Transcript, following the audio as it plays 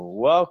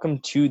welcome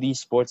to the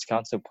Sports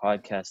Council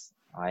podcast.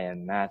 I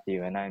am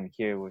Matthew, and I'm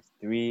here with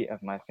three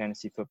of my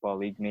fantasy football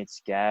league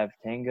mates, Gav,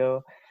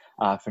 Tango,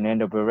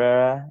 Fernando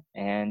Barrera,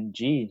 and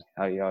G.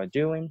 How y'all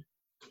doing?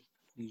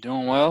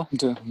 Doing well.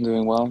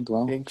 Doing well.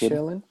 Big Good.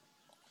 chilling.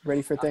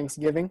 Ready for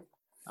Thanksgiving?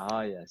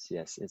 Oh, yes.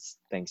 It's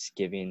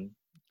Thanksgiving.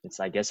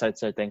 I guess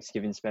it's our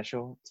Thanksgiving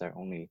special. It's our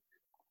only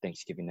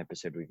Thanksgiving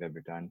episode we've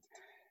ever done.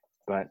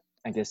 But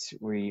I guess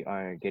we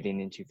are getting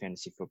into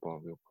fantasy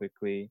football real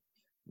quickly.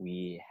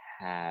 We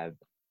have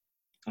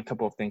a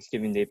couple of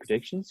Thanksgiving Day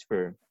predictions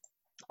for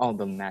all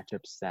the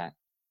matchups that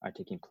are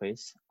taking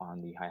place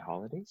on the high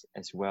holidays,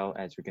 as well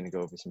as we're going to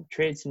go over some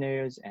trade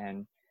scenarios.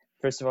 And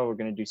first of all, we're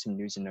going to do some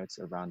news and notes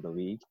around the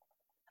league.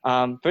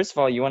 First of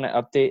all, you want to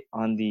update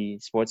on the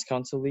Sports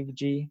Council League,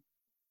 G?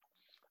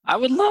 I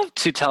would love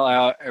to tell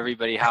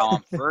everybody how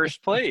I'm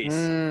first place.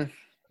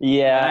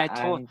 Yeah.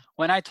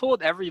 When I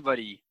told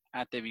everybody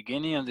at the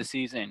beginning of the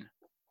season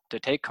to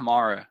take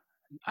Kamara,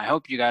 I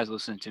hope you guys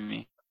listen to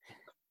me.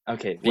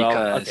 Okay.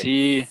 Because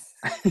he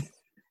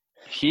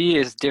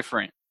is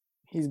different.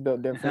 He's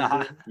built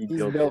different. He's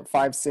built different.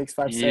 5'6",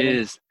 5'7". He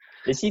is.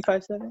 Is he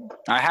 5'7"?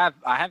 I have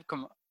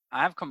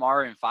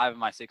Kamara in 5 of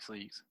my 6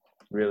 leagues.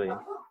 Really?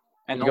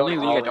 And the You're only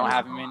going league I all don't in.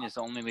 have him in is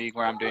the only league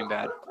where I'm doing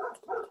bad.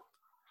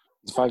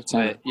 It's 5'10".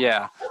 But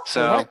yeah.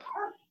 So What?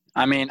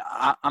 I mean,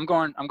 I'm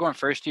going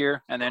first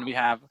year, and then we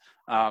have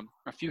a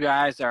few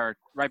guys that are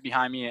right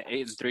behind me at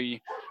 8-3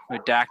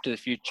 with Dak to the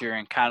future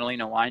and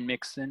Catalina Wine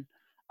Mixon.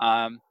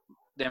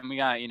 Then we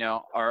got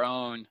our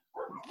own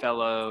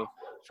fellow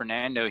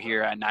Fernando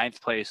here at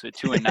 9th place with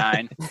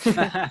 2-9.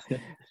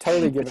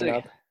 Totally It's giving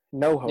like- up.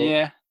 No hope.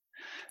 Yeah,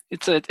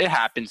 it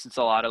happens. It's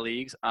a lot of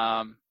leagues.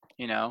 Yeah.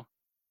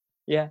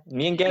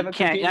 Me and Gav are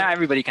competing. Not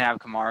everybody can have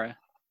Kamara.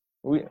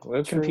 We're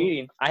True.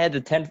 competing. I had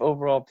the 10th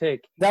overall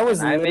pick. That was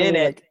And I'm literally in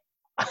it.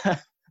 like,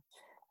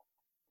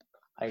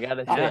 I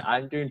gotta say, Yeah.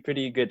 I'm doing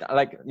pretty good.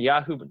 Like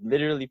Yahoo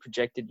literally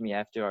projected me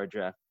after our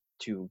draft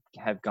to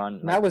have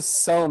gone. I was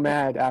so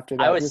mad after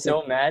that. I He was so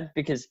like, mad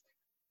because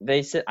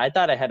they said I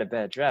thought I had a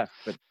bad draft,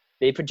 but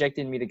they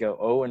projected me to go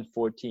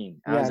 0-14.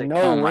 I was Yeah, like,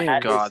 no Oh way. my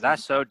That God, is-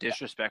 that's so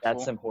disrespectful.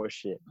 that's some horse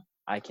shit.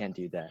 I can't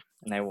do that,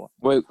 and I want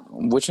Wait,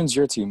 which one's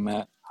your team,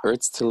 Matt?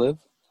 Hurts to live?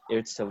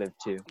 it's to live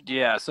too.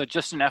 Yeah, so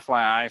just an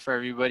FYI for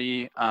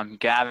everybody,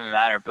 Gav and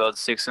Matt are both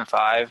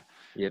 6-5.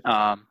 Yep.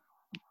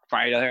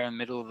 Right there in the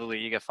middle of the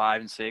league at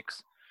 5 and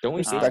 6. Don't we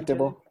face each other?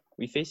 respectable.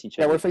 We face each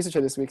Yeah, other. we're facing each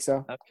other this week,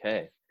 so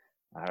Okay.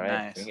 All right.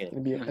 Nice. Bring it. it's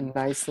gonna be a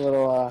nice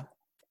little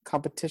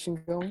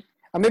competition going.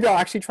 Maybe I'll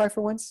actually try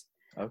for once.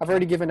 Okay. I've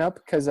already given up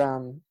because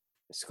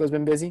school's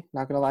been busy.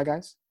 Not gonna lie,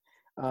 guys.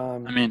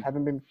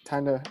 Haven't been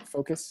time to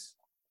focus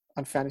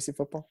on fantasy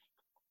football.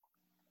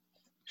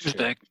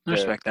 Sure.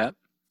 Respect that.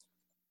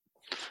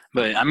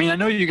 But I mean, I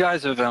know you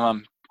guys have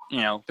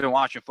been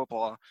watching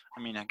football.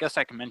 I mean, I guess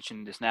I can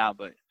mention this now,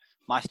 but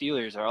my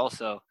Steelers are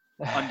also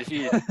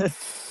undefeated.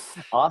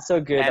 Also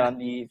good And- on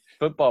the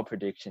football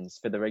predictions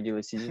for the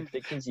regular season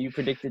predictions. You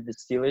predicted the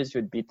Steelers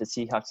would beat the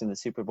Seahawks in the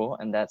Super Bowl,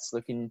 and that's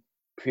looking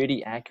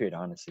pretty accurate,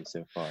 honestly,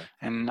 so far.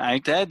 And I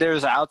said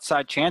there's an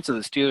outside chance of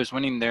the Steelers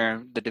winning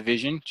the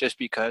division just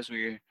because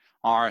we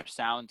are a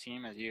sound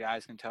team, as you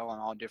guys can tell, on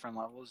all different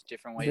levels,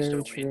 different ways Very to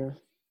win. true.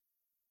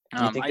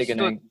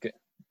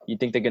 You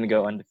think they're gonna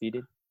go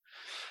undefeated?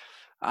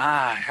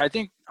 I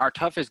think our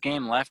toughest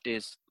game left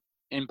is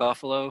in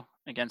Buffalo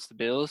against the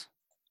Bills.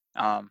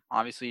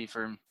 Obviously,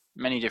 for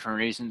many different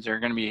reasons, they're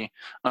going to be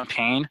a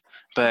pain.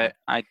 But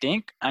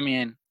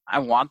I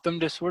want them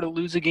to sort of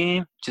lose a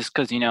game just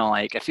because,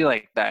 I feel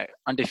like that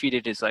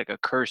undefeated is like a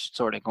curse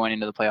sort of going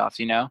into the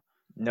playoffs,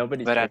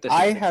 Nobody's. But at picked the-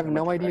 I so have much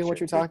no idea what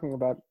pressure, you're too. talking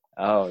about.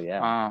 Oh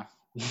yeah.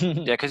 Yeah,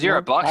 because you're a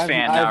Nope, Bucks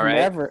fan now,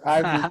 I've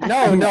right?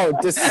 No,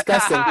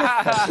 disgusting.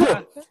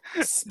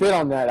 Spit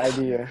on that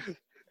idea.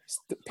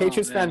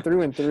 Patriots man. fan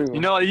through and through.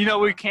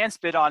 We can't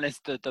spit on is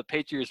the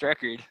Patriots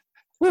record.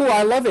 Ooh,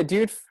 I love it,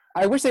 dude.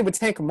 I wish they would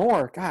tank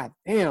more. God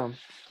damn.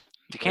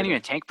 They can't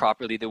even tank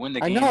properly. They win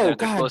the I games know. that they're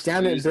God supposed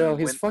damn to it, lose. Bill. and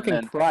His win- fucking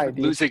and then pride,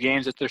 dude. lose the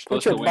games that they're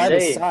Put supposed your to win. pride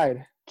Hey.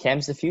 aside.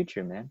 Cam's the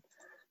future, man.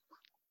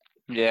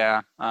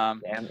 Yeah.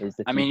 Cam is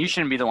the. I mean, you future.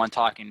 shouldn't be the one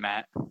talking,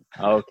 Matt.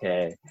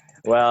 Okay.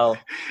 Well,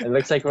 it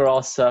looks like we're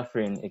all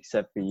suffering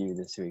except for you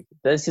this week.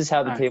 This is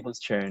how the Alright. tables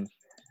turn.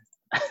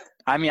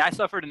 I mean, I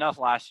suffered enough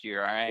last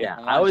year, all right? Yeah,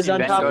 wanted I to was see on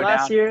Ben top go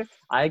last down. year.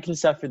 I can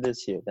suffer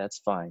this year. That's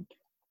fine.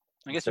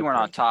 I guess It's we weren't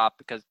on okay. top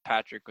because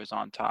Patrick was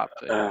on top.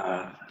 But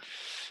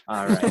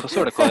All right.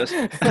 sort of close.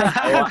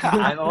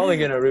 I'm only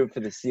gonna root for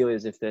the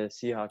Steelers if the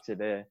Seahawks are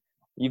there.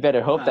 You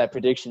better hope that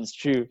prediction's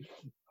true.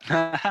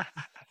 I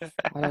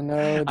I don't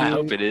know, dude.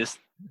 hope it is.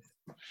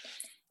 God,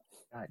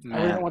 I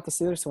really Yeah. don't want the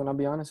Steelers to win. I'll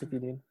be honest with you,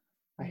 dude.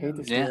 I hate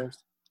the Yeah. Steelers.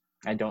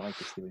 I don't like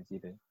the Steelers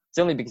either. It's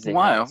only because they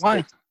Why? have Why?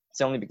 6.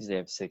 It's only because they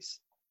have 6.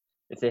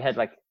 If they had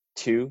like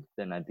 2,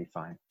 then I'd be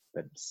fine.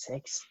 But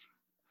 6?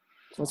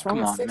 What's wrong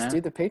Come with on, 6, man.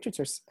 dude? The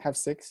Patriots have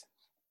 6.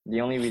 The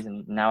only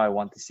reason now I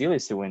want the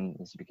Steelers to win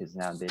is because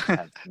now they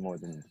have more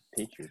than the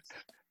Patriots.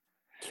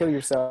 Kill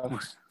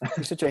yourself.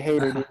 You're such a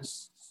hater, dude.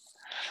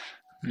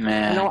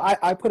 Man.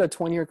 I put a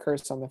 20-year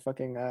curse on the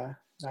fucking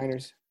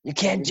Niners. You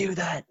can't do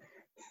that.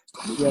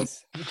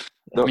 Yes.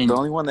 The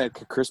only one that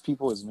could curse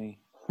people is me.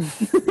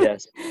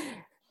 Yes.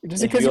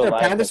 Just because you're a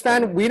Panthers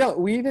fan, we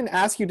didn't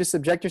ask you to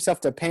subject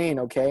yourself to pain,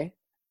 okay?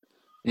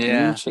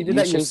 Yeah. You did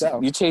that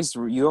yourself.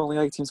 You only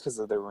like teams because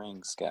of their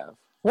rings, Gav.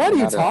 What are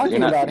you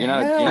talking about? You're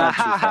not a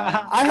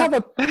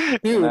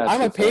true fan.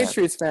 I'm a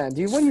Patriots fan,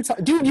 dude. What are you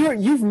talking? Dude,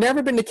 you've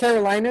never been to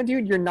Carolina,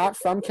 dude. You're not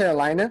from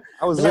Carolina.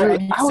 I was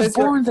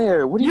born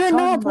there. What are you talking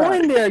about? You're not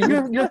born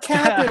there. Your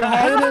cap is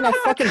harder than a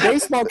fucking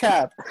baseball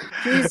cap.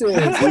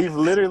 Jesus. We've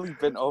literally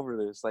been over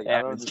this. Like, Yeah,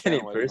 I don't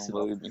understand why you don't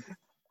believe me.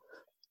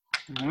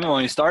 We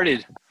only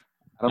started.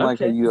 I don't like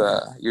how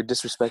you're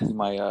disrespecting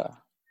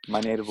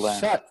my native land.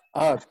 Shut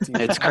up,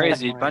 dude. It's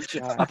crazy. A bunch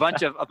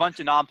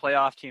of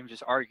non-playoff teams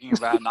just arguing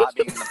about not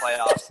being in the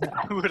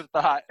playoffs. Who would have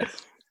thought?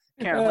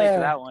 Can't relate to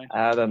that one.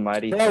 The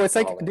mighty. No, it's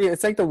like, dude,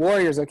 it's like the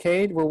Warriors.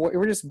 Okay,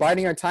 we're just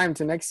biding our time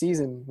to next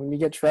season when we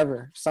get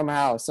Trevor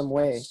somehow, some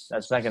way.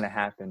 That's not gonna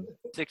happen.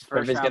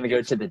 Trevor's gonna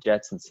go to the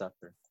Jets and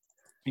suffer.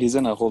 He's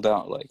gonna hold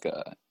out like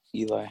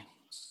Eli.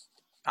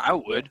 I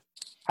would.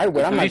 I'm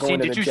not going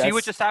to the Jets. Did you see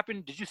what just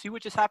happened? Did you see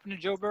what just happened to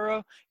Joe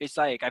Burrow? It's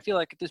like I feel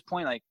like at this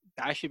point, like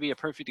that should be a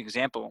perfect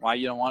example of why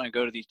you don't want to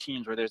go to these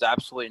teams where there's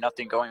absolutely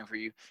nothing going for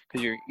you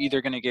because you're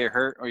either going to get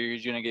hurt or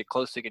you're going to get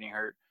close to getting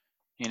hurt.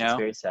 You know? It's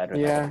very sad.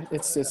 Yeah,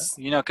 it's just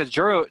because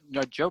Joe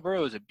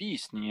Burrow is a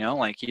beast.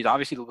 Like he's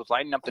obviously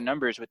lighting up the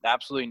numbers with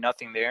absolutely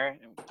nothing there.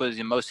 Was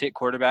the most hit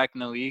quarterback in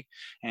the league,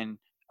 and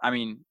I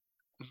mean,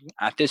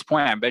 at this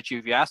point, I bet you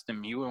if you asked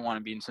him, he wouldn't want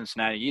to be in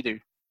Cincinnati either.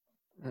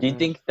 Do you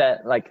think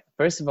that, like,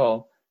 first of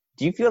all,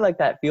 do you feel like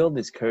that field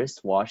is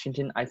cursed,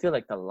 Washington? I feel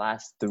like the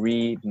last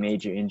 3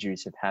 major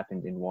injuries have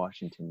happened in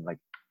Washington. Like,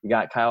 you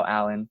got Kyle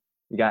Allen,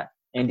 you got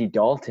Andy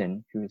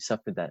Dalton, who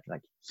suffered that,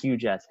 like,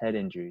 huge-ass head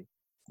injury.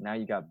 Now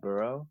you got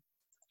Burrow.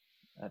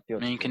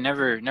 You can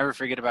never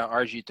forget about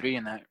RG3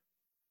 in that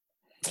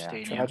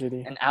stadium.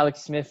 Tragedy. And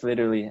Alex Smith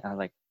literally,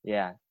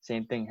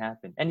 same thing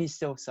happened. And he's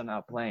still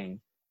somehow playing.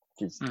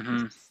 Just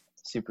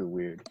super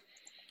weird.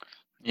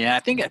 Yeah,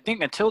 I think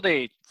until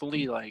they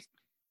fully like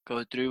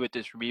go through with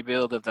this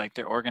rebuild of like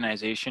their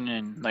organization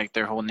and like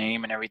their whole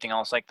name and everything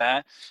else like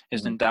that,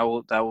 then that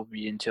will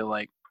be until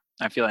like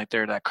I feel like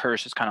that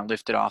curse is kind of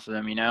lifted off of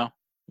them, you know?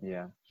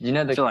 Yeah. You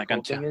know the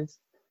cool thing is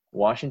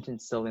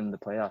Washington's still in the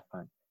playoff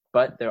hunt,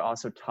 but they're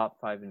also top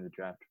 5 in the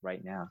draft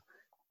right now.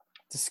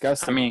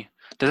 Disgusting. I mean,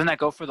 doesn't that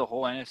go for the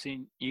whole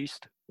NFC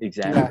East?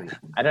 Exactly. Yeah.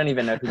 I don't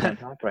even know who's on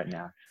top right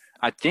now.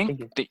 I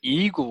think the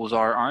Eagles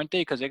aren't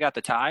they? Because they got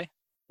the tie.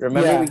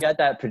 Remember we got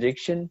that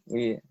prediction?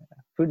 You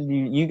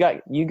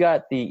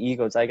got the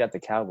Eagles, I got the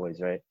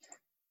Cowboys, right?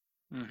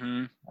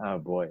 Mm-hmm. Oh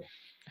boy.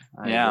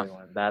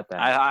 I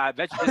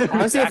bet you.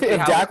 Honestly,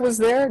 if Dak was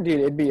there, dude,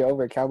 it'd be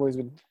over. Cowboys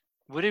would.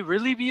 Would it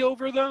really be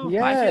over though?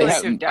 Yeah. I feel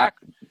like if Dak.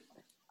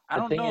 I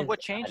don't know what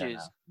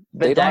changes.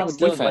 But they don't have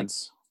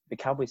defense. The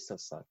Cowboys still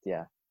suck.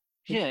 Yeah.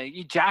 Yeah,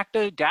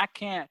 Dak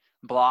can't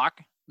block.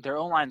 Their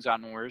O-line's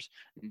gotten worse.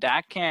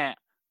 Dak can't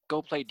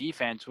go play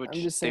defense,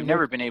 which they've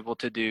never been able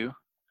to do.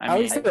 I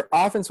would say their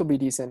offense will be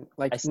decent.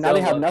 Like now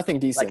they have nothing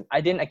decent. Like,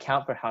 I didn't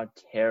account for how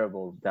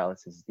terrible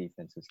Dallas's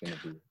defense was going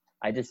to be.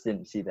 I just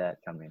didn't see that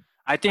coming.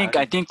 I think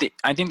the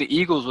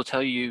Eagles will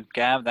tell you,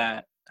 Gav,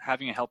 that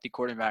having a healthy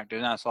quarterback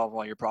does not solve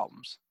all your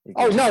problems.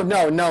 Oh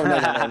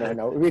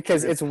no!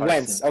 Because it's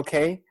Wentz,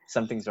 okay?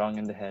 Something's wrong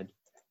in the head.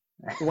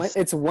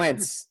 It's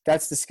Wentz.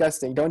 That's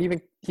disgusting.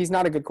 He's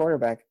not a good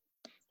quarterback.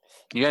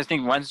 You guys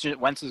think Wentz is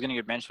going to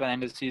get benched by the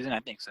end of the season?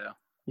 I think so.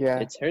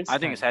 Yeah. I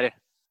think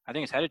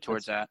it's headed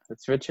towards that.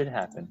 That's what should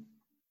happen.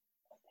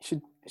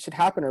 It should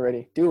happen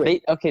already. Do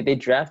it. They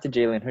drafted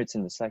Jalen Hurts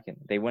in the second.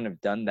 They wouldn't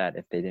have done that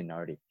if they didn't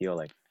already feel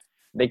like.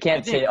 They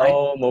can't say,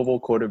 mobile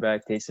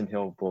quarterback, Taysom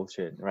Hill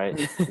bullshit, right?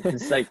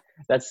 It's like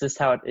that's just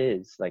how it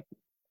is. Like,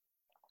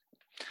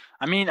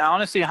 I mean,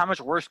 honestly, how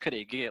much worse could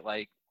it get?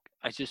 Like,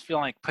 I just feel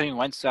like putting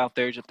Wentz out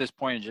there at this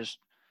point is just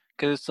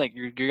because it's like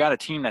you got a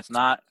team that's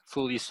not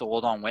fully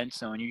sold on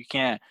Wentz, and you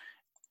can't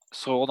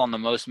sold on the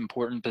most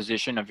important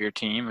position of your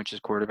team, which is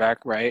quarterback,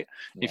 right?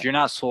 Yeah. If you're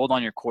not sold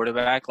on your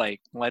quarterback, like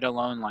let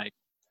alone like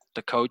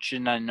the coach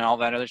and all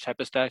that other type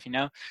of stuff, you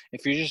know,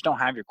 if you just don't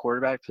have your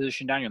quarterback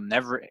position down, you'll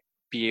never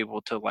be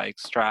able to like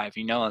strive.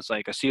 You know, it's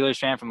like a Steelers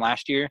fan from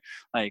last year,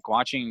 like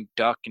watching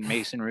Duck and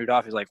Mason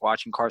Rudolph is like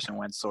watching Carson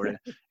Wentz sort of.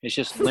 It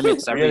just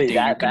limits everything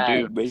you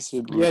can do.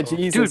 Mason yeah,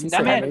 Jesus. Dude,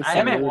 I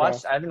haven't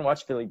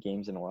watched Philly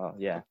games in a while.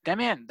 Yeah. That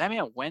man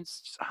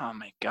Wentz, oh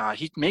my God.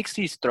 He makes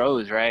these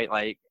throws, right?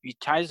 Like he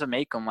tries to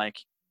make them like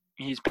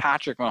he's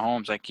Patrick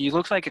Mahomes. Like he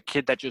looks like a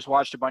kid that just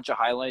watched a bunch of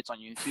highlights on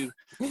YouTube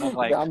of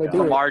like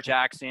Lamar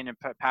Jackson and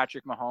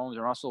Patrick Mahomes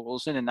and Russell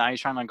Wilson, and now he's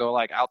trying to go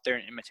like out there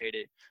and imitate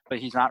it, but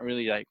he's not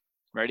really like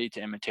ready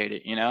to imitate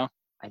it, you know?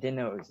 I didn't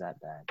know it was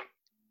that bad.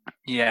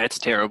 Yeah, it's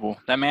terrible.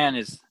 That man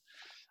is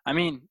 – I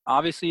mean,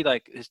 obviously,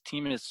 like, his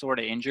team is sort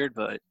of injured,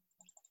 but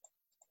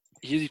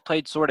he's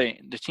played sort of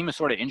 – the team is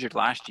sort of injured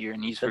last year,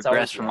 and he's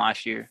regressed from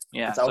last year.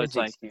 Yeah, that's always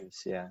the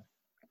excuse, yeah.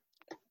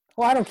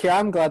 Well, I don't care.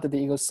 I'm glad that the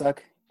Eagles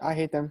suck. I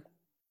hate them.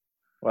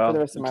 Well, the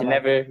rest of you my can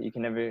life. you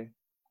can never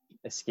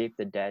escape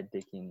the dad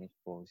dicking Nick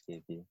Foles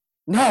gave you.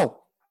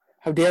 No,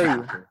 how dare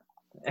you?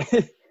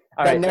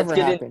 All That right, never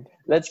happened.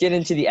 Let's get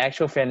into the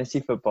actual fantasy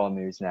football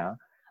news now.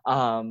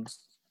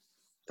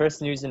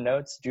 First news and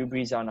notes: Drew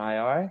Brees on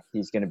IR.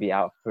 He's going to be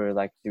out for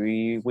like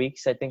 3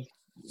 weeks, I think,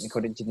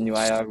 according to the new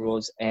IR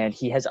rules, and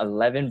he has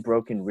 11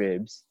 broken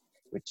ribs,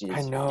 which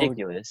is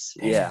ridiculous.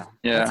 Damn, Yeah,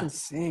 that's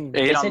insane.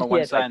 8 on the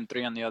one side and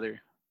 3 on the other.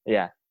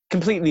 Yeah,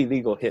 completely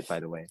legal hit, by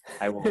the way.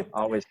 I will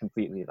always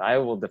I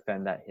will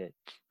defend that hit.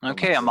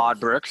 Okay, Ahmad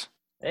Brooks.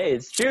 Hey,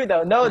 it's true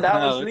though. No, that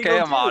was legal. Okay,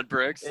 Ahmad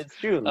Brooks. It's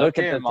true. Look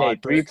at the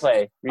tape.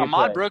 Replay.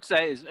 Ahmad Brooks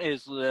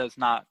is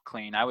not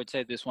clean. I would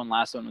say this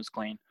last one was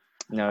clean.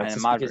 No, it's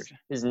just because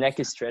his neck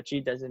is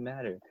stretchy. Doesn't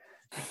matter.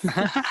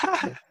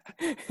 I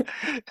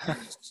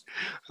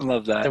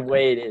love that. The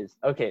way it is.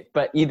 Okay,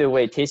 but either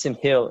way, Taysom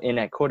Hill in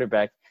at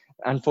quarterback.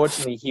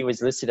 Unfortunately, he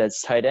was listed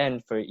as tight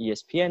end for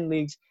ESPN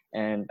leagues,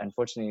 and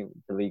unfortunately,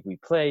 the league we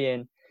play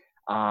in,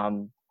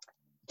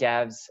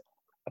 Gav's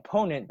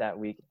opponent that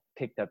week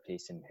picked up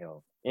Taysom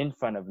Hill in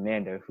front of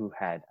Nando, who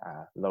had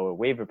lower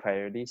waiver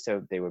priority.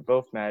 So they were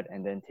both mad,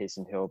 and then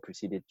Taysom Hill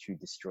proceeded to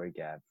destroy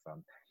Gav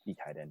from the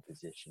tight end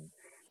position.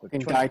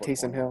 And die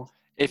Taysom Hill.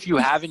 If you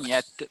haven't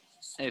yet,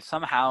 if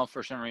somehow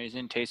for some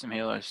reason Taysom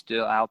Hill is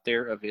still out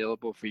there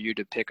available for you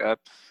to pick up,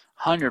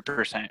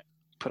 100%,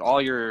 put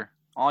all your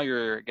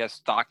I guess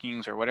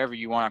stockings or whatever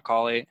you want to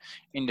call it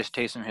into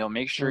Taysom Hill.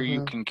 Make sure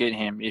you can get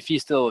him if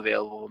he's still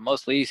available.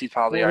 Most leagues he's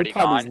probably already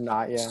gone.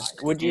 Not, yeah.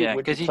 Would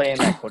you play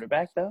him at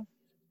quarterback though?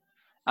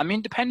 I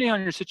mean, depending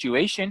on your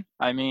situation,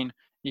 I mean,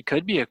 he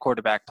could be a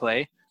quarterback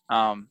play.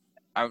 I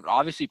would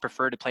obviously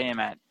prefer to play him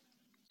at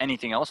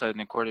anything else other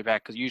than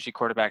quarterback, because usually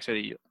quarterbacks are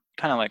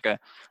kind of like a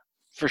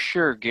for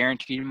sure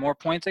guaranteed more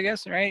points, I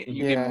guess, right?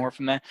 You get more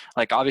from that.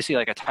 Like obviously,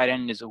 like a tight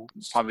end is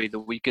probably the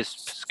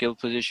weakest skill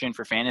position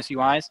for fantasy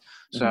wise.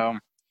 So,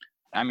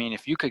 I mean,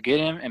 if you could get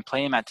him and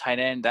play him at tight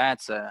end,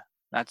 that's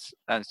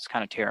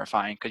kind of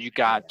terrifying, because you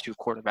got 2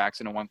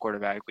 quarterbacks in a 1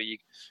 quarterback league,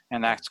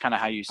 and that's kind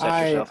of how you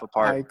set yourself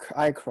apart.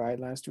 I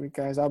cried last week,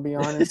 guys. I'll be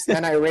honest,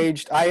 and I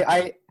raged.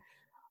 I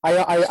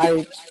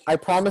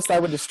promised I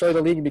would destroy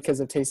the league because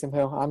of Taysom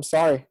Hill. I'm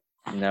sorry.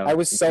 No, I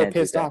was so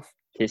pissed off.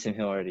 Taysom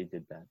Hill already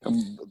did that.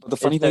 But the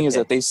funny thing is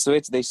that they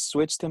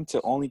switched him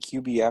to only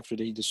QB after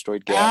he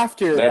destroyed Gav.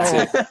 That's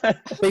it.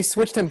 They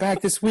switched him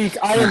back this week.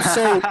 I am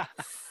so.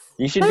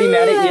 You should be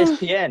mad at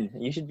ESPN.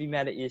 You should be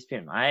mad at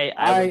ESPN.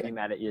 I would be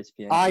mad at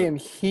ESPN. I am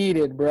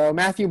heated, bro.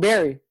 Matthew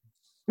Berry.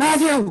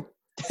 Matthew!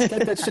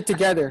 Get that shit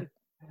together.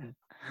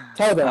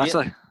 Tell them.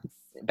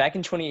 Back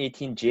in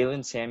 2018,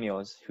 Jalen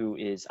Samuels, who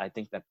is, I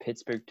think, the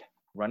Pittsburgh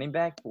running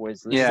back,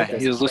 was listed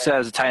he was listed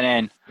as a tight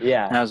end.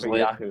 Yeah, that was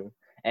Yahoo.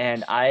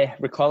 And I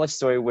recall a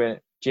story where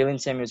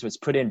Jalen Samuels was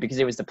put in because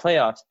it was the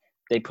playoffs.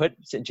 They put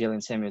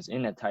Jalen Samuels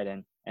in at tight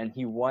end, and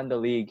he won the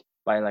league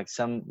by like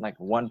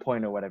 1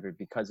 point or whatever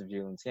because of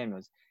Jalen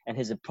Samuels. And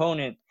his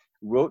opponent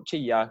wrote to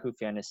Yahoo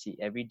Fantasy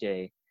every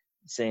day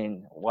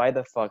saying, "Why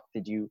the fuck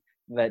did you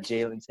let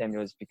Jalen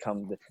Samuels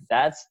become the?"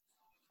 That's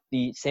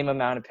the same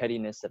amount of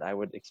pettiness that I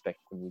would expect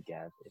from you,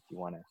 Gav, if you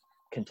want to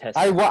contest.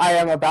 I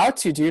am about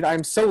to, dude.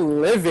 I'm so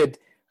livid.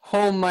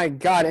 Oh my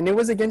god! And it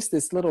was against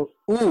this little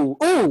ooh.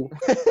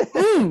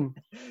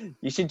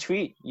 You should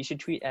tweet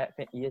at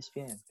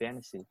ESPN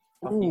Fantasy.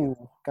 Ooh,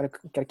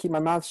 gotta keep my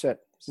mouth shut.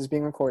 This is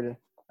being recorded.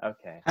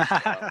 Okay.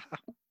 Well,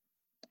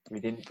 we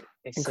didn't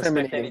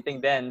suspect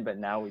anything then, but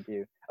now we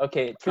do.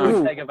 Okay, Tua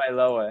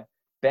Tagovailoa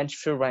benched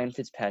for Ryan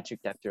Fitzpatrick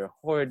after a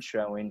horrid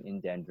showing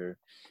in Denver.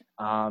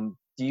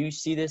 Do you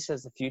see this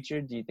as the future?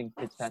 Do you think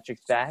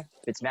Fitzpatrick's back?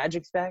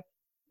 Fitzmagic's back?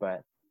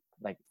 But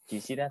do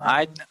you see that?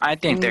 I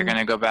think they're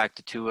gonna go back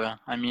to Tua.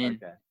 I mean,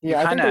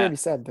 I think they already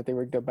said that they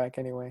would go back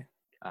anyway.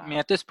 I mean,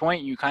 at this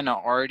point, you kind of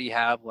already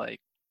have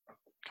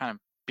kind of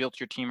built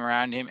your team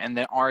around him, and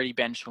then already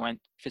benched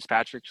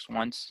Fitzpatrick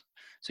once.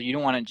 So you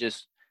don't want to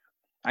just.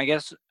 I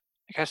guess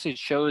it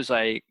shows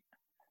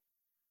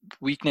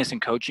weakness in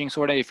coaching,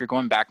 sort of. If you're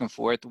going back and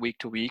forth week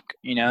to week,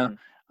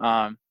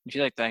 I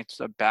feel like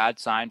that's a bad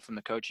sign from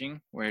the coaching.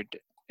 Where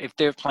if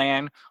their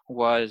plan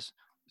was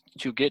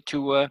to get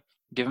Tua,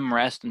 give him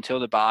rest until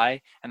the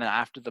bye, and then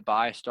after the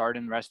bye, start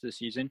in the rest of the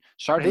season.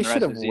 They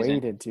should have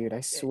waited, dude.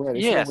 I swear.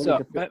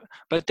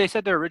 But they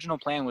said their original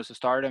plan was to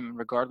start him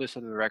regardless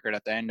of the record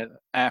at the end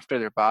after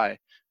their bye.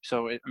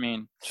 So leave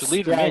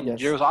him in.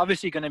 There's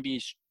obviously going to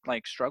be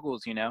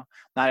struggles.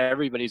 Not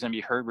everybody's going to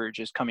be Herbert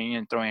just coming in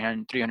and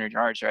throwing 300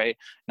 yards, right?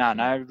 Not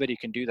everybody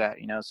can do that.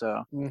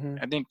 So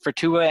I think for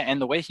Tua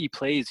and the way he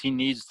plays, he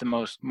needs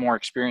more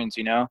experience.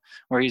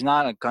 Where he's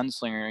not a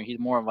gunslinger, he's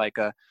more of like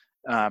a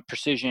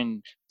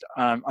precision,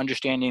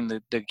 understanding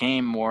the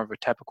game more of a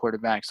type of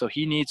quarterback. So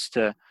he needs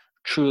to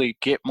truly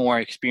get more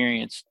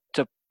experience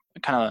to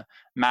kind of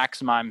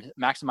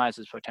maximize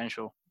his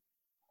potential.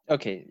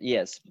 Okay,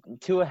 yes.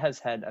 Tua has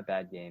had a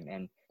bad game,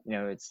 and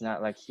it's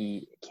not like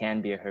he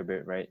can be a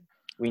Herbert, right?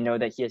 We know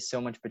that he has so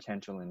much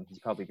potential, and he's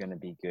probably going to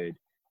be good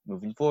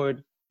moving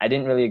forward. I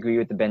didn't really agree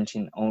with the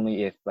benching,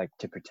 only if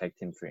to protect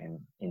him for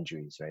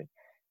injuries, right?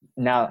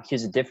 Now,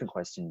 here's a different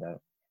question though.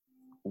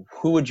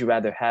 who would you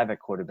rather have at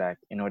quarterback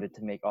in order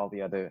to make all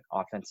the other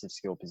offensive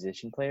skill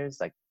position players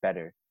like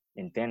better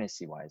in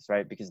fantasy wise,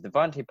 right? Because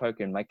Devontae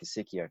Parker and Mike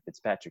Gesicki are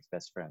Fitzpatrick's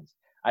best friends.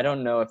 I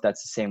don't know if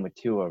that's the same with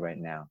Tua right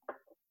now.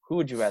 Who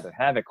would you rather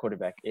have at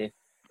quarterback if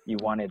you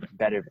wanted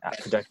better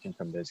production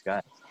from those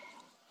guys?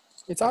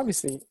 It's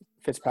obviously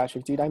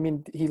Fitzpatrick, dude. I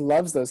mean, he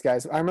loves those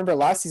guys. I remember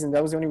last season,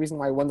 that was the only reason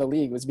why I won the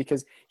league was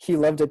because he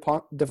loved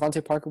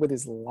Devontae Parker with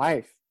his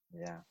life.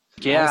 Yeah.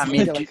 Yeah, I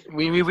mean,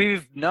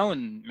 we've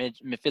known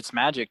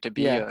Fitzmagic to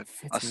be a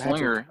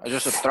slinger,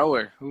 just a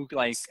thrower. Who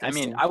I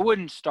mean, I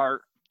wouldn't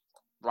start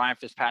Ryan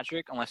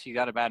Fitzpatrick unless you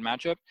got a bad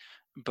matchup.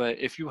 But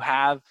if you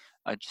have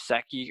a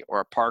Gesicki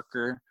or a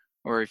Parker,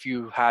 or if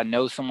you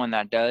know someone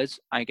that does,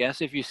 I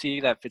guess if you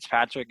see that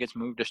Fitzpatrick gets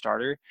moved to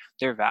starter,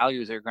 their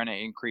values are going to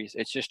increase.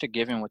 It's just a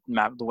given with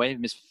the way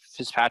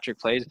Fitzpatrick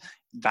plays.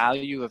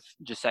 Value of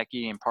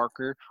Gesicki and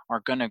Parker are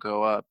going to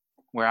go up.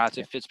 Whereas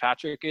if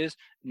Fitzpatrick is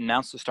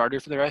announced the starter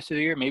for the rest of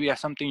the year, maybe that's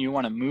something you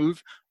want to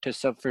move to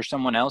for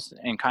someone else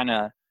and kind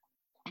of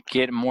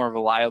get more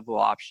reliable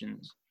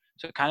options.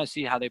 So kind of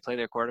see how they play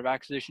their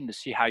quarterback position to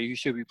see how you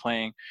should be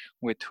playing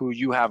with who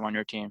you have on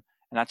your team.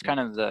 And that's kind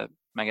of the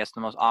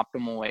most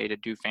optimal way to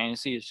do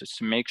fantasy is just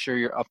to make sure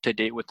you're up to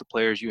date with the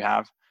players you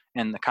have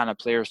and the kind of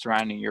players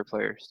surrounding your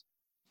players.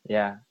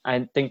 Yeah,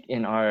 I think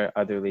in our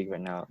other league right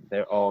now,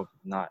 they're all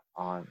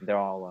on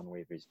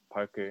waivers,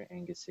 Parker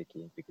and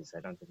Gesicki, because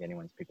I don't think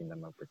anyone's picking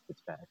them up with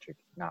Fitzpatrick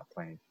not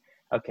playing.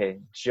 Okay,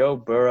 Joe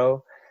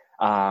Burrow,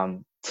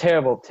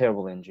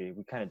 terrible injury.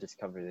 We kind of just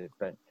covered it,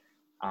 but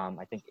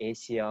I think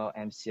ACL,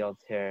 MCL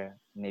tear,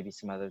 maybe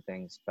some other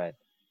things, but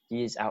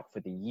he is out for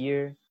the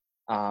year.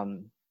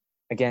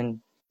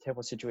 Again,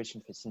 terrible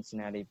situation for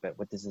Cincinnati, but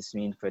what does this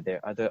mean for their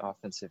other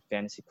offensive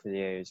fantasy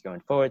players going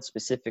forward,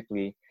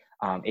 specifically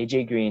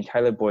A.J. Green,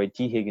 Tyler Boyd,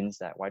 T. Higgins,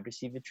 that wide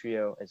receiver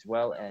trio, as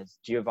well as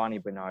Giovanni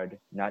Bernard,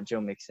 not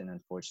Joe Mixon,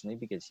 unfortunately,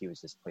 because he was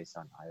just placed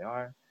on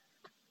IR.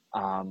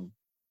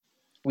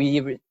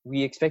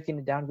 We expecting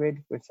a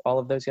downgrade with all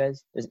of those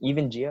guys?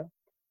 Even Gio?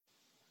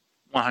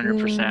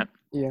 100%.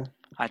 Yeah.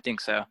 I think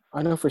so.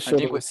 I know for sure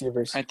the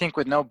receivers. I think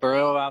with no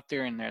Burrow out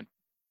there and their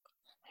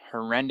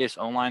horrendous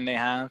O-line they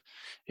have,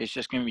 it's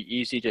just going to be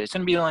easy it's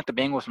going to be like the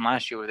Bengals from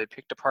last year where they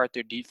picked apart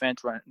their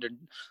defense,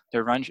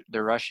 their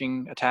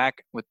rushing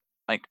attack with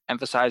like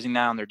emphasizing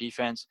that on their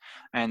defense,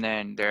 and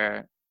then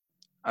their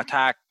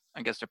attack,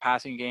 I guess their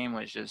passing game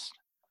was just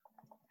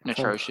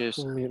atrocious.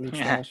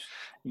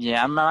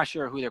 Yeah, I'm not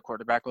sure who their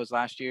quarterback was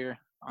last year.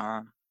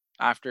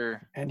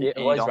 After it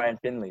was Ryan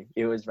Finley.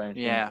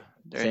 Yeah,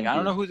 I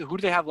don't know who do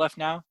they have left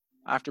now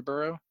after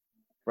Burrow.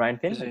 Ryan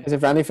Finley. Is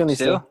it Ryan Finley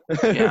still?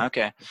 Yeah,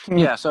 okay.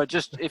 Yeah, so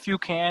just if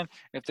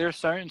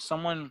there's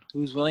someone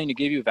who's willing to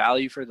give you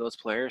value for those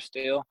players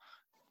still,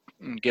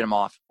 get them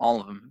off, all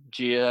of them.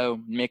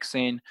 Gio,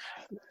 Mixon,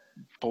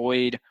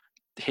 Boyd,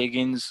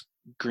 Higgins,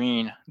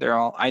 Green. They're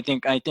all. I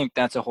think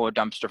that's a whole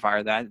dumpster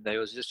fire. That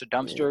was just a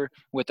dumpster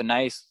with a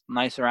nice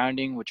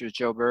surrounding, which was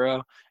Joe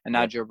Burrow, and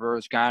now Joe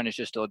Burrow's gone. It's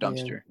just still a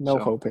dumpster. No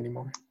hope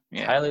anymore.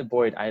 Yeah. Tyler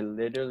Boyd. I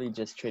literally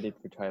just traded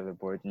for Tyler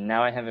Boyd.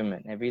 Now I have him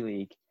in every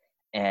league,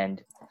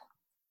 and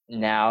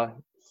now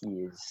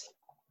he is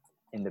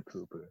in the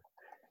pooper,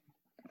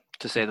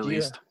 to say the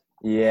least.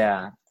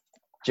 Yeah.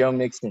 Joe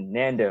Mixon,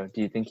 Nando.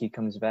 Do you think he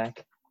comes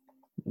back?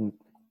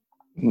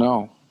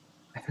 No.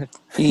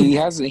 He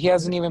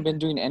hasn't even been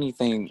doing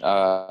anything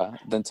the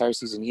entire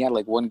season. He had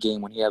like one game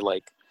when he had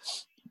like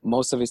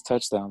most of his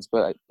touchdowns,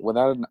 but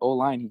without an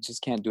O-line, he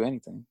just can't do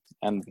anything.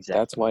 And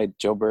That's why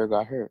Joe Burrow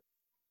got hurt.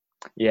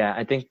 Yeah,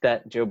 I think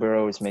that Joe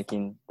Burrow is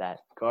making that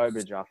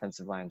garbage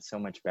offensive line so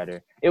much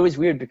better. It was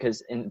weird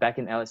because back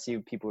in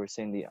LSU, people were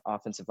saying the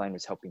offensive line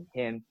was helping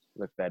him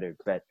look better,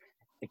 but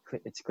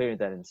it's clear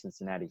that in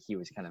Cincinnati, he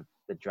was kind of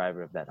the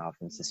driver of that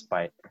offense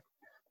despite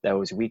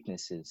those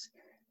weaknesses.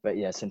 But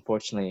yes,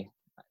 unfortunately,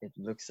 it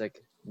looks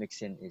like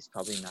Mixon is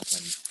probably not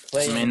going to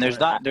play. I mean, there's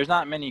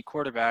not many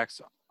quarterbacks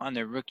on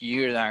their rookie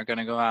year that are going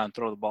to go out and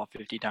throw the ball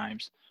 50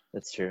 times.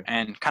 That's true.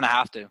 And kind of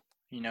have to.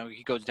 You know,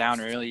 he goes down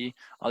early,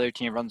 other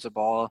team runs the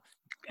ball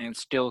and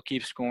still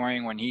keeps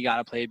scoring when he got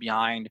to play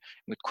behind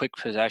with quick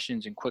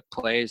possessions and quick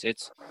plays.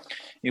 It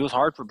was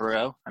hard for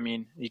Burrow. I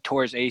mean, he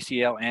tore his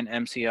ACL and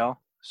MCL,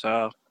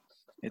 so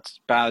it's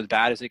about as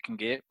bad as it can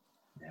get.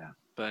 Yeah.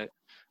 But,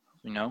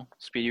 you know,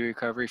 speedy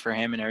recovery for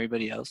him and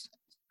everybody else.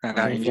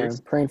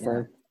 Praying for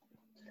him.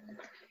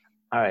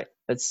 All right,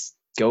 let's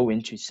go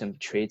into some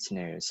trade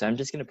scenarios. So I'm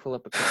just going to pull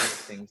up a couple of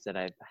things that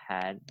I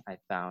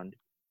found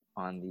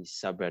on these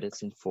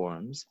subreddits and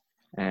forums,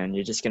 and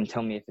you're just going to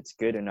tell me if it's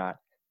good or not.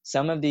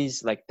 Some of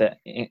these, like the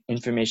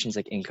information is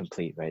like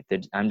incomplete, right?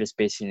 I'm just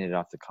basing it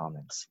off the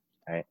comments,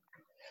 right?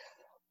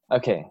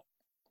 Okay,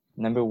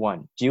 number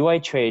 1. Do I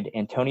trade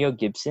Antonio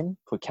Gibson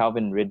for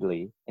Calvin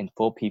Ridley in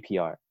full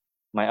PPR?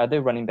 My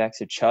other running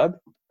backs are Chubb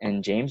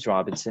and James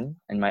Robinson,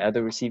 and my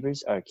other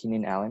receivers are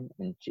Keenan Allen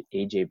and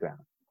A.J. Brown.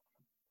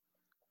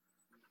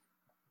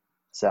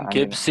 So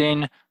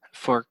Gibson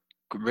for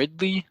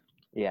Ridley?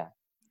 Yeah.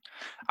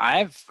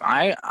 I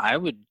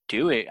would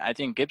do it. I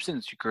think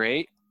Gibson's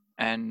great,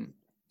 and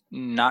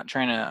not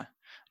trying to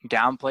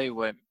downplay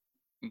what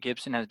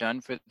Gibson has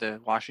done for the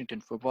Washington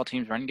football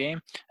team's run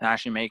game and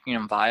actually making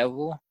them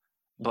viable.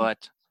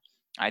 But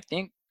I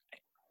think,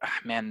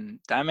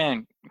 that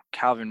man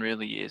Calvin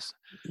really is.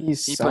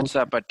 He puts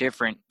up a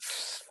different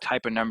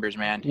type of numbers,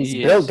 man. He's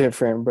built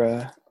different,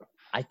 bro.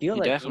 I feel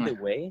like either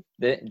way,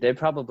 they're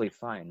probably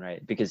fine,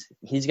 right? Because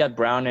he's got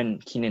Brown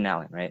and Keenan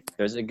Allen, right?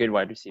 Those are good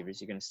wide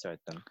receivers. You're going to start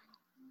them.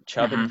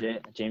 Chubb and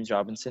James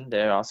Robinson,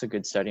 they're also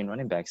good starting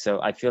running backs.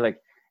 So I feel like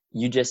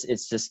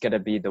it's just going to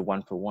be the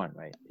 1-for-1,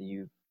 right?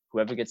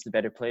 Whoever gets the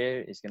better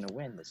player is going to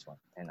win this one.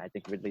 And I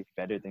think Ridley's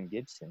better than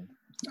Gibson.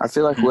 I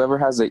feel like whoever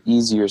has an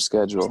easier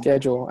schedule.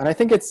 And I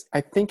think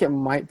it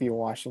might be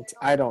Washington.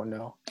 I don't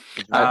know.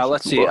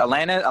 Let's see.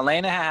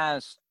 Atlanta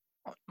has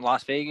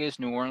Las Vegas,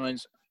 New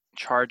Orleans,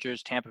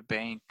 Chargers, Tampa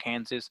Bay,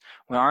 Kansas.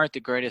 We aren't the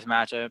greatest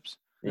matchups.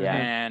 Yeah.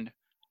 And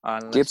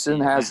Gibson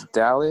has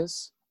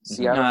Dallas,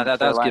 Seattle, and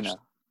Carolina. Gibson.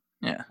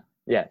 Yeah.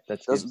 Yeah,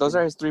 those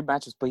are his 3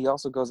 matches, but he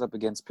also goes up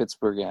against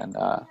Pittsburgh and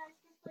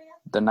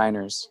the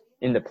Niners.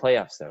 In the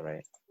playoffs, though,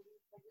 right?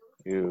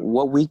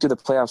 What week do the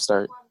playoffs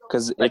start?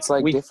 Because it's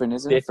different,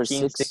 isn't it? For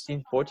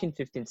 14,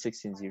 15,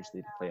 16 is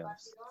usually the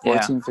playoffs.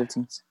 14,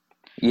 15.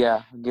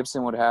 Yeah,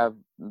 Gibson would have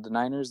the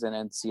Niners and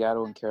then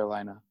Seattle and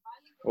Carolina.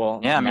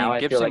 Well, now I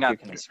Gibson feel like you're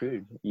kind of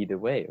screwed either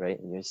way, right?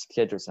 Your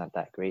schedule's not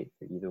that great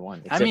for either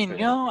one. It's either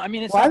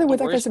way,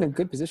 that guy's in a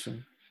good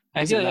position.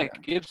 I feel like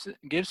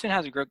Gibson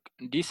has a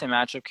decent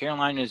matchup.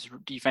 Carolina's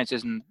defense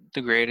isn't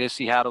the greatest.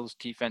 Seattle's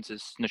defense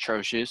is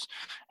atrocious,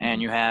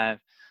 and you have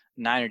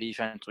Niner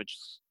defense, which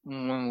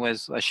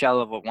was a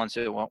shell of what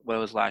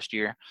was last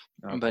year,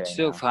 but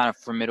still kind of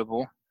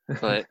formidable.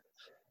 But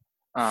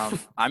I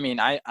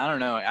don't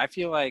know. I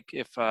feel like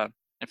if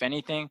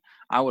anything,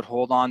 I would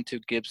hold on to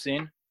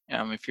Gibson.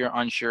 If you're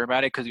unsure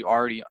about it, because you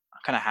already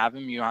kind of have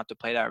him, you don't have to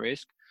play that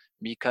risk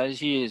because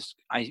he is,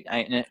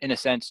 in a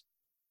sense,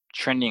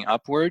 trending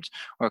upwards.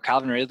 Where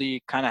Calvin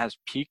Ridley kind of has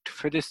peaked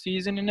for this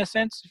season, in a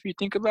sense, if you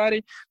think about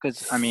it.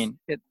 Because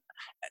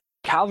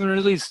Calvin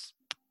Ridley's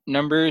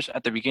numbers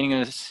at the beginning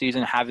of the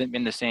season haven't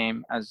been the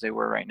same as they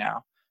were right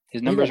now.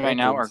 His numbers right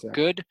now are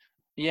good.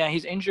 Yeah,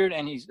 he's injured,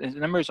 and his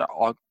numbers are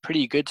all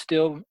pretty good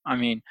still.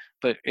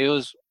 But it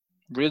was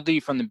Ridley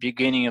from the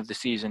beginning of the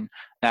season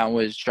that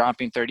was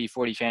dropping 30,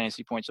 40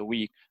 fantasy points a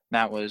week.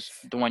 That was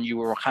the one you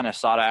were kind of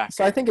sought after.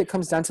 So I think it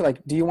comes down to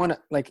do you want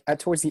to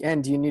towards the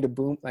end, do you need a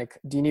boom?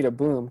 Do you need a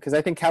boom? Because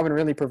I think Calvin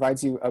really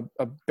provides you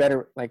a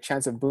better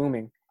chance of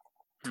booming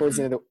towards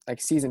the end of the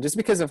season, just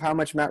because of how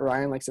much Matt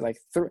Ryan likes to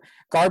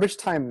garbage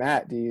time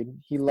Matt, dude.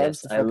 He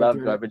loves. Yes, I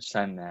love garbage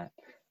time Matt.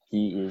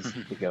 He is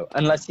the go.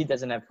 Unless he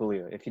doesn't have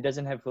Julio. If he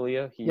doesn't have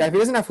Julio, if he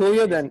doesn't have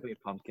Julio, then a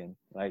pumpkin.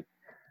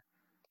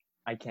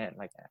 I can't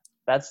like that.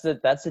 That's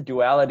the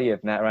duality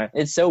of Matt Ryan.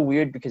 It's so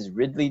weird because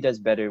Ridley does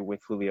better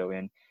with Julio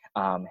in.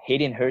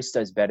 Hayden Hurst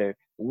does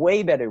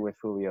way better with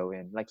Julio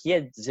in. He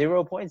had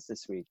 0 points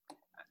this week.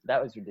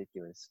 That was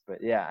ridiculous. But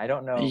yeah, I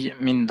don't know.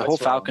 The whole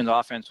Falcons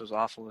offense was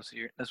awful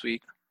this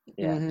week.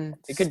 Yeah,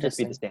 it could just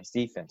be the Saints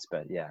defense,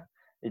 but yeah,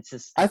 it's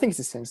just. I think it's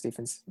the Saints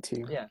defense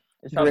too. Yeah,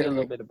 it's probably a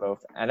little bit of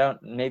both.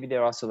 Maybe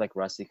they're also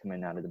rusty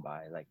coming out of the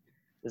bye.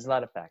 There's a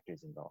lot of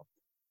factors involved,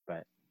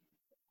 but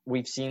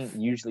we've seen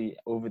usually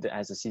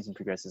as the season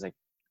progresses,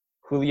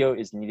 Julio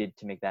is needed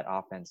to make that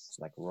offense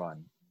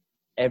run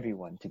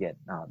everyone to get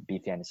be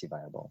fantasy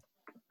viable.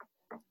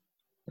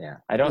 Yeah,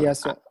 I don't. Yeah,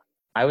 so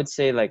I would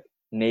say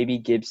maybe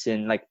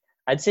Gibson.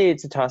 I'd say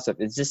it's a toss up.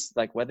 It's just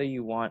whether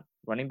you want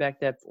running back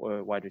depth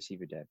or wide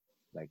receiver depth.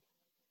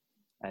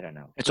 I don't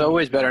know. It's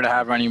always better to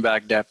have running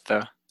back depth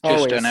though. Just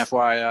Always. an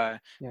FYI,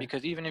 Yeah.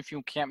 because even if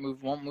you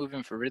won't move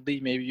him for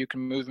Ridley, maybe you can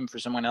move him for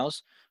someone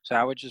else. So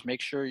I would just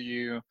make sure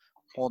you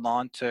hold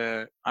on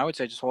to. I would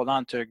say just hold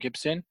on to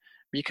Gibson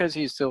because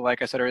he's still,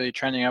 like I said earlier,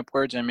 trending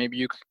upwards, and maybe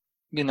he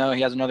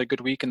has another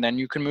good week, and then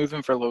you can move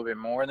him for a little bit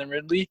more than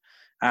Ridley.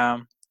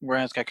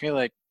 Whereas I feel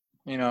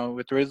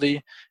with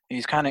Ridley,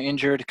 he's kind of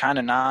injured, kind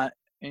of not.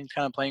 And he's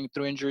kind of playing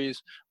through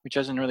injuries, which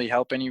doesn't really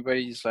help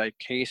anybody's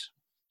case.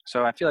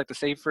 So I feel like the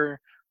safer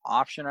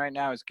option right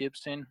now is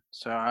Gibson.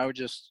 So I would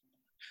just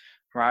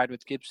ride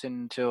with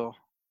Gibson until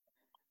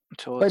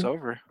it's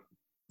over.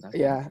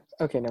 Yeah.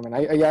 Okay. Never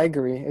mind. I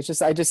agree. It's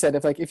just I just said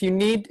if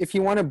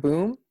you want to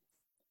boom,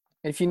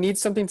 if you need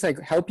something to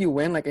help you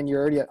win, and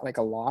you're already at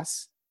a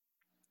loss,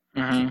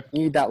 you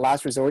need that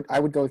last resort. I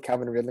would go with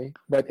Calvin Ridley.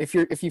 But if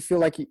you feel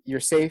like you're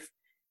safe,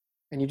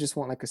 and you just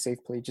want a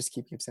safe play, just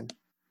keep Gibson.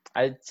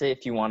 I'd say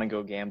if you want to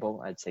go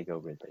gamble, I'd say go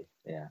Ridley.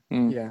 Yeah.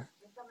 Yeah.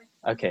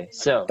 Okay.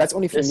 So that's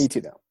only if you need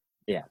to though.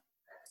 Yeah.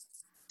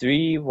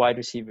 3 wide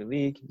receiver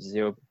league,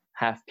 0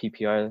 half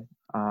PPR.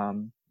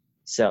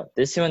 So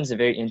this one's a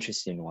very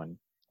interesting one.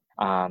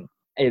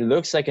 It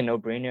looks like a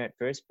no-brainer at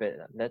first, but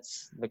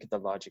let's look at the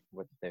logic of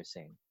what they're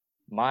saying.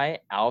 My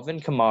Alvin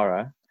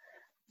Kamara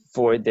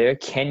for their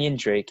Kenyon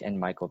Drake and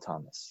Michael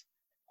Thomas.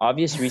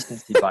 Obvious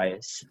recency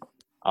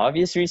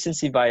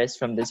bias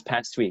from this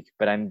past week,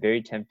 but I'm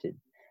very tempted.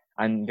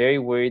 I'm very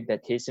worried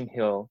that Taysom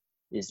Hill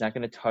is not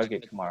going to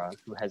target Kamara,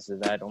 who has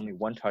had only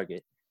 1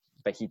 target.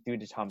 but he threw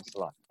to Thomas a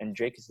lot. And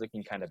Drake is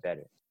looking kind of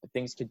better. But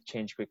things could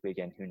change quickly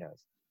again. Who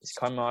knows? Is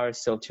Kamara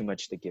still too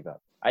much to give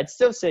up? I'd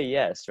still say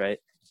yes, right?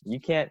 You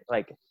can't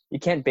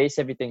base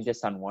everything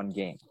just on one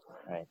game,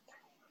 right?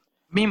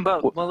 I mean,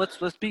 but let's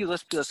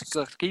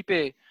keep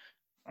it.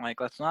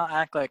 Like, let's not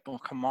act like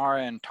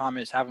Kamara and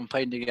Thomas haven't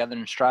played together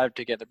and strived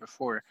together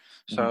before.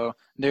 So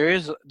there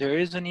is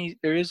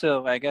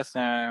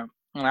an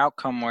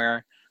outcome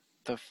where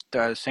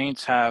the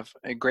Saints have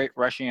a great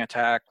rushing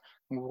attack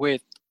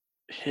with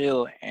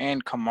Hill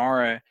and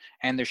Kamara,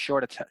 and their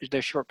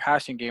short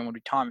passing game would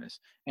be Thomas,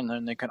 and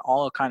then they can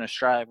all kind of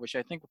strive, which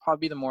I think would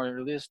probably be the more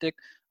realistic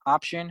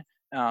option.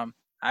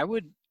 I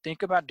would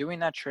think about doing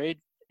that trade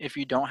if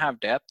you don't have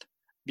depth,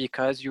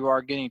 because you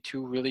are getting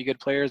two really good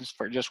players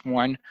for just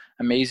one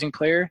amazing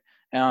player.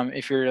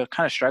 If you're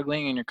kind of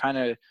struggling and you're kind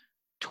of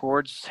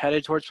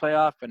headed towards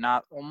playoff but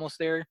not almost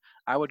there,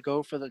 I would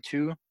go for the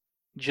two,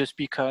 just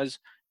because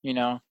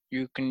you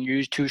can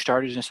use two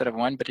starters instead of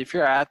one. But if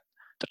you're at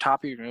the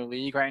top of your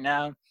league right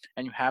now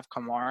and you have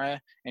Kamara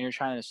and you're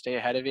trying to stay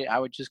ahead of it, I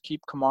would just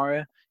keep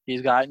Kamara.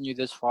 He's gotten you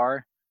this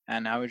far,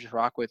 and I would just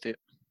rock with it.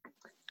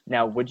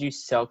 Now, would you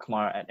sell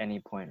Kamara at any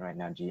point right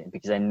now, G?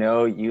 Because I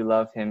know you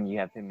love him. You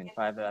have him in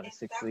 5 out of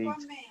 6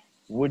 leagues.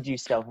 Would you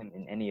sell him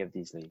in any of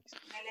these leagues?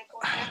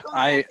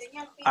 I'm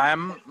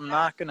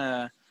not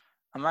gonna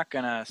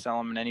sell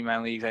him in any of my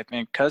leagues, I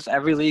think, because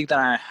every league that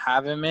I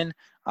have him in,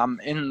 I'm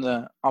in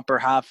the upper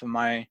half of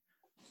my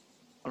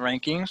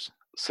rankings.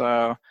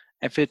 So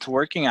if it's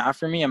working out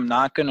for me, I'm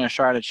not gonna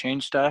try to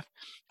change stuff.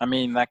 I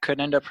mean, that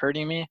could end up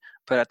hurting me,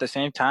 but at the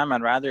same time,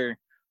 I'd rather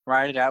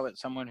ride it out with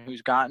someone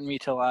who's gotten me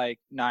to like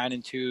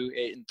 9-2,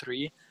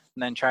 8-3,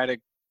 and then try to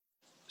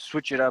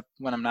switch it up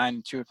when I'm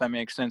 9-2, if that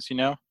makes sense,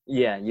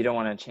 Yeah, you don't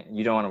want to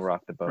you don't want to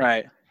rock the boat.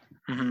 Right.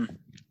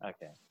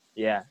 Okay.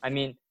 Yeah, I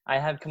mean, I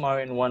have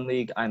Kamara in one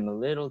league. I'm a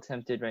little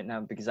tempted right now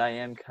because I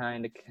am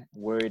kind of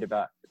worried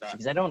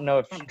because I don't know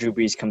if Drew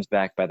Brees comes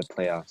back by the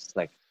playoffs.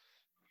 Like,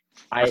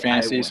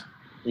 fantasies.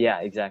 Yeah,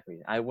 exactly.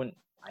 I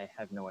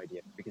have no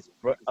idea, because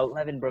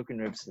 11 broken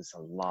ribs is a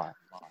lot.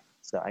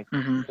 So I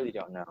really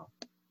don't know.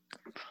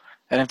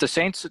 And if the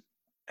Saints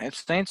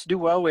do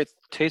well with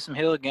Taysom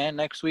Hill again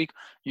next week,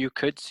 you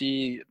could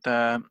see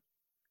the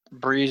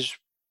Breeze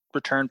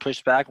return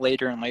pushed back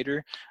later and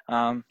later.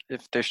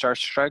 If they start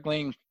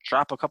struggling,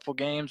 drop a couple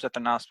games that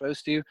they're not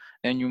supposed to,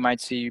 then you might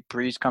see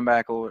Breeze come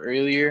back a little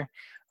earlier.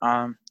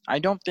 I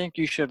don't think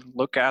you should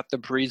look at the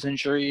Breeze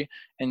injury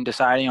in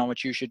deciding on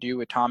what you should do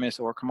with Thomas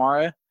or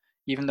Kamara,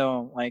 even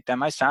though that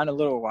might sound a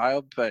little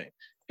wild, but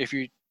if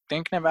you're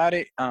thinking about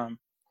it,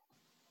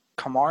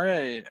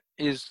 Kamara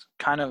is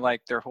kind of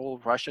like their whole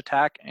rush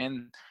attack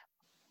and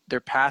their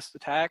pass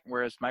attack,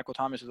 whereas Michael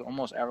Thomas is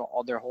almost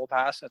all their whole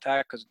pass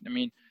attack. Because, I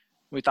mean,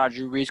 we thought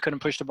Drew Brees couldn't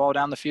push the ball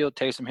down the field.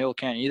 Taysom Hill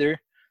can't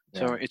either. Yeah.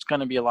 So it's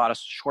going to be a lot of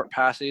short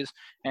passes.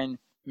 And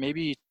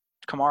maybe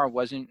Kamara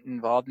wasn't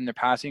involved in their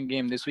passing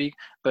game this week,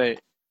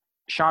 but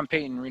Sean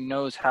Payton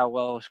knows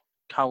how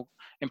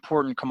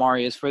important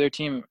Kamara is for their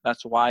team.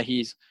 That's why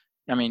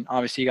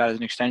obviously he got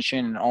an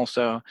extension and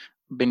also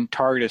been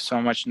targeted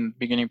so much in the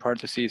beginning part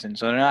of the season.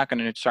 So they're not going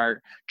to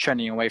start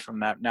trending away from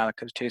that now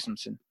because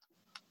Taysom's in.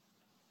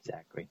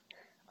 Exactly.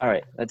 All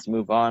right, let's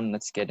move on.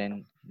 Let's get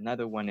in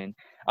another one in.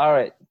 All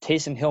right,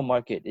 Taysom Hill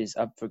market is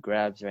up for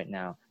grabs right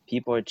now.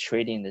 People are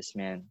trading this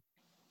man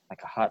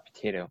like a hot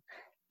potato.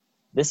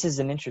 This is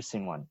an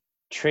interesting one.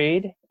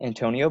 Trade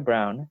Antonio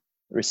Brown,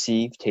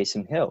 receive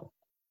Taysom Hill.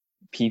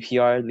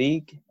 PPR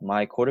league,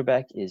 my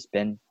quarterback is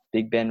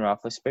Big Ben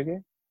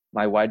Roethlisberger.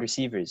 My wide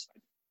receivers,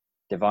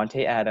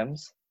 Devontae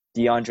Adams,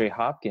 DeAndre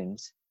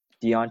Hopkins,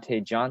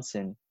 Deontay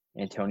Johnson,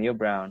 Antonio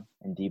Brown,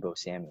 and Deebo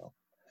Samuel.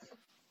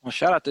 Well,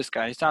 shout out this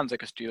guy. He sounds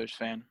like a Steelers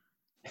fan.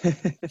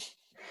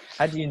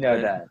 How do you know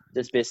that?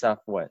 Just based off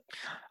what?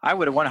 I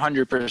would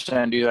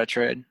 100% do that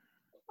trade.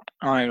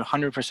 I would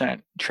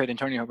 100% trade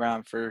Antonio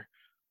Brown for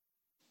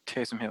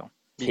Taysom Hill.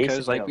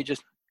 Because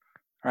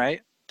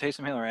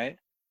Taysom Hill, right?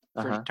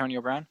 For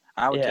Antonio Brown.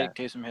 I would take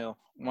Taysom Hill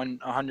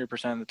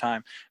 100% of the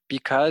time,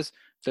 because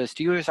the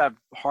Steelers have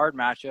hard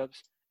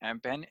matchups,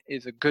 and Ben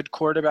is a good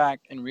quarterback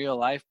in real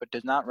life, but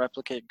does not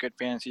replicate good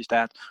fantasy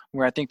stats,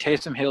 where I think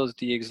Taysom Hill is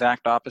the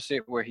exact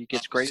opposite, where he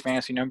gets great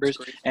fantasy numbers.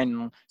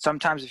 And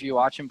sometimes if you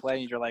watch him play,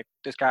 you're like,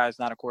 this guy is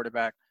not a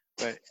quarterback,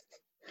 but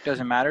it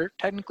doesn't matter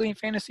technically in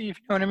fantasy, if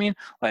you know what I mean.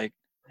 Like,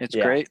 it's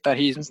great that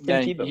he's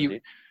Tim Tebow,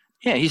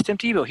 he's Tim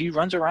Tebow. He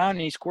runs around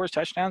and he scores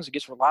touchdowns. He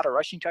gets a lot of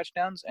rushing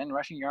touchdowns and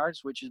rushing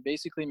yards, which is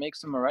basically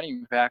makes him a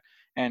running back.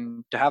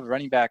 And to have a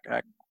running back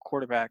at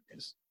quarterback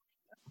is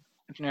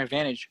an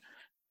advantage.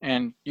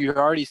 And you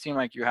already seem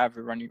like you have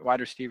a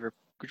wide receiver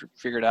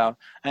figured out.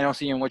 I don't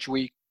see in which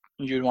week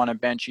you'd want to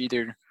bench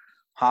either.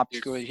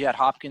 He had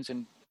Hopkins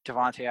and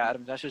Devontae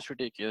Adams. That's just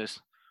ridiculous.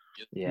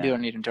 Yeah. You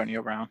don't need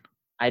Antonio Brown.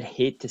 I'd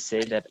hate to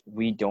say that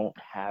we don't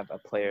have a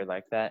player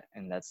like that,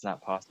 and that's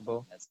not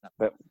possible.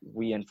 But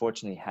we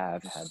unfortunately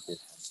have had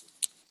this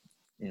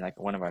in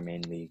one of our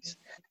main leagues.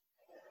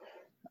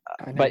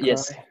 But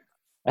yes,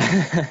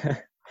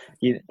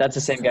 that's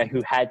the same guy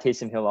who had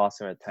Taysom Hill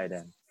also at tight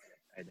end.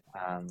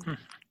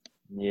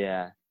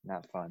 Yeah,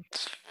 not fun.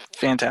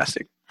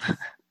 Fantastic.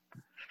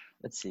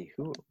 Let's see,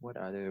 what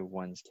other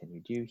ones can we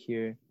do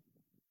here?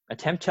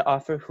 Attempt to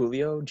offer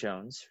Julio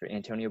Jones for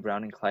Antonio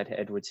Brown and Clyde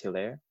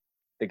Edwards-Helaire.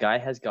 The guy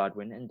has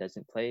Godwin and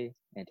doesn't play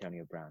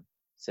Antonio Brown,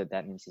 so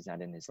that means he's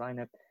not in his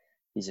lineup.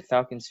 He's a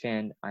Falcons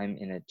fan. I'm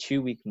in a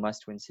 2-week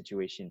must-win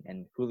situation,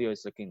 and Julio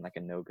is looking like a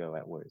no-go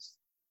at worst,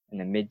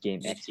 and a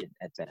mid-game exit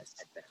at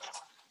best.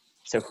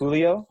 So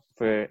Julio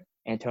for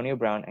Antonio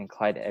Brown and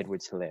Clyde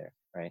Edwards-Helaire,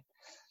 right?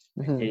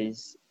 Mhm.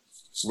 His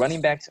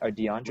running backs are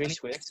DeAndre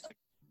Swift,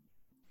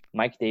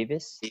 Mike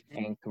Davis,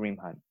 and Kareem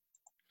Hunt.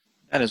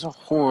 That is a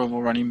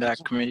horrible running back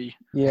committee.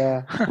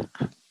 Yeah.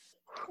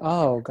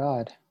 Oh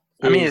God.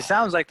 I mean, it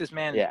sounds like this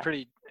man is Yeah.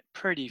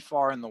 pretty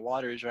far in the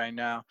waters right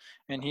now,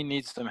 and he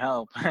needs some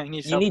help. He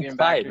needs You help need getting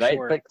back Clyde, to right?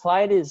 shore. But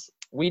Clyde is,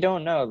 we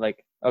don't know.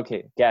 Like,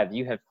 okay, Gab,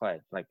 you have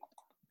Clyde. Like,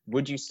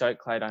 would you start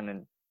Clyde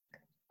on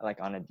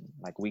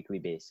a weekly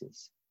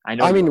basis? I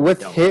know. I mean,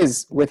 with don't.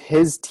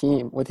 his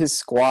team, with his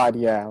squad,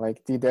 yeah.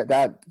 Like, dude,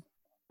 that.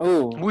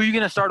 Oh. Who are you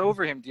gonna start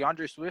over him?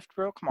 DeAndre Swift,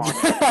 bro? Come on.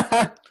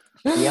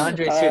 Man.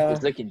 DeAndre Swift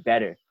is looking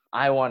better.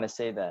 I want to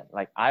say that.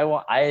 Like,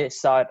 I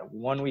saw it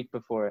 1 week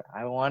before.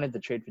 I wanted to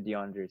trade for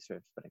DeAndre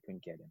Swift, but I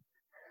couldn't get him.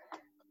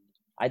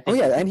 I think. Oh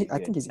yeah, he's and gonna be I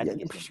think good. he's. Yeah, I'm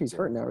pretty sure he's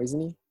hurt now, isn't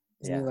he?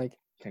 Isn't he like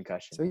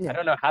concussion? So, yeah. I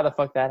don't know how the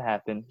fuck that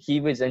happened.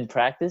 He was in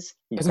practice.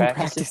 He was in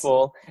practiced in practice.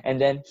 full,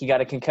 and then he got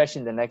a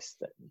concussion the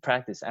next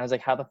practice. And I was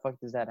like, how the fuck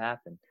does that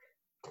happen?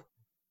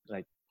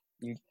 Like,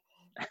 you.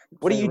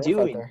 What are you It's rough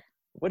out doing? there.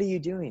 What are you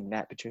doing,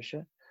 Matt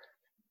Patricia?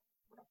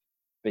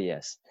 But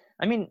yes,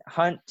 I mean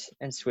Hunt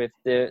and Swift,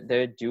 they're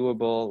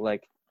doable.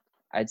 Like,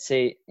 I'd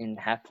say in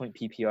half-point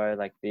PPR,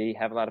 like they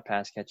have a lot of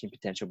pass catching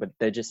potential, but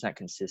they're just not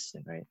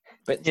consistent, right?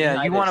 But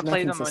Yeah, you want to not play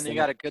them when consistent.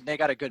 they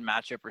got a good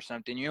matchup or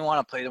something. You don't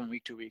want to play them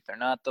week to week. They're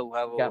not the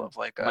level got of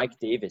like Mike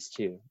Davis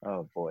too.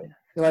 Oh boy.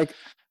 Like,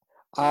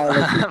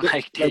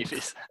 Mike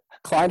Davis.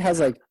 Clyde has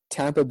like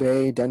Tampa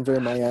Bay, Denver,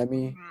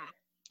 Miami,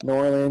 New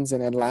Orleans,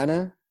 and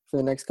Atlanta for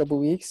the next couple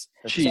weeks.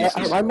 So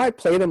Jesus. I might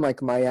play them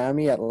like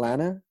Miami,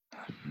 Atlanta,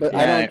 but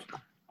Yeah.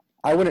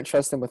 I wouldn't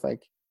trust them with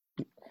like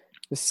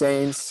the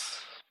Saints.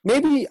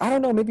 Maybe I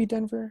don't know. Maybe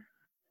Denver.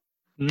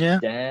 Yeah.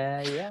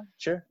 Yeah,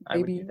 sure. I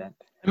would do Maybe. that.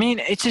 I mean,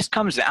 it just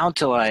comes down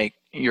to like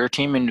your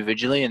team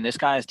individually, and this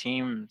guy's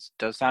team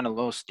does sound a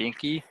little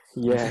stinky.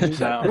 Yeah.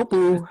 So,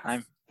 Whoop-oo.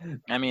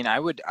 I mean,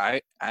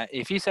 I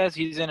if he says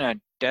he's in a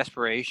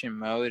desperation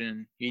mode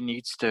and he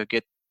needs to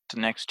get the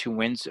next 2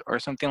 wins or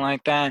something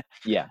like that,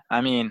 Yeah.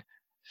 I mean,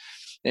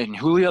 and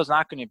Julio's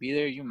not going to be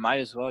there, you might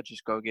as well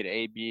just go get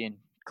AB and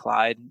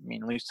Clyde. I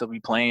mean, at least they'll be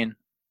playing.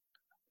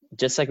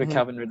 Just like with Mhm.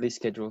 Calvin Ridley's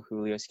schedule,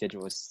 Julio's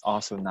schedule is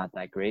also not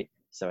that great.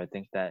 So I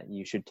think that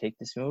you should take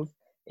this move.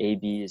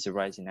 AB is a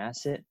rising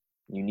asset.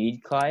 You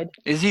need Clyde.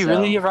 Is he So-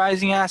 really a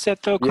rising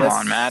asset, though? Come Yes.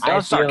 on, Matt. I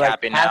Don't start feel like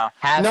capping now.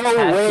 No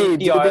way,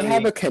 dude, PPR they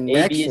have a league,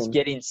 AB is connection.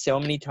 getting so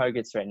many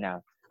targets right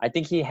now. I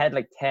think he had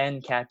like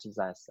 10 catches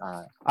last.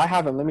 I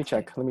have him. Let me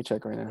check right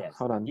now. Yes.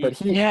 Hold on. He- But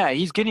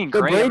He's getting But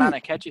great Brady- amount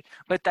of catches,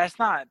 but that's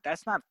not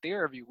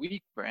there every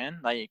week, Brand.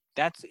 Like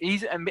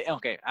he's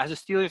okay. As a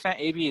Steelers fan,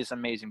 AB is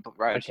amazing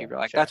wide receiver.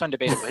 Like sure. that's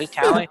undebatable. His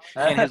talent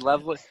and his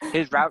level,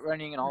 his route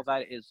running and all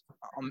that is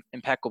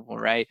impeccable,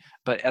 right?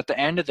 But at the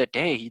end of the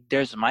day,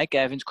 there's Mike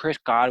Evans, Chris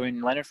Godwin,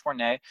 Leonard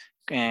Fournette,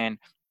 and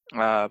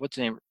what's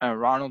his name,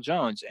 Ronald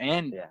Jones,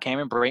 and Yeah.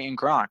 Cameron Brate and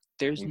Gronk.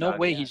 There's no Gronk,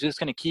 way yeah. he's just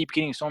gonna keep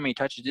getting so many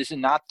touches. This is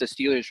not the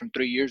Steelers from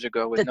 3 years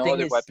ago with The no thing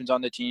other is- weapons on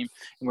the team,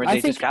 where I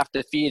they just think- have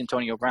to feed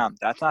Antonio Brown.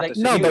 That's not Like, the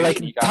no, situation. but like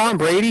you got. Tom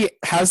Brady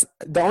has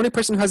the only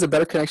person who has a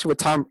better connection with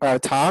Tom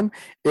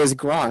is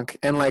Gronk,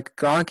 and like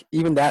Gronk,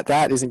 even that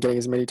isn't getting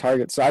as many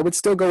targets. So I would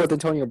still go with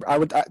Antonio.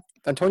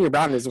 Antonio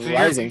Brown is So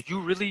rising.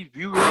 you really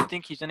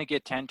think he's gonna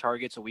get 10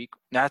 targets a week?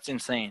 That's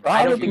insane.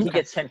 I don't Probably- think he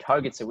gets 10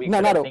 targets a week. No,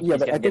 but not I a- think yeah, he's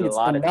but gonna I think get a it's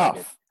lot of enough.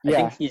 targets. I Yeah.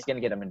 think he's going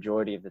to get a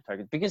majority of the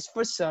targets because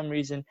for some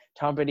reason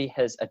Tom Brady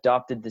has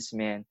adopted this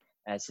man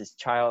as his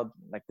child,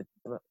 like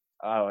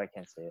I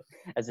can't say it,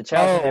 as a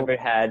child he Oh. never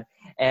had,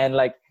 and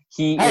like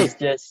he Hey. is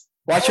just.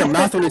 Watch your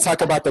mouth when you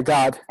talk about the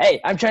God. Hey,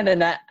 I'm trying to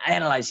not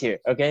analyze here,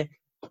 okay?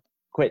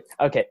 Quit.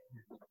 Okay.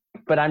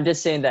 But I'm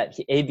just saying that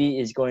AB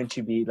is going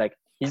to be like,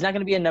 he's not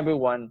going to be a number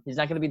one. He's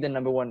not going to be the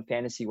number one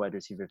fantasy wide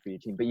receiver for your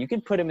team. But you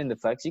can put him in the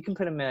flex. You can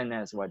put him in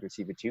as a wide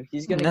receiver too.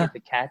 He's going to Yeah. get the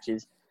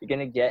catches. You're going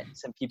to get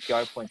some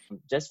PPR points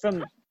just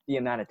from the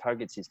amount of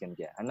targets he's going to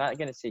get. I'm not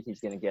going to say he's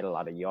going to get a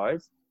lot of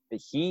yards, but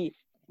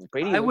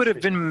Brady. I would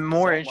have been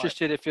more somewhat.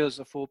 interested if it was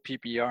a full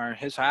PPR.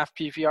 His half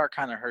PPR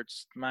kind of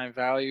hurts my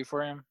value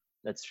for him.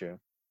 That's true.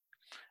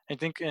 I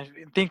think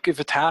if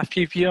it's half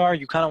PPR,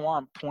 you kind of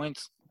want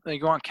points. Like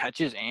you want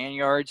catches and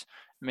yards.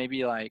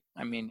 Maybe I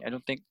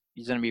don't think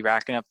he's going to be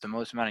racking up the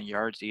most amount of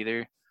yards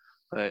either.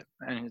 But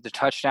the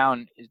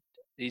touchdown,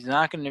 he's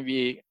not going to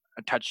be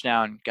a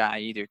touchdown guy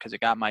either because they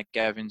got Mike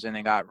Evans and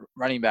they got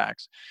running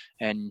backs.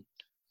 And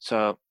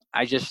so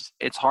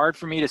it's hard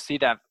for me to see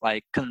that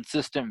like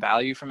consistent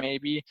value from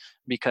AB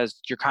because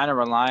you're kind of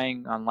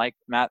relying on, like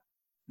Matt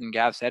and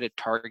Gav said, it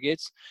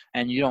targets,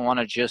 and you don't want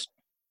to just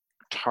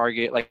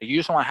target. Like you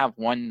just want to have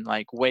one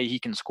like way he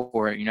can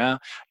score it.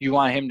 You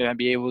want him to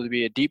be able to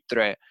be a deep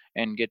threat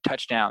and get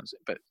touchdowns.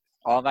 But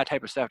all that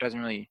type of stuff doesn't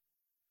really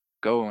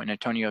go in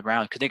Antonio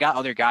Brown because they got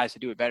other guys to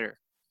do it better.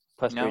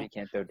 Plus, Brady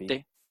can't throw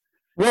deep.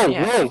 Whoa!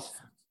 Yeah.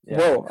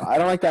 I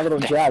don't like that little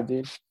jab,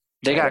 dude.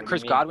 They got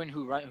Chris Godwin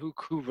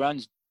who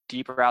runs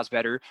deeper routes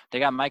better. They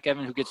got Mike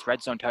Evans who gets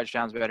red zone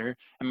touchdowns better.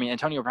 I mean,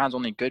 Antonio Brown's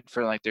only good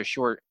for like their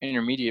short,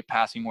 intermediate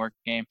passing work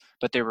game,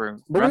 but they were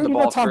run the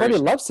ball Tom Brady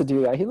first. loves to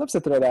do that. He loves to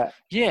throw that.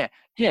 Yeah,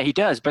 he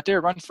does. But they're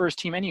a run first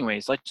team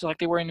anyways, just like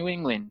they were in New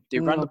England. They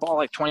run the ball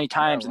like 20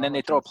 times, and then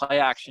they throw a play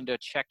action to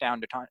check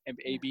down to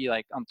AB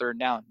like on third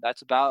down.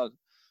 That's about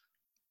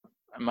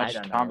as much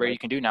Tom Brady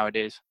can do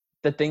nowadays.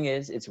 The thing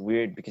is, it's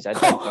weird because I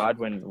thought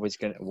Godwin was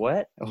gonna.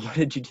 What? What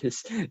did you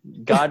just?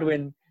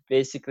 Godwin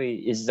basically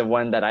is the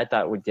one that I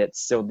thought would get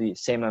still the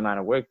same amount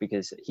of work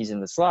because he's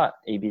in the slot.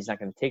 AB is not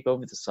going to take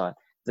over the slot.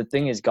 The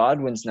thing is,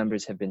 Godwin's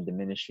numbers have been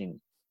diminishing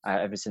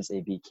ever since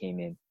AB came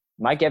in.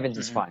 Mike Evans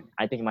is fine.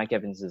 I think Mike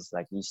Evans is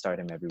like you start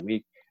him every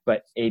week.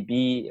 But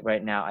AB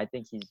right now, I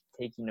think he's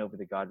taking over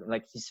the Godwin.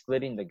 Like he's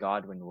splitting the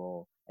Godwin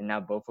role, and now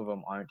both of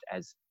them aren't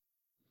as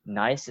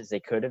nice as they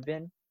could have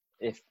been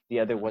if the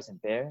other wasn't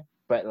there.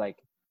 But like,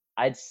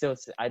 I'd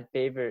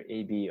favor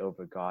AB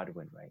over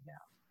Godwin right now.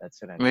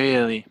 That's what I mean.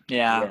 Really?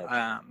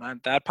 Yeah.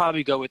 I'd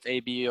probably go with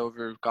AB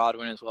over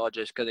Godwin as well,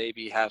 just because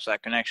AB has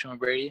that connection with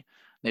Brady.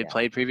 They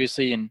played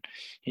previously, and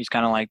he's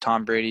kind of like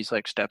Tom Brady's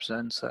like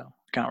stepson, so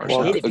kind of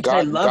works out.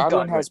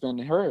 Godwin has been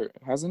hurt,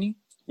 hasn't he?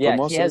 Yeah,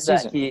 he has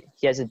that. He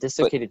has a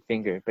dislocated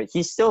finger, but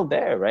he's still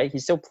there, right?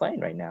 He's still playing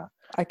right now.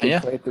 I could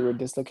play through a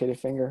dislocated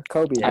finger.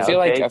 Kobe. I feel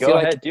like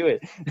do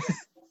it.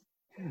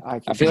 I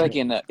feel like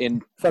in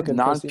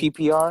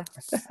non-PPR,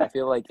 I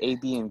feel like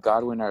AB and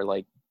Godwin are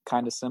like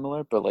kind of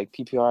similar, but like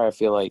PPR, I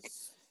feel like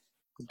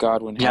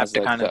Godwin has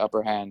like the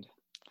upper hand.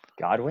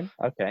 Godwin?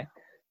 Okay.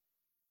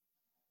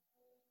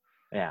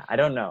 Yeah, I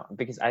don't know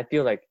because I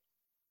feel like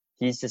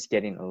he's just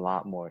getting a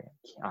lot more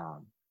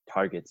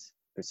targets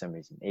for some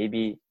reason.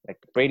 AB, like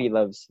Brady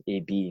loves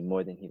AB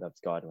more than he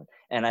loves Godwin,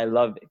 and I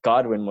love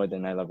Godwin more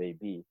than I love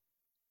AB.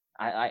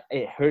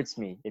 It hurts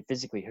me. It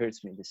physically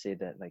hurts me to say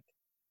that like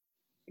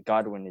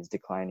Godwin is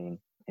declining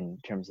in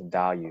terms of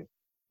value,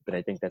 but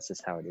I think that's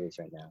just how it is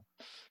right now.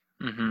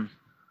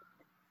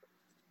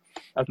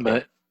 Okay.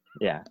 But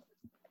yeah,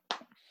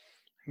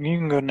 you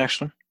can go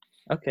next one.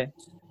 Okay.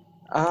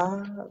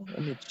 Let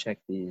me check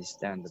these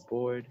down the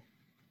board.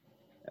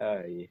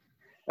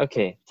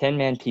 Okay,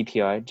 10-man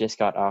PPR just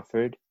got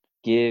offered.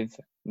 Give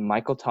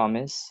Michael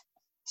Thomas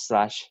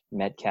 /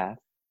 Metcalf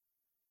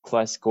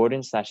plus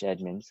Gordon /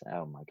 Edmonds.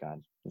 Oh my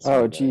God.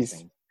 Oh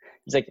jeez.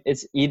 It's like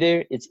it's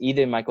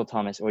either Michael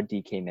Thomas or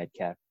DK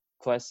Metcalf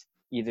plus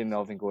either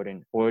Melvin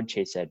Gordon or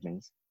Chase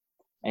Edmonds,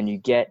 and you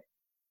get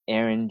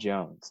Aaron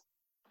Jones.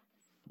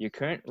 Your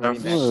current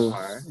running backs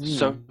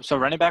are so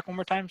running back one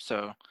more time.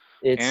 So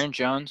it's Aaron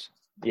Jones.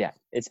 Yeah,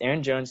 it's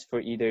Aaron Jones for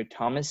either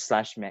Thomas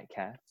 /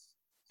 Metcalf,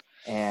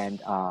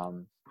 and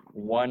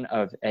one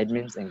of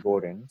Edmonds and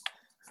Gordon.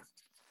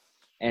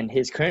 And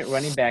his current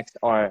running backs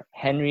are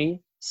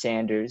Henry,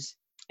 Sanders,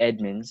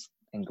 Edmonds,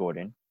 and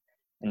Gordon.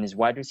 And his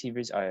wide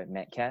receivers are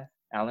Metcalf,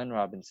 Allen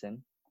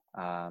Robinson,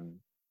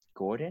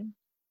 Gordon.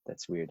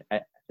 That's weird.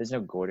 There's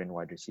no Gordon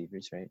wide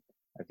receivers, right?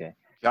 Okay.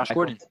 Josh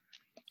Gordon.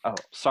 Oh,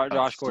 sorry,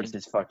 Josh Gordon.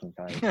 Jesus fucking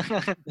Christ.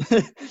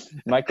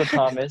 Michael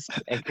Thomas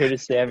and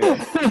Curtis Samuel.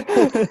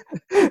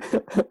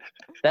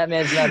 That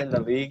man's not in the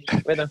league.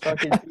 Where the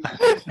fuck is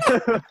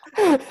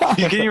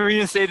he? You can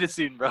reinstate it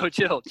soon, bro.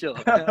 Chill.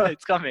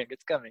 It's coming.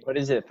 What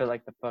is it for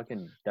like the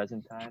fucking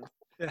dozenth time?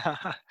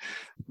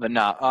 But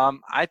no,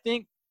 I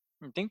think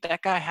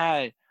that guy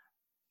had.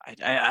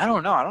 I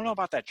don't know. I don't know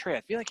about that trade.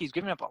 I feel like he's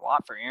giving up a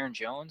lot for Aaron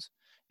Jones.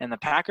 And the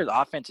Packers'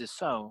 offense is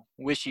so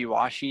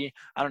wishy-washy.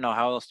 I don't know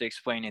how else to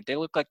explain it. They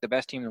look like the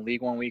best team in the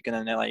league one week, and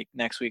then they're like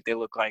next week they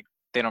look like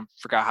they don't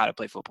forgot how to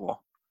play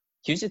football.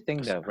 Here's the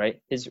thing, though, right?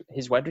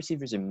 His wide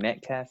receivers are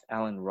Metcalf,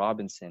 Allen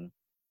Robinson,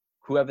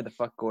 whoever the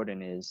fuck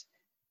Gordon is,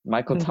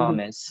 Michael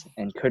Thomas,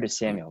 and Curtis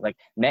Samuel. Like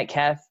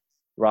Metcalf,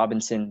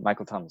 Robinson,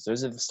 Michael Thomas.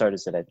 Those are the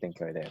starters that I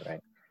think are there, right?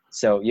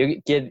 So you're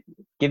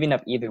giving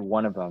up either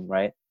one of them,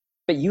 right?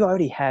 But you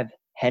already have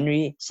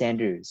Henry,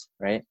 Sanders,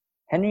 right?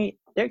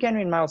 Derrick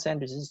Henry and Miles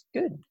Sanders is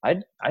good.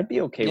 I'd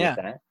be okay with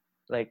that.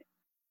 Like,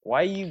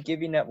 why are you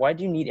giving up? Why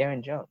do you need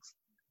Aaron Jones?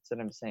 That's what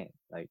I'm saying.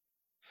 Like,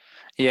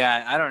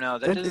 yeah, I don't know.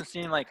 That doesn't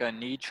seem like a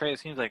need trade. It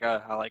seems like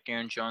I like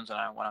Aaron Jones, and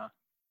I want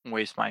to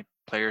waste my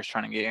players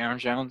trying to get Aaron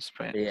Jones.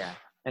 But yeah,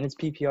 and it's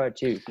PPR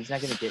too. He's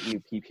not going to get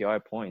you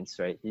PPR points,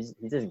 right?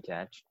 He doesn't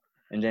catch.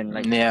 And then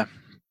like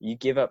you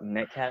give up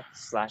Metcalf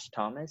 /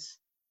 Thomas,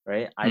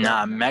 right?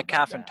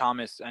 Metcalf and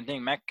Thomas. I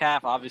think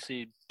Metcalf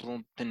obviously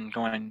been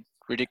going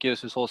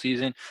ridiculous this whole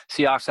season.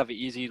 Seahawks have an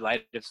easy. I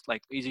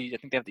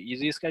think they have the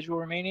easiest schedule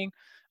remaining.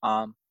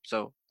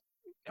 So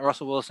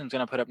Russell Wilson's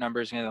going to put up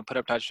numbers. He's going to put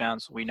up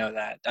touchdowns. We know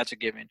that. That's a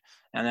given.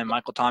 And then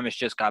Michael Thomas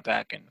just got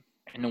back, and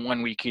in the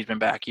 1 week he's been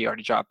back, he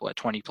already dropped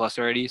 20 plus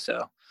already. So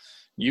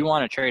you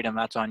want to trade him,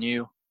 that's on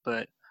you.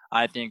 But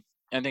I think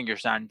you're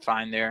sounding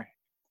fine there.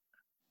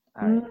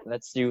 All right,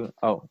 let's do.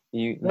 Oh,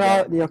 you No,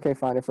 got yeah, okay,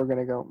 fine. If we're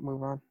gonna go,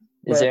 move on.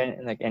 Is But there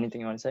like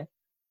anything you want to say?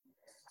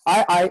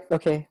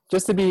 okay,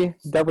 just to be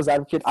devil's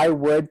advocate, I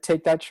would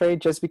take that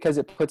trade just because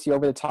it puts you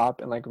over the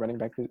top and like running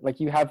back. Like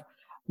you have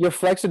your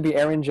flex would be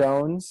Aaron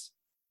Jones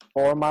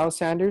or Miles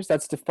Sanders.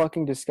 That's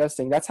fucking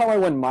disgusting. That's how I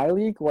won my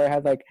league where I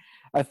had like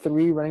a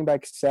 3 running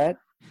back set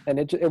and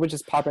it was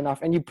just popping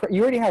off. And you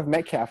already have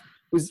Metcalf,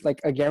 who's like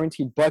a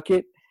guaranteed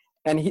bucket.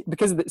 And he,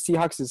 because the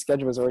Seahawks'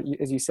 schedule was, or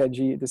as you said,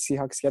 the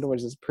Seahawks' schedule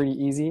is pretty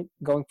easy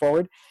going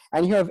forward.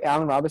 And you have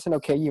Allen Robinson.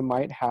 Okay, you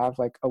might have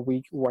like a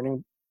weak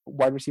warning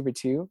wide receiver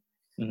too,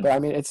 but I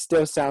mean, it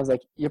still sounds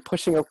like you're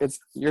pushing up.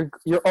 You're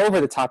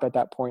over the top at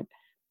that point.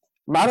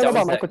 I don't know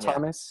about Michael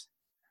Thomas.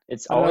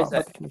 It's always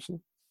that.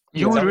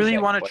 You would really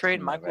want to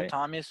trade Michael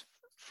Thomas?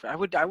 I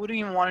wouldn't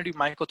even want to do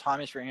Michael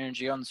Thomas for Aaron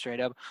Jones straight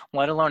up,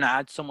 let alone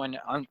add someone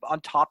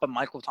on top of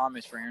Michael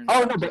Thomas for Aaron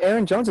Jones. Oh no, but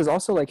Aaron Jones is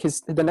also like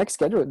the next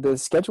schedule. The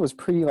schedule is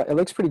pretty. Like, it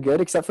looks pretty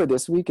good, except for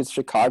this week. It's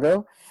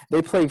Chicago.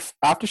 They play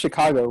after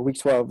Chicago, week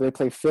 12. They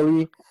play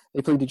Philly.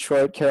 They play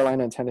Detroit,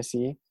 Carolina, and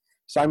Tennessee.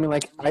 So I mean,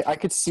 like I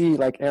could see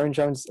like Aaron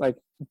Jones like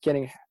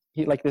getting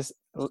like this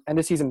end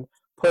of season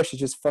push is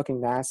just fucking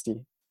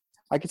nasty.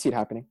 I could see it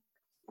happening.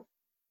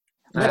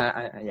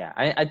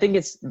 I think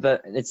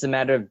it's a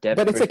matter of depth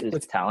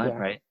versus talent,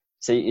 right?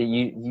 So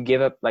you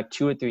give up like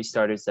 2 or 3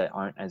 starters that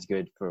aren't as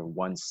good for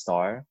 1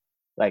 star.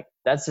 Like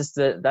that's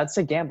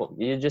a gamble.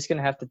 You're just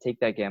gonna have to take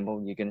that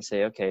gamble. You're gonna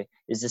say, okay,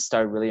 is this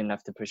star really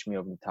enough to push me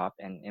over the top?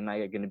 And am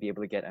I gonna be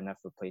able to get enough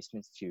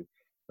replacements to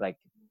like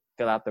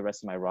fill out the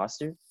rest of my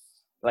roster?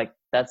 Like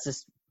that's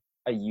just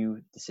a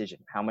you decision.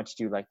 How much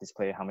do you like this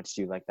player? How much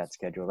do you like that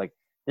schedule? Like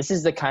this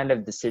is the kind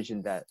of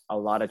decision that a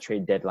lot of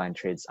trade deadline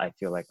trades I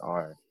feel like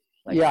are.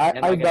 Like,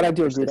 I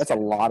do agree. That's a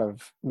lot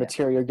of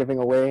material you're giving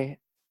away.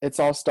 It's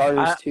all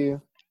starters too.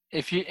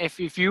 If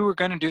you were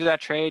gonna do that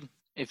trade,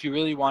 if you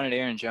really wanted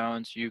Aaron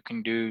Jones, you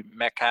can do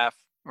Metcalf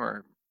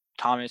or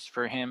Thomas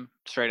for him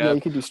straight up. Yeah,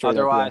 you could do straight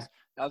up.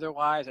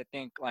 Otherwise, I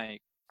think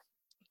like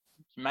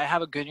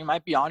you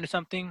might be onto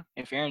something.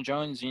 If Aaron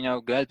Jones,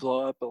 good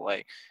blow up, but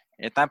like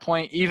at that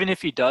point, even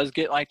if he does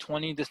get like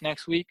 20 this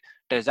next week,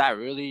 does that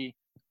really?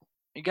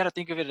 You got to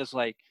think of it as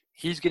like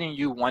he's getting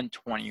you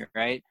 120,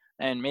 right?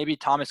 And maybe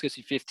Thomas gets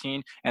you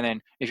 15, and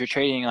then if you're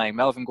trading like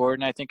Melvin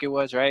Gordon, I think it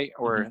was, right,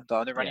 or the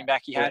other running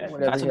back he had,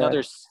 that's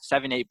another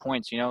 7-8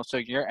 points, So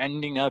you're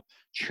ending up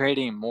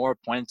trading more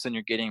points than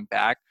you're getting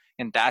back,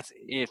 and that's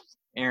if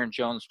Aaron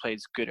Jones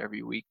plays good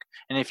every week.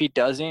 And if he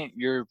doesn't,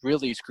 you're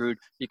really screwed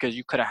because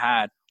you could have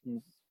had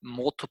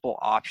multiple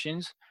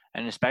options,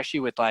 and especially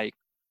with like,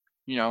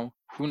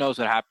 who knows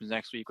what happens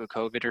next week with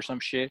COVID or some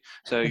shit.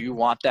 So you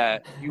want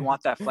that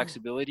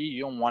flexibility.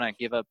 You don't want to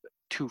give up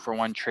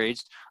 2-for-1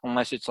 trades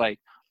unless it's like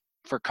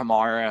for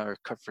Kamara or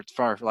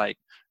for like,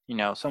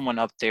 someone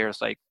up there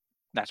is like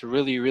that's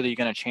really, really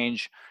going to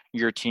change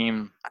your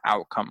team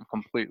outcome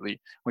completely,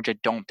 which I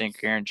don't think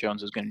Aaron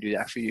Jones is going to do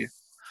that for you.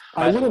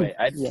 By the way,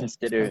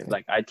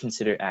 I'd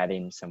consider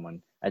adding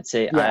someone. I'd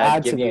say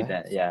I'd give you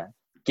that. Yeah.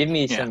 Give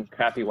me some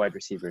crappy wide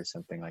receiver or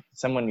something, like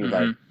someone you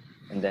like.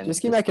 And then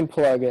just give me I can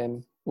plug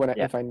in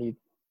if I need.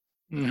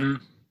 Mm-hmm.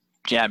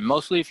 Yeah,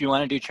 mostly if you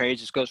want to do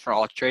trades, this goes for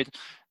all trades.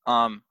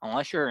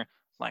 Unless you're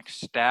like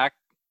stacked,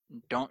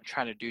 don't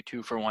try to do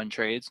 2-for-1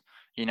 trades.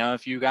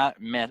 If you got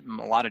a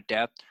lot of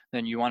depth,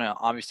 then you want to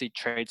obviously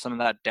trade some of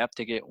that depth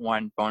to get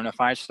one bona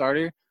fide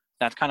starter.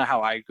 That's kind of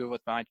how I go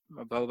with my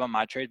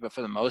trades. But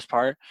for the most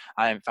part,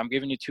 if I'm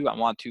giving you 2, I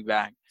want 2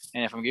 back.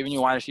 And if I'm giving you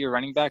a wide receiver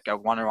running back, I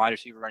want a wide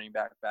receiver running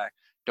back back.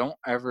 Don't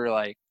ever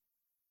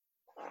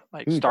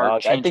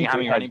start changing how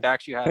many running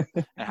backs you have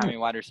and how many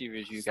wide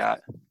receivers you got.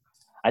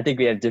 I think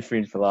we have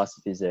different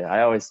philosophies there.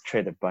 I always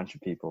trade a bunch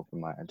of people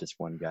for just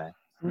one guy.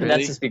 But Really?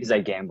 that's just because I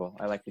gamble.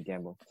 I like to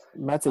gamble.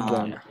 Matt's a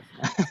gamble.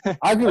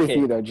 I agree with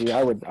you though, G.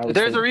 I would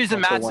There's a reason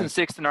Matt's in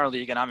 6th in our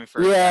league and I'm in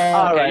 1st. Yeah.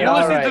 All right. You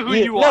listen to who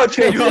you want. No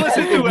trades. You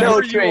listen to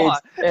whoever you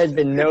want. There's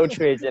been no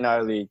trades in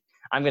our league.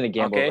 I'm gonna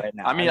gamble right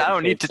now. I mean, I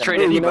don't need to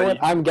trade anybody. anybody. You know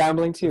what? I'm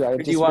gambling too. I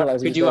Could you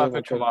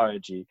offer Kamara,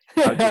 G?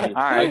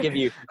 I'll give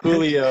you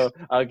Julio.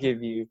 I'll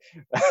give you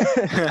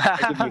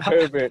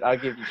Herbert. I'll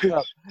give you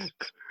Cup.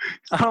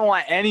 I don't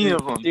want any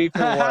of them. 3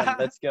 for 1.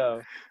 Let's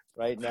go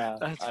right now.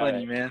 That's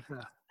funny, man.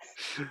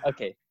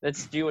 Okay,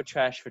 let's do a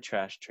trash for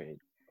trash trade.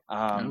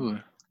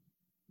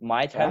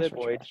 My Tyler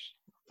Boyd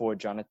for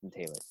Jonathan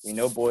Taylor. We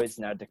know Boyd's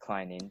now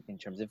declining in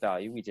terms of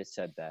value. We just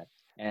said that.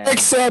 And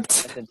Except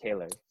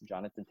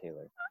Jonathan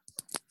Taylor.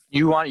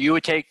 You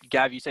would take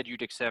Gav. You said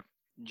you'd accept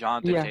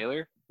Jonathan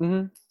Taylor.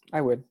 Mm-hmm.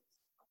 I would.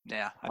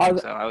 Yeah, I think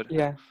so. I would.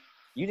 Yeah.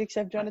 You'd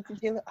accept Jonathan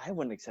Taylor? I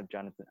wouldn't accept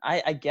Jonathan.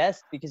 I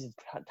guess because it's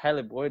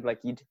Tyler Boyd, like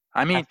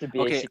have to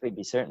basically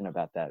be certain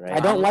about that, right? I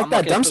don't like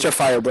that dumpster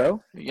fire,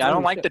 bro. Yeah, I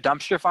don't like the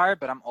dumpster fire,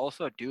 but I'm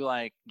also do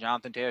like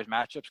Jonathan Taylor's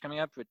matchups coming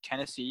up with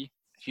Tennessee,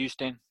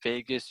 Houston,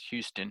 Vegas,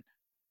 Houston,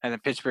 and then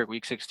Pittsburgh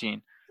week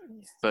 16.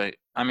 But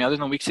I mean, other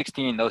than week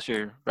 16, those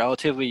are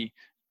relatively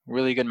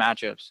really good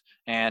matchups.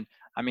 And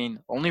I mean,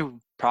 only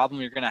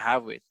problem you're gonna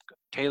have with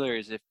Taylor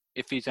is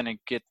if he's gonna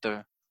get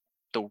the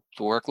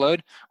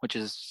workload, which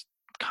is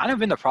kind of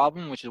been the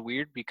problem, which is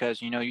weird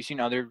because, you've seen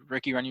other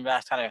rookie running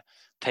backs kind of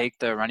take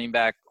the running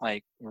back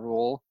like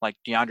role, like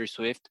DeAndre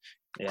Swift,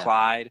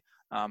 Clyde,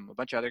 a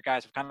bunch of other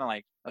guys have kind of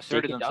like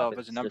asserted J.K. themselves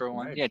Dobbins, as a number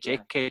one. right, Yeah,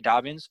 J.K.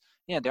 Dobbins.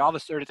 Yeah, they all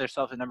asserted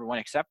themselves as number one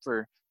except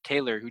for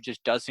Taylor, who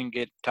just doesn't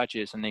get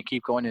touches, and they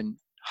keep going in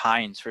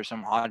Hines for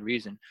some odd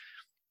reason.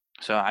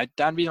 So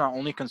that'd be my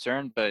only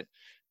concern. But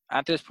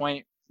at this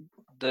point,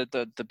 the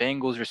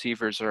Bengals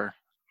receivers are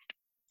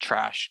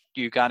trash.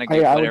 You gotta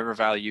get whatever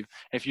value.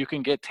 If you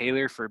can get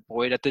Taylor for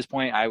Boyd at this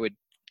point, I would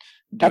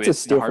do That's it a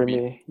steal in a for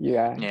heartbeat. me.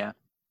 Yeah. Yeah.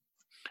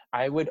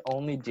 I would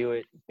only do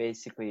it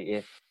basically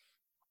if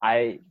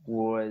I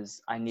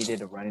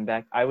needed a running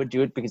back. I would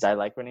do it because I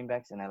like running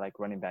backs and I like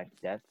running back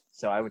depth.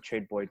 So I would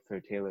trade Boyd for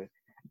Taylor.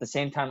 At the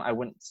same time, I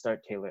wouldn't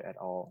start Taylor at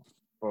all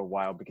for a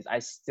while because I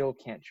still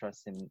can't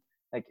trust him.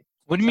 Like,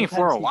 what do you mean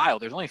for a while?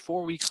 There's only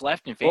 4 weeks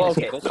left in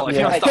fantasy football. If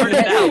you don't start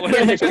it now,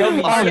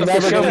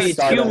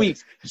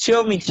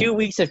 show me 2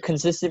 weeks of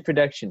consistent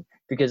production.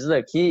 Because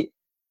look, he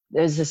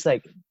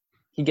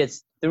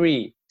gets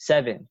 3,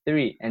 7,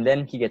 3, and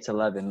then he gets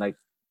 11. Like,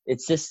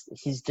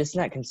 he's just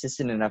not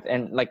consistent enough.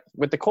 And like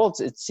with the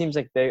Colts, it seems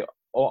like they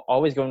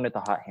always going with the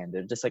hot hand.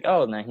 They're just like,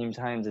 oh, Nyheim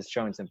Hines is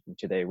showing something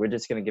today. We're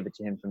just gonna give it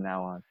to him from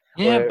now on.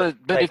 Yeah, but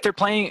like, if they're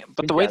playing,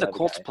 but the way the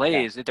Colts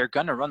play is that they're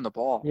gonna run the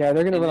ball. Yeah,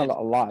 they're gonna run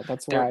a lot.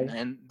 That's why.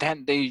 And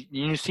then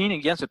you've seen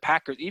against the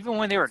Packers, even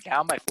when they were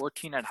down by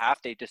 14 at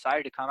half, they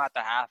decided to come out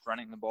the half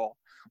running the ball.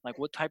 Like,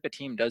 what type of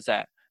team does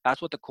that?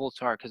 That's what the Colts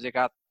are, because they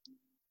got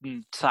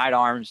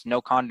sidearms,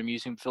 no condom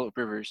using Phillip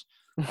Rivers.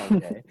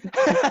 Okay.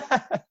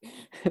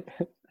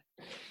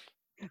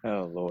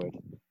 Oh Lord.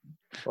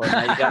 Well,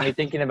 now you got me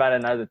thinking about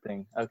another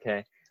thing.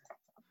 Okay.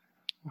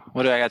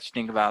 What do I got to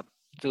think about?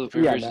 Phillip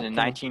Rivers and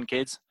 19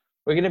 kids?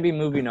 We're going to be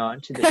moving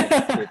on to the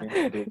Thanksgiving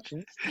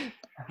predictions.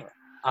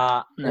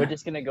 We're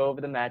just going to go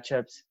over the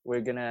matchups. We're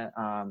going to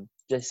I'm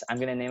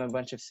going to name a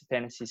bunch of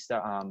fantasy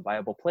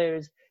viable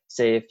players,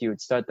 say if you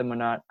would start them or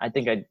not. I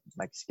think I'd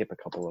like skip a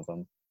couple of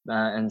them.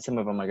 And some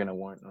of them are going to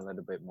warrant a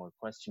little bit more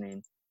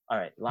questioning. All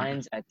right,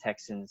 Lions at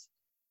Texans.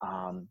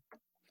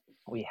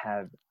 We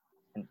have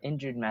an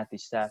injured Matthew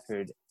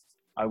Stafford.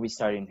 Are we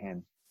starting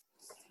him?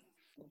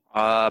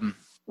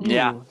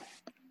 Yeah.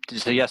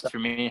 Just a yes for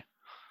me.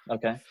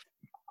 Okay.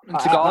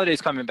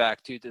 Galladay's coming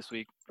back too this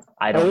week.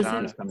 I don't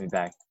think he's coming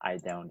back.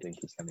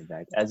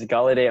 As a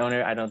Galladay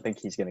owner, I don't think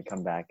he's going to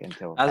come back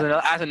until.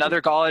 As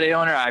another Galladay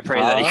owner, I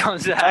pray that he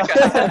comes back.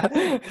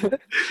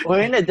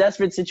 We're in a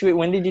desperate situation.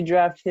 When did you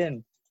draft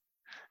him?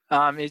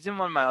 He's in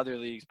one of my other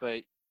leagues,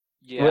 but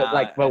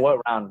yeah.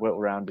 What round? What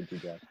round did you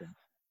draft him?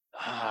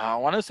 I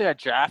want to say I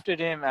drafted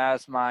him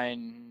as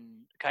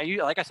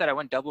like I said, I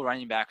went double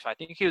running back, so I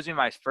think he was in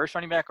my first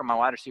running back or my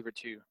wide receiver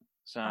too.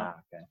 So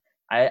okay.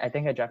 I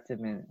think I drafted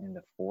him in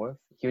the 4th.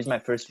 He was my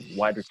first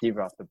wide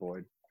receiver off the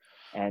board,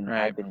 and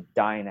I've been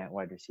dying at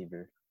wide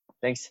receiver.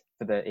 Thanks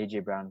for the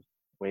AJ Brown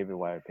waiver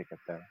wire pickup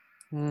there.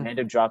 I had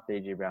to drop the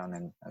AJ Brown,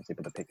 and I was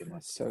able to pick him up.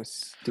 That's so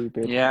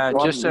stupid. Yeah,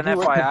 just an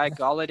FYI,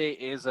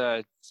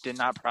 Galladay did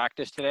not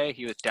practice today.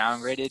 He was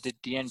downgraded to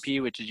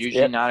DNP, which is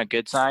usually not a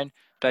good sign,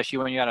 especially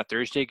when you got a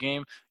Thursday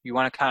game. You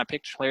want to kind of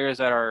pick players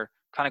that are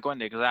kind of going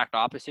the exact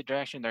opposite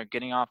direction. They're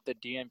getting off the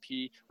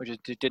DNP, which is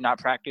did not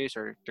practice,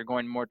 or they're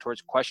going more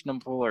towards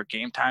questionable or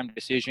game time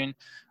decision.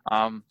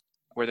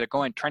 Where they're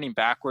trending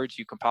backwards,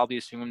 you can probably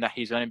assume that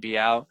he's going to be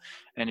out.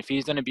 And if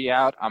he's going to be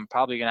out, I'm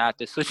probably going to have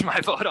to switch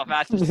my vote on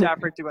Matthew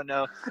Stafford to a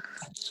no.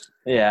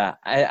 Yeah,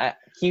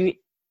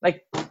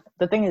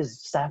 the thing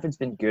is, Stafford's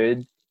been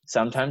good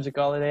sometimes with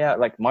Galladay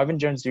out. Like Marvin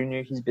Jones Jr.,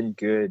 he's been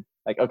good.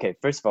 Like, okay,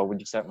 first of all, would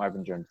you start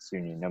Marvin Jones Jr.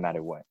 no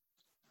matter what?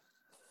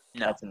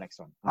 No. That's the next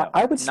one. No.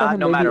 I would start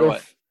him no matter what.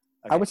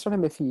 Okay. I would start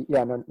him if he.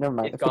 Yeah, no, never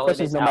mind. If the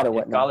question is no matter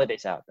what.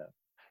 Galladay's out though.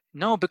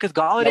 No, because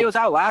Galladay was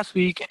out last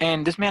week,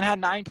 and this man had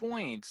 9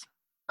 points.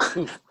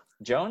 Who?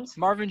 Jones?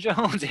 Marvin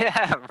Jones,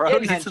 yeah,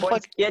 bro.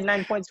 He had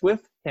 9 points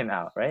with him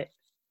out, right?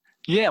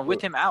 Yeah,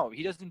 with him out.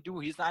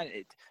 He's not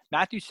 –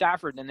 Matthew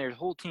Stafford and their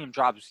whole team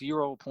dropped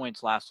 0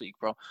 points last week,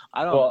 bro.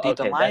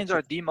 The Lions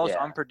are the most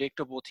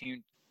unpredictable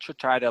team to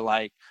try to,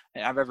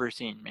 I've ever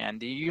seen, man.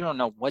 You don't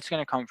know what's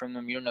going to come from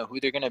them. You don't know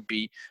who they're going to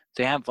beat.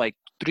 They have,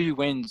 3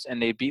 wins,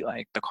 and they beat,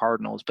 the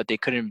Cardinals, but they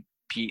couldn't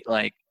beat,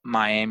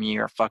 Miami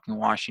or fucking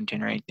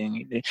Washington or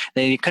anything.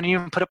 They couldn't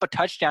even put up a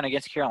touchdown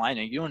against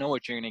Carolina. You don't know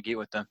what you're going to get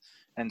with them,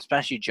 and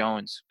especially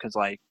Jones, because,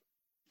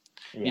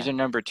 he's a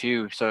number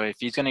 2. So if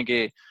he's going to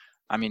get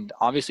 – I mean,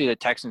 obviously the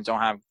Texans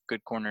don't have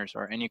good corners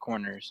or any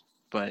corners,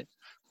 but,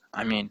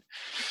 I mean,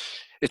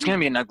 it's going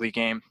to be an ugly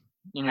game.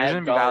 There's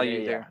going to be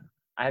value there.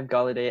 I have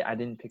Galladay. I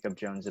didn't pick up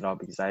Jones at all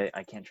because I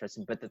can't trust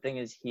him. But the thing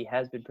is, he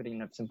has been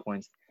putting up some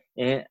points.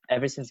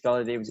 Ever since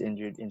Galladay was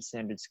injured in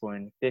standard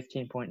scoring,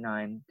 15.9,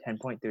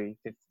 10.3,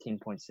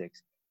 15.6.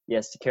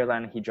 Yes, to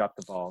Carolina, he dropped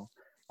the ball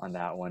on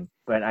that one.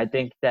 But I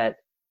think that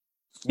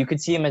you could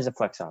see him as a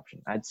flex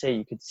option. I'd say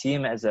you could see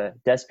him as a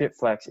desperate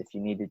flex if you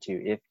needed to,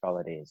 if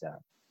Galladay is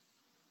out.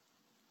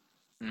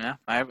 Yeah,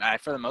 I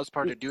for the most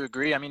part, I do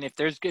agree. I mean, if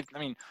there's good – I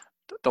mean,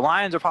 the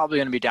Lions are probably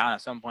going to be down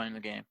at some point in the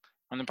game,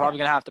 and they're probably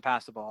going to have to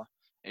pass the ball.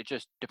 It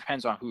just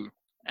depends on who.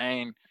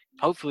 And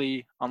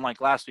hopefully,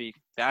 unlike last week,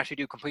 they actually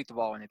do complete the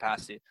ball when they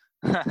pass it.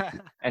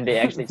 And they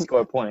actually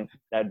score a point.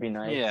 That'd be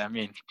nice. Yeah, I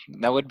mean,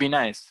 that would be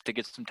nice to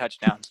get some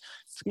touchdowns.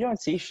 You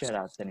don't see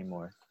shutouts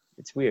anymore.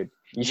 It's weird.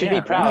 You should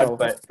be proud,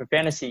 but for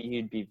fantasy,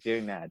 you'd be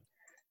very mad.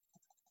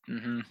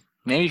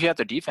 Maybe if you have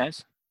the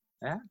defense.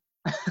 Yeah.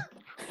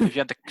 If you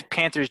had the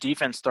Panthers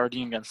defense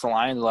starting against the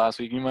Lions last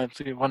week, you might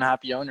be one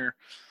happy owner.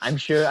 I'm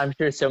sure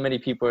so many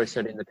people are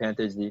starting the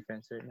Panthers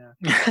defense right now.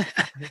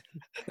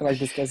 Like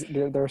these guys,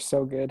 they're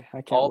so good.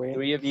 I can't wait. All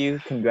three of you,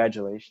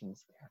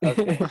 congratulations.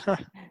 Okay.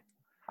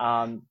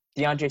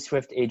 DeAndre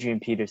Swift, Adrian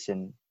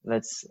Peterson.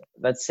 Let's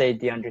say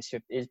DeAndre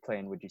Swift is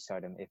playing. Would you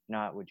start him? If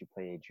not, would you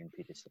play Adrian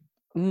Peterson?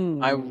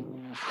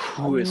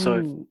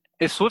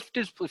 If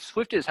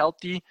Swift is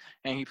healthy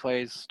and he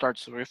plays, start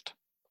Swift.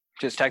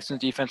 Because Texans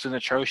defense is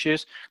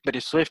atrocious. But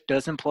if Swift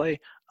doesn't play,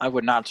 I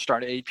would not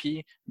start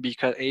AP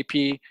because AP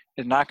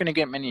is not going to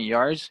get many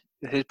yards.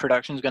 His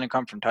production is going to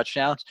come from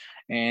touchdowns.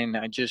 And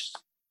I just,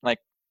 like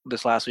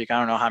this last week, I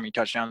don't know how many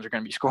touchdowns are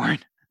going to be scoring.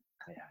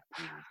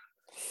 Yeah.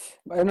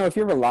 I don't know if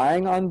you're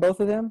relying on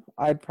both of them.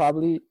 I'd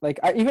probably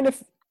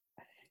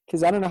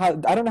because I don't know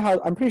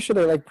how. I'm pretty sure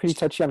they're like pretty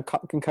touchy on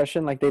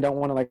concussion. Like they don't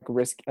want to like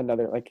risk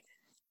another like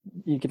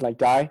you could like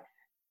die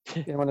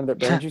in one of their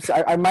brain.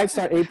 So I might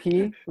start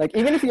AP. Like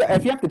even if you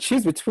have to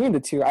choose between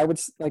the two, I would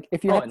like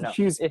if you have to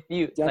choose. If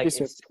you like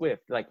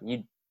Swift, like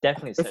you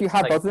definitely. If you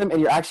have both of them and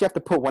you actually have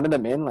to put one of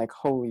them in, like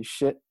holy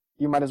shit,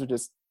 you might as well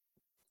just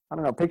I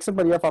don't know, pick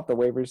somebody up off the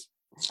waivers.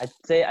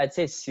 I'd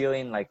say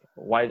ceiling like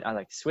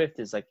Swift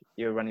is like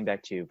your running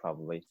back too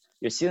probably.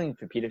 Your ceiling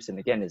for Peterson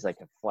again is like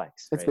a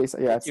flex. It's right?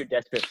 basically it's your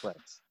desperate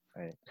flex.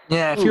 Right.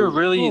 Yeah, if you're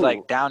really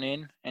like down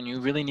in and you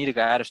really need a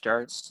guy to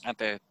start at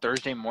the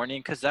Thursday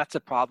morning, because that's a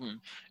problem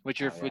with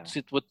your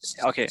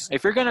okay.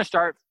 If you're gonna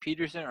start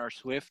Peterson or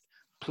Swift,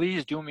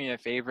 please do me a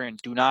favor and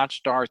do not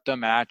start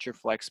them at your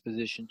flex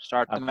position.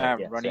 Start them at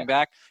running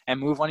back and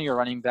move one of your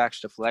running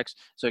backs to flex,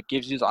 so it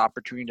gives you the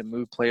opportunity to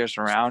move players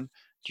around.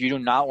 You do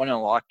not want to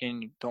lock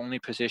in the only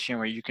position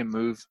where you can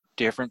move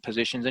different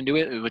positions into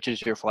it, which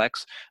is your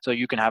flex. So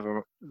you can have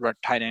a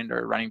tight end or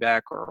a running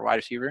back or a wide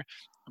receiver.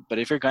 But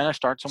if you're going to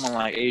start someone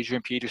like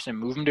Adrian Peterson,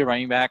 move him to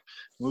running back,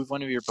 move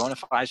one of your bona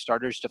fide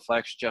starters to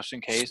flex just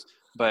in case.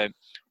 But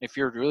if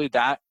you're really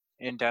that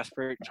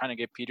desperate trying to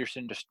get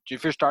Peterson,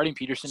 if you're starting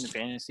Peterson in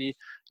fantasy,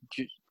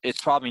 it's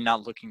probably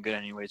not looking good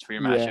anyways for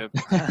your matchup.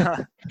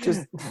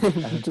 just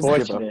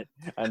unfortunate,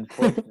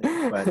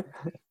 but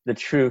the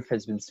truth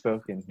has been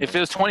spoken. If it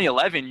was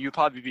 2011, you'd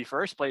probably be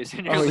first place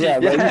in your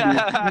league.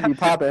 You'd be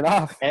popping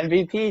off.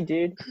 MVP,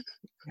 dude,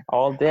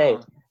 all day.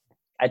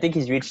 I think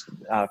he's reached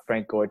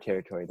Frank Gore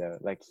territory though.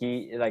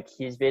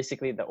 He's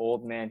basically the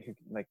old man who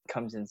like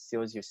comes and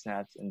steals your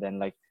snaps, and then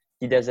like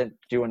he doesn't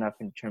do enough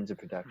in terms of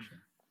production.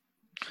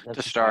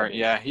 To start,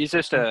 yeah, he's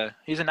a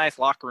nice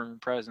locker room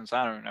presence.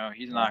 I don't know.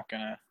 He's not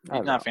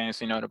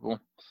fantasy notable.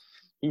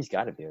 He's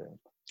got to be a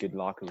good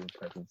locker room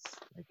presence.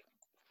 Like,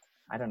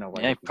 I don't know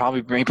why. Yeah, he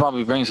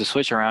probably brings the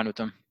switch around with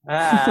him.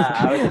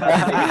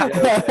 I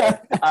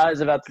was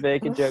about to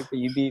make a joke, but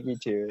you beat me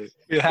to it.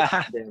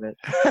 Yeah. Damn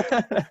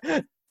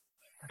it.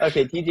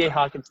 Okay, TJ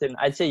Hawkinson.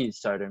 I'd say you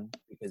start him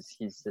because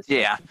he's just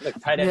look,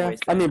 tight end wasteland.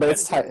 I mean, but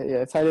it's tight.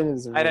 Yeah, tight end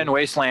is tight end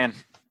wasteland.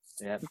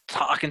 Yeah,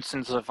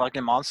 Hawkinson's a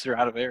fucking monster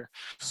out of there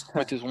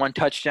with his one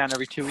touchdown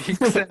every 2 weeks.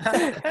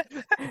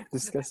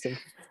 Disgusting.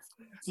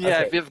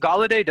 Yeah, if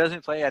Golladay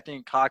doesn't play, I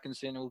think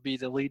Hawkinson will be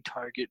the lead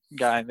target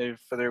guy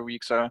for their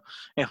week. So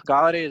if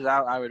Golladay is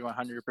out, I would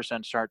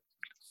 100% start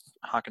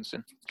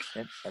Hawkinson.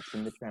 Yep, that's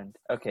been the trend.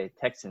 Okay,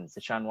 Texans.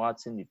 Deshaun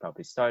Watson, you'd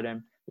probably start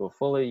him. Will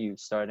Fuller, you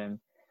start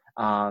him.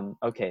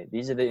 Okay,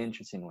 these are the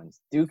interesting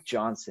ones. Duke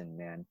Johnson,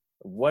 man.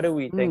 What do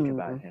we think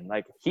about him?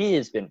 Like, he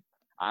has been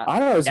 – I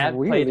know, it's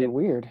really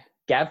weird.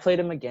 Gab played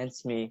him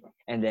against me,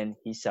 and then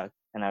he sucked,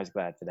 and I was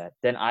glad for that.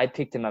 Then I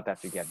picked him up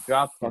after Gab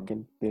dropped him.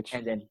 Fucking bitch.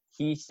 And then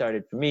he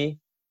started for me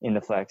in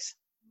the flex,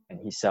 and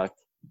he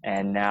sucked.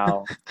 And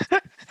now,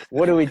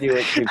 what do we do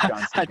with Duke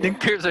Johnson? I think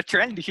there's a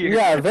trend here.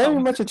 Yeah, very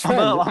much a trend.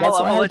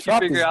 I'll let you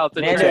figure out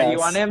the Nando, do you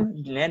want him?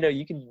 Nando,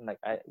 you can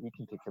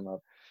pick him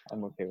up.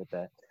 I'm okay with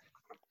that.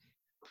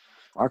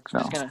 Mark,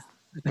 no.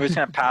 We're just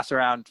gonna pass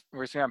around.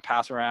 We're just gonna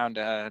pass around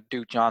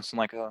Duke Johnson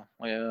like a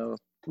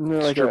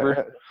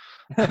stripper.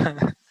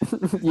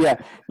 Yeah,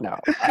 no,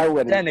 I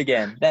wouldn't. Then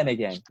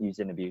again, use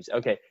and abuse.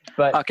 Okay,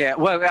 but okay.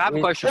 Well, I have a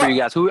question for you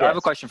guys. I have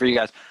a question for you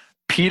guys.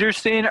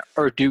 Peterson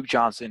or Duke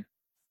Johnson?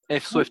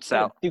 If Swift's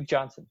out, Duke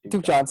Johnson.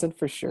 Duke Johnson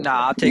for sure.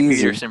 Nah, I'll take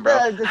Peterson, bro.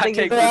 I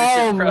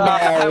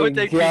would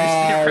take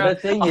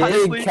Peterson, bro.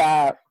 Honestly,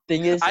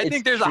 I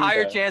think there's a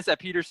higher chance that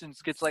Peterson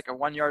gets like a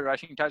 1 yard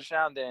rushing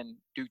touchdown than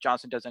Duke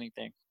Johnson does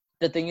anything.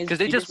 The thing is, because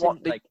they just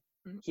want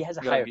he has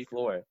a higher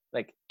floor.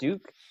 Like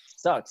Duke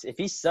sucks. If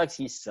he sucks,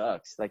 he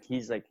sucks. Like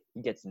he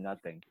gets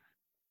nothing.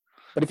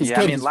 But if he's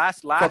I mean,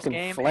 last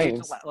game.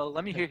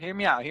 Let me hear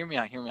me out.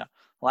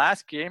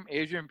 Last game,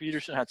 Adrian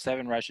Peterson had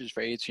 7 rushes for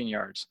 18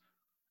 yards.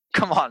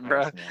 Come on,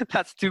 bro. Nice, man.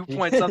 That's 2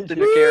 point something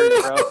to carry,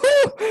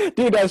 bro.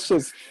 Dude, that's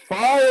just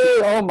fire.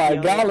 Oh my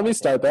god, let me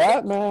start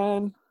that,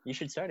 man. You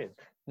should start it.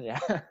 Yeah.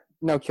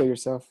 No, kill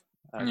yourself.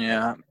 Okay.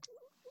 Yeah.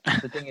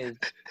 The thing is,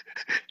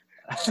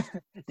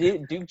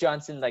 Duke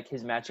Johnson, like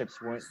his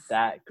matchups weren't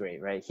that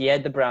great, right? He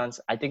had the Browns.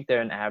 I think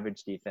they're an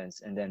average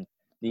defense, and then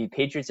the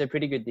Patriots are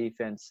pretty good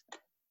defense.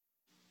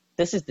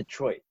 This is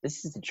Detroit.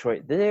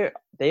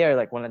 They are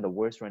like one of the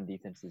worst run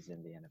defenses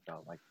in the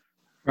NFL. Like,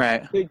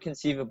 Right. you could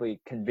conceivably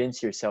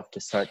convince yourself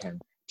to start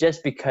him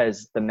just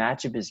because the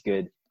matchup is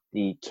good.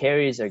 The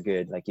carries are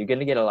good. Like, you're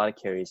gonna get a lot of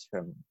carries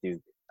from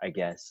Duke, I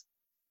guess,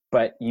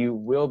 but you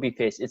will be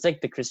faced. It's like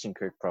the Christian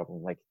Kirk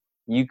problem. Like,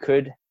 you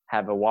could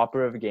have a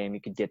whopper of a game.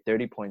 You could get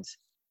 30 points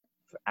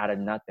out of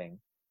nothing,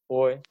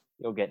 or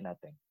you'll get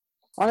nothing.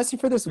 Honestly,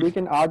 for this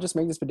weekend, I'll just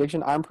make this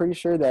prediction. I'm pretty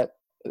sure that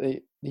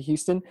the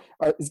Houston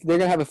they're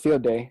gonna have a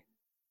field day.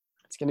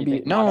 It's gonna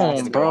be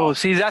No, bro.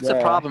 See, that's the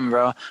Yeah. problem,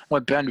 bro.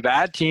 When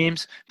bad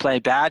teams play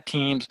bad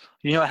teams,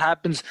 you know what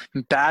happens?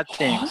 Bad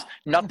things.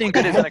 Nothing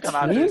good is gonna come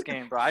out of this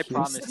game, bro. I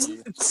promise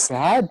you.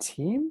 Bad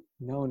team?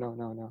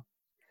 No.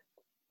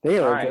 They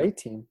are Alright. a great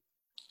team.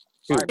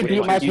 Alright, They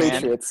Bill beat my O'Brien.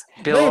 Patriots.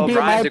 Bill They beat O'Brien's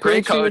my a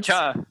great coach, Patriots.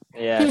 huh?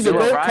 Yeah. He's a Bill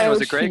great O'Brien was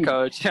a coach. great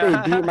coach.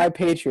 They beat my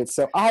Patriots,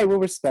 so I will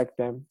respect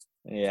them.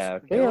 Yeah.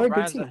 Okay. They are a good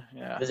O'Brien's team.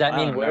 yeah. Does that I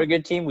mean don't we're know. a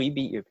good team? We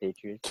beat your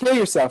Patriots. Kill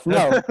yourself.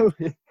 No.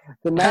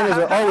 The Niners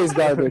are always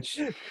garbage.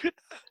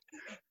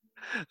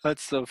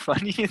 That's so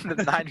funny.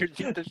 The Niners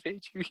beat the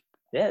Patriots.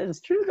 Yeah, it's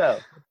true though.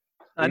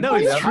 I know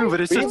beat it's them. true,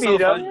 but it's We just so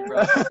beat 'em. funny,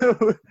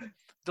 bro.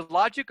 The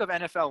logic of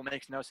NFL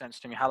makes no sense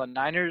to me. How the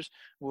Niners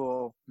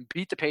will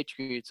beat the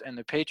Patriots and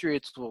the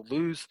Patriots will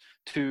lose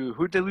to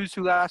who did they lose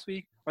to last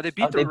week? Or they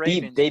beat the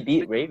Ravens. They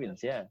beat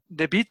Ravens. Yeah.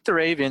 They beat the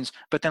Ravens,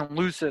 but then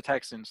lose to the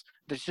Texans.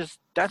 That's just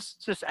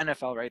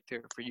NFL right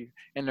there for you,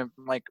 and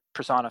like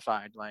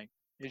personified. Like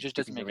it just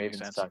doesn't The make any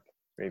Ravens sense. suck.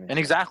 Ravens And suck.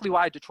 exactly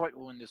why Detroit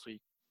will win this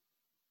week.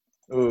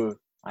 Ooh,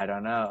 I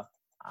don't know.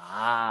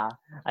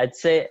 I'd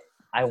say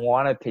I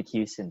want to pick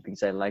Houston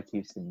because I like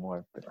Houston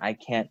more, but I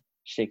can't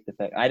shake the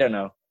fact. I don't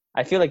know.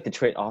 I feel like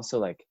Detroit also,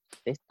 like,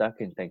 they suck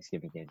in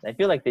Thanksgiving games. I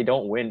feel like they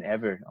don't win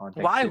ever on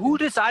Thanksgiving. Why? Who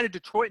decided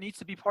Detroit needs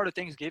to be part of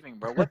Thanksgiving,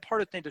 bro? What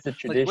part of Thanksgiving?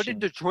 It's a Like, what tradition.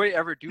 did Detroit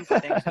ever do for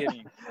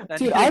Thanksgiving? That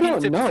Dude, needed I to-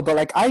 don't know, but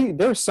like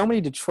there are so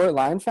many Detroit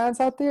Lion fans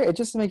out there. It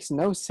just makes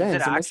no Is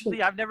sense. it And it's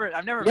actually? I've never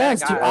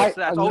Yes, met dude, a guy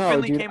that no,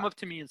 openly dude. came up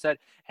to me and said,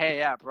 "Hey,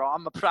 yeah, bro,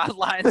 I'm a proud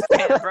Lions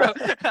fan, bro."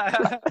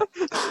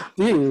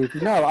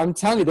 Dude, no, I'm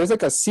telling you, there's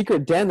like a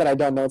secret den that I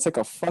don't know. It's like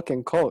a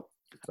fucking cult.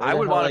 Where I the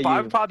would hell want to. are I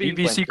you? would probably You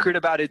be went to- secret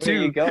about it Where are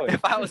you too. going?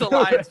 If I was a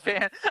Lions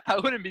fan, I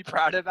wouldn't be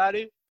proud about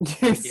it.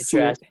 Get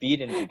your ass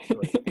beat in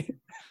Detroit.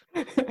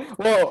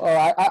 Well,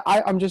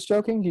 I'm just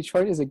joking.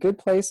 Detroit is a good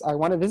place. I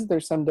want to visit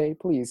there someday.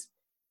 Please,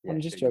 Yeah, I'm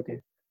just sure you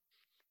joking.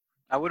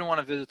 I wouldn't want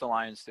to visit the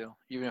Lions still,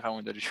 even if I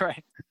went to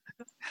Detroit.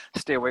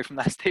 Stay away from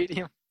that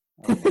stadium.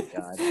 do. Oh my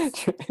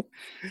god.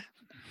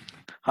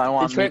 I don't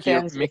want Detroit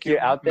fans, if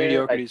you're out there,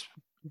 mediocrities.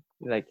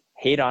 Like,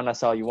 hate on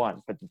us all you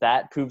want, but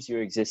that proves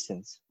your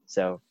existence.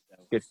 So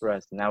good for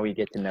us. Now we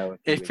get to know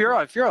If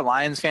you're a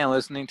Lions fan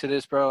listening to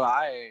this, bro,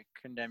 I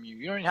condemn you.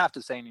 You don't even have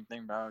to say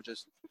anything, bro.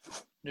 Just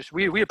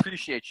we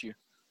appreciate you.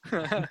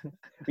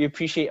 we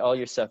appreciate all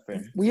your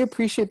suffering. We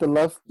appreciate the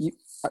love.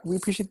 We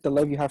appreciate the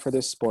love you have for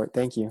this sport.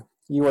 Thank you.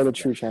 You are the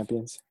true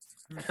champions.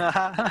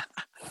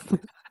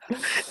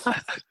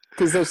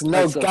 Because there's no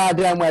That's so-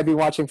 goddamn way I'd be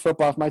watching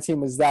football if my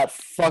team was that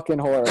fucking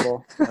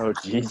horrible. Oh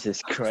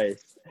Jesus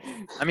Christ!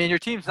 I mean, your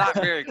team's not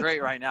very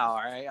great right now, all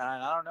right?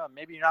 I don't know.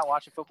 Maybe you're not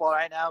watching football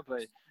right now,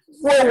 but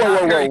Whoa, They're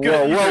not whoa, very whoa, good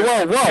whoa, either.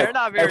 whoa, whoa, They're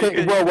not very okay,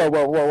 good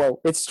whoa.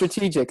 It's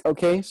strategic,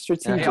 okay? hey,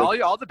 Strategic.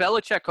 all the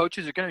Belichick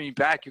coaches are going to be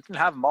back. You can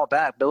have them all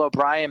back. Bill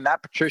O'Brien,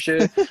 Matt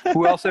Patricia,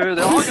 who else are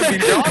they're all going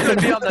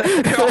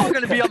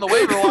to be on the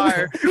waiver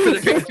wire for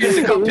the Patriots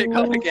to come pick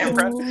up again,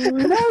 bro.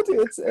 No,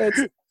 dude,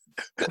 it's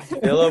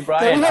Bill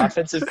O'Brien, They're-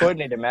 offensive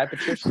coordinator. Matt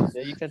Patricia,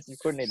 the defensive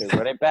coordinator.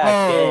 Run it back.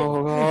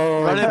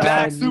 oh, Running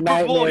back, God,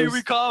 Super Bowl, here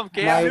we nightmares. come.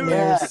 Cam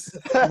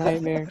Newton.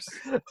 Nightmares.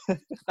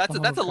 That's Oh,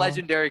 a God.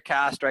 legendary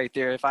cast right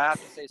there, if I have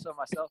to say so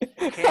myself.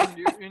 Cam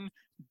Newton,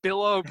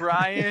 Bill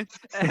O'Brien,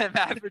 and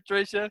Matt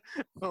Patricia.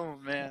 Oh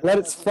man.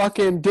 Let's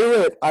fucking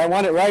do it. I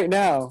want it right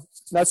now.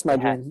 That's my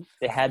They had- dream.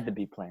 They had to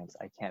be plans.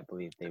 I can't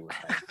believe they were.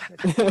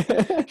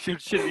 Plans.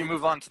 Should we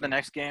move on to the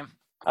next game?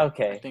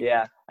 Okay, think-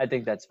 yeah, I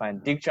think that's fine.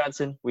 Duke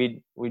Johnson,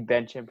 we'd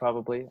bench him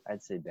probably.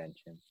 I'd say bench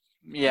him.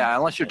 Yeah,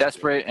 unless you're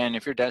desperate, and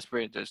if you're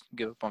desperate, just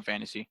give up on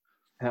fantasy.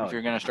 Hell, If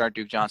you're gonna start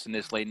Duke Johnson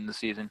this late in the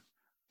season,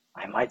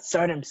 I might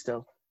start him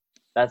still.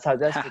 That's how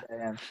desperate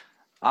I am.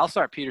 I'll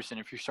start Peterson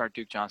if you start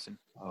Duke Johnson.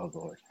 Oh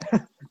Lord,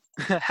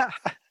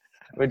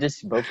 we're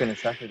just both gonna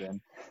suffer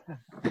then.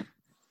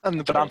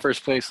 But I'm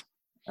first place.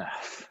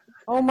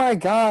 Oh my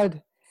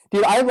God.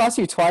 Dude, I've lost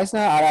you twice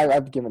now.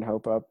 I've given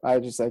hope up. I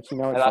just like, you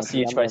know what? I lost fuck it,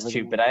 you I'm twice never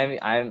too, gonna-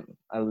 but I'm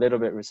a little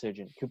bit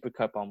resurgent. Cooper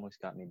Cup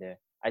almost got me there.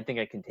 I think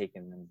I can take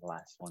him in the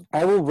last one.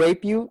 I will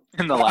rape you.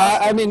 In the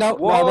last. I mean, no,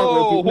 Whoa, I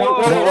won't rape you. No,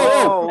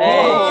 whoa, whoa,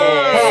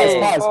 Hey,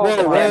 pause, whoa,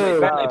 whoa, Family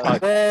whoa,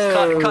 podcast.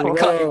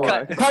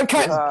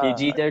 cut.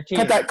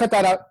 PG-13. Cut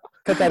that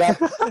out.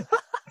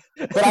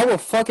 But I will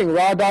fucking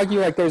raw dog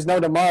you like there's no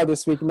tomorrow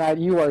this week, Matt.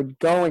 You are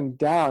going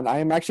down. I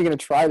am actually going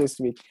to try this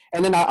week.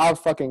 And then I'll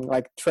fucking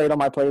like trade all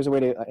my players away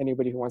to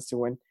anybody who wants to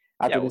win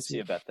after We'll this see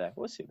week. about that.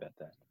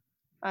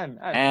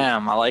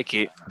 Damn, I like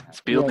it.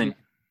 It's building. Yeah,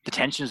 the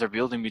tensions are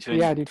building between.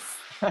 Yeah, dude.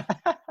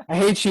 I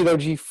hate you though,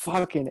 G.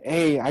 Fucking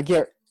A.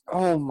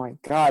 Oh my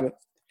God.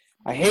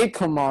 I hate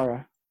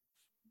Kamara.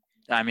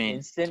 I mean,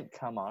 instant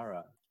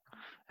Kamara.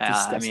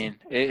 I mean,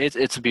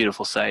 it's a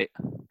beautiful sight.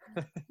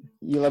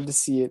 You love to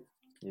see it.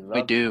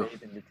 We do.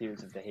 In the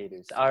tears of the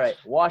haters. All right,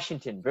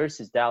 Washington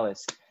versus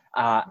Dallas.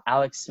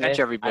 Alex Smith. Catch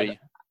everybody.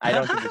 I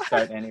don't think you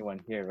start anyone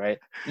here, right?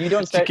 You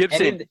don't start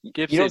Gibson.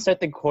 You don't start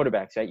the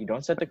quarterbacks, right? You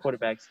don't start the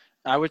quarterbacks.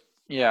 I would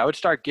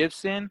start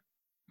Gibson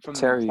from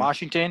Terry.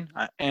 Washington,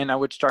 and I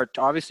would start.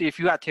 Obviously, if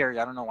you got Terry,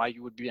 I don't know why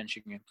you would be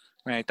benching him.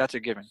 Right, that's a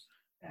given.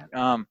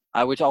 Yeah.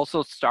 I would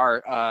also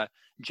start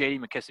J.D.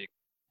 McKissick.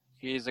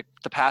 He's the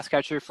pass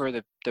catcher for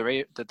the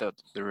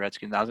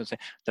Redskins. I was gonna say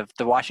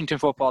the Washington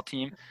football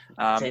team.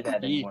 Say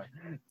that anymore.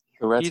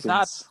 He's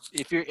not.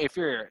 If you're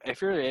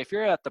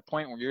at the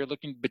point where you're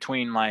looking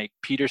between like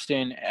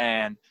Peterson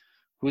and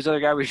who's the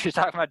other guy we were just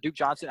talking about, Duke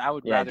Johnson, I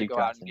would rather Duke go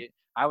Johnson. out and get.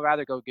 I would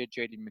rather go get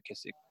J.D.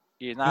 McKissick.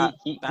 He's not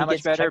he that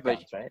much better,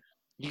 but right?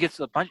 he gets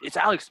a bunch. It's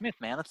Alex Smith,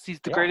 man. He's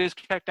the greatest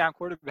checkdown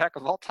quarterback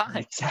of all time.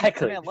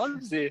 Exactly. Man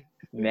loves it.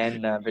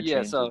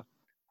 Yeah. So.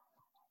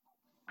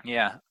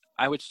 Yeah,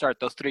 I would start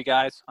those three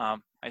guys. I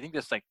think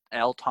that's like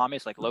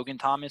Thomas, like Logan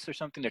Thomas or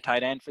something. They're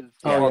tight end for the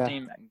football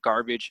team.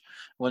 Garbage.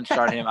 Wouldn't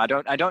start him. I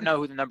don't know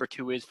who the number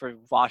 2 is for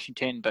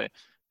Washington, but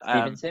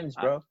Steven Sims,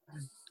 bro.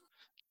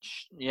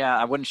 Yeah,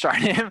 I wouldn't start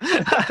him.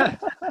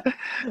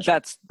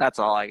 That's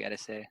all I gotta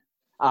say.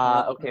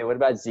 Okay, what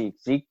about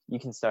Zeke? Zeke, you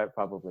can start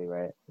probably,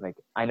 right? Like,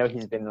 I know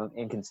he's been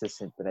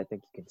inconsistent, but I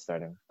think you can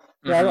start him.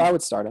 Yeah, I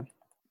would start him.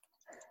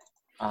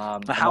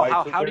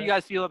 How do you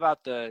guys feel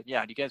about do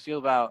you guys feel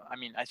about, I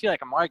mean, I feel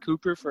like Amari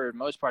Cooper for the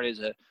most part is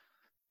a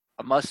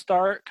must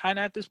start kind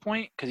of at this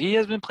point because he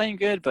has been playing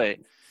good, but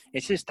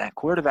it's just that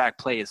quarterback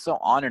play is so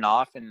on and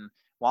off, and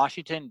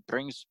Washington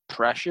brings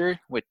pressure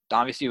with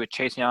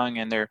Chase Young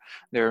and their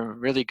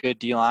really good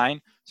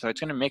D-line, so it's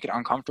going to make it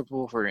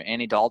uncomfortable for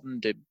Andy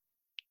Dalton to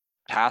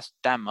pass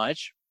that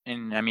much,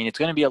 and I mean it's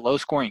going to be a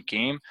low-scoring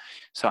game,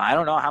 so I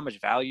don't know how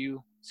much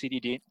value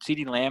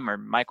CeeDee Lamb or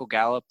Michael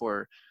Gallup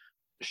or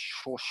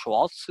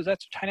Schultz, is that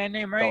the tight end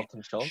name, right?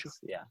 Dalton Schultz,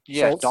 yeah.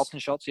 Yeah, Schultz? Dalton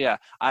Schultz, yeah.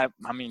 I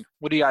mean,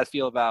 what do you guys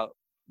feel about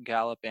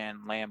Gallup and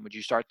Lamb? Would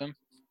you start them?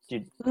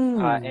 Dude,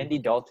 Andy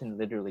Dalton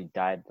literally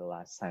died the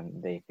last time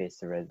they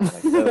faced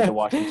the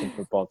Washington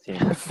football team.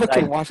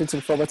 Fucking Washington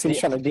football team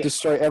trying to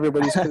destroy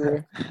everybody's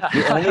career.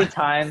 The only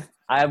time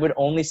I would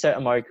only start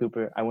Amari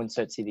Cooper, I wouldn't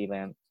start CeeDee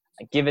Lamb.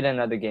 I give it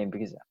another game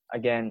because,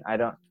 again,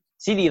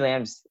 CeeDee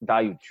Lamb's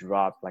value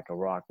dropped like a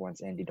rock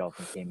once Andy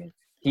Dalton came in.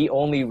 He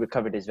only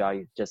recovered his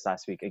value just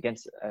last week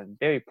against a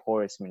very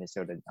porous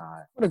Minnesota.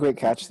 What a great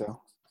catch,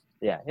 though.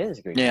 Yeah, it is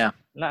a great catch.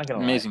 Not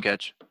gonna amazing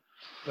catch.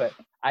 But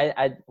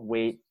I'd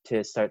wait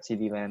to start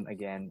CeeDee Lamb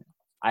again.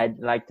 I'd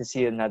like to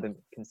see another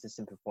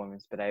consistent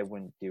performance, but I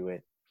wouldn't do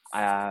it.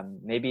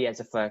 Maybe as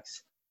a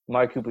flex,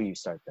 Amari Cooper, you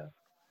start though.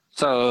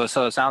 So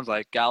it sounds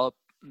like Gallup,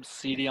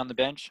 CD on the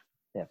bench.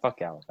 Yeah, fuck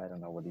Gallup. I don't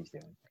know what he's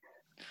doing.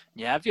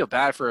 Yeah, I feel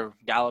bad for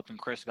Gallup and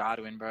Chris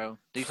Godwin, bro.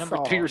 These number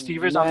 3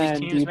 receivers on these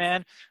teams,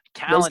 man.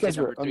 Talented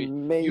number 3.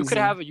 Amazing.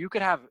 You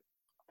could have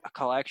a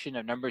collection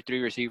of number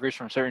 3 receivers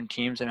from certain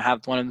teams and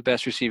have one of the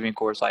best receiving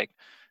corps. Like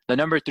the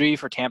number 3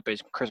 for Tampa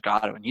is Chris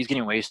Godwin. He's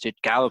getting wasted.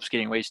 Gallup's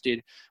getting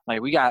wasted.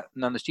 Like we got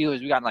on the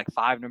Steelers, we got like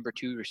 5 number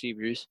 2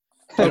 receivers.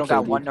 We don't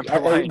got one number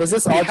 1. Was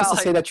this all just to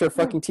say that your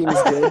fucking team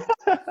is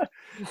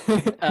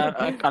good?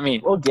 I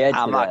mean, we'll get.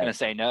 I'm not gonna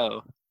say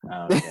no.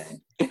 Oh, okay.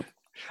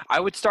 I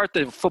would start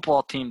the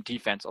football team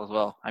defense as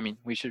well. I mean,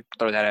 we should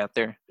throw that out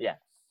there. Yeah.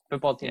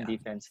 Football team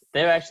defense.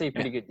 They're actually a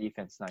pretty good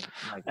defense. Like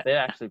they're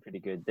actually pretty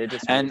good. They're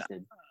just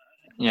wasted.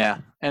 Yeah.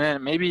 And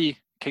then maybe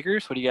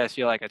kickers. What do you guys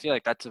feel like? I feel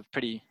like that's a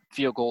pretty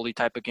field goaly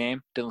type of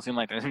game. Doesn't seem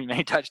like there's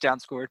many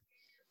touchdowns scored.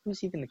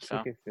 Who's even the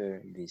kicker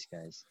for these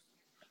guys?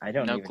 I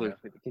don't even know who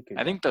the kicker is.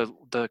 I think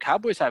the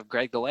Cowboys have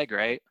Greg the Leg,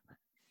 right?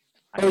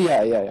 Oh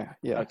yeah.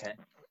 Okay.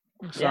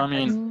 So I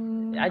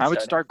mean, I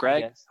would start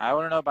Greg. I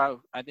want to know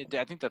about. I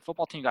think the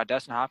football team got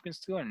Dustin Hopkins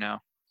too, or no?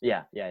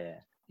 Yeah.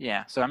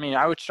 Yeah. So I mean,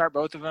 I would start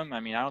both of them. I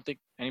mean, I don't think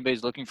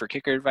anybody's looking for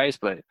kicker advice,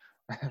 but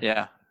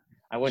yeah.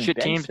 I wouldn't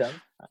bench them.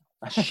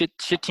 shit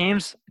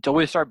teams. It's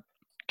always start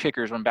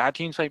kickers. When bad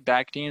teams play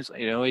bad teams,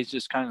 it always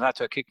just kind of got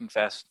to a kicking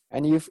fest.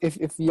 And if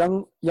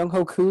Young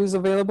Hoku is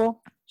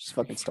available, just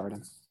fucking start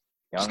him.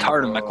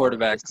 Start him, my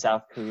quarterback.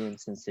 South Korean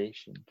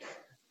sensation.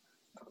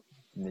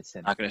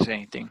 Not gonna say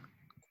anything.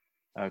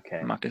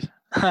 Okay. Marcus.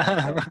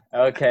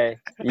 Okay.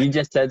 You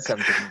just said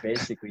something,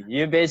 basically.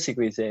 You're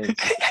basically saying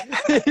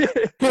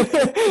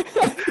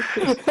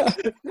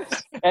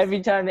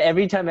every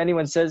time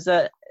anyone says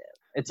that,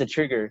 It's a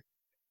trigger.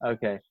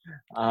 Okay.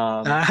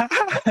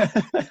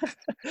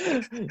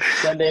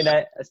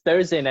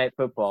 Thursday night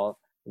football.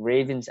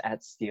 Ravens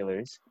at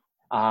Steelers.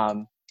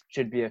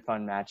 Should be a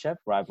fun matchup,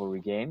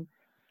 rivalry game.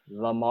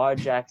 Lamar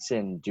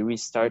Jackson, do we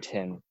start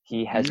him?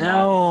 He has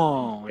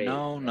no.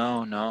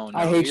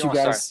 I hate you don't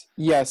guys. Start.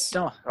 Yes.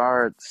 Don't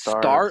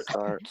Start.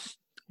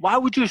 Why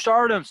would you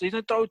start him? So he's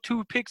gonna throw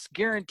 2 picks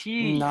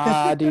guaranteed.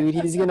 Nah, dude.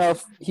 He's gonna.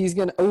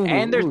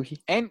 And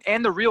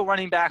the real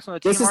running backs on the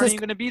team aren't even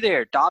going to be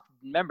there.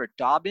 Remember,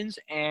 Dobbins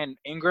and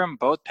Ingram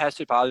both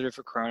tested positive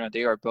for Corona.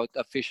 They are both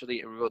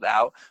officially ruled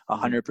out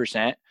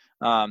 100%.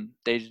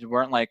 They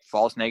weren't like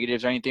false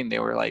negatives or anything. They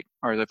were like,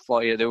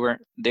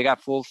 they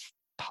got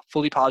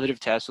fully positive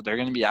tests, so they're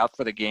going to be out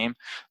for the game.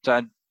 So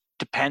it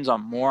depends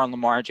more on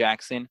Lamar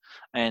Jackson,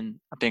 and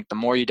I think the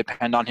more you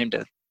depend on him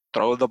to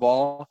throw the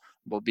ball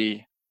will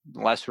be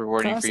less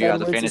rewarding for you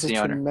as a fantasy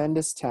owner.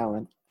 Tremendous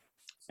talent.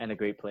 And a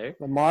great player.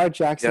 Lamar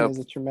Jackson is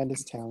a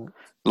tremendous talent.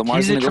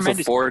 Lamar's going to go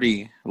for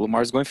 40.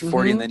 Lamar's going for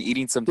 40 and then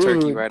eating some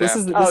turkey right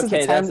after. That's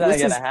not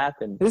going to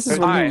happen. This is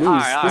when you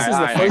lose.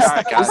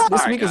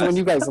 This week is when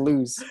you guys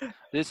lose.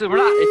 If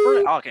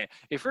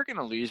we're going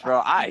to lose,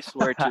 bro, I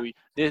swear to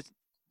you,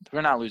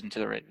 we're not losing to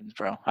the Ravens,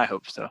 bro. I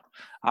hope so.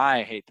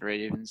 I hate the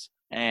Ravens.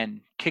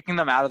 And kicking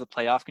them out of the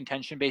playoff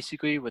contention,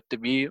 basically, when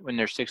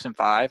they're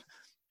 6-5,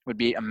 would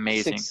be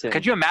amazing.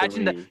 Could you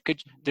imagine that?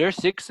 They're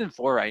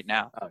 6-4 right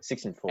now. Oh,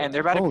 6-4. And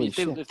they're about to be.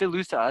 If they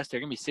lose to us, they're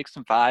gonna be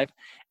 6-5,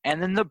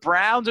 and then the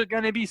Browns are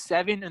gonna be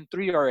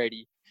 7-3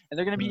 already, and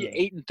they're gonna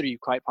be 8-3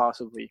 quite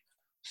possibly.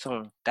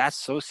 So that's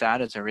so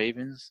sad as the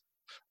Ravens.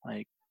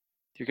 Like,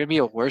 you're gonna be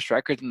a worse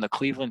record than the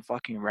Cleveland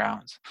fucking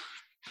Browns.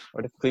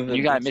 What if Cleveland?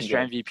 You got Mr.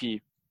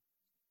 MVP.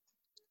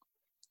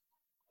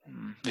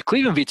 The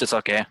Cleveland beats us,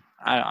 okay.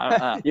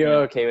 You're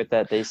okay with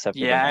that? They suffered.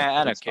 Yeah,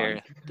 I don't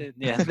care.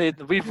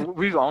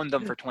 We've owned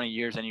them for 20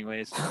 years,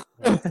 anyways.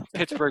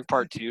 Pittsburgh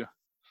Part 2.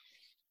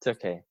 It's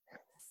okay.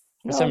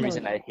 For some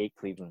reason, I hate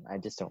Cleveland. I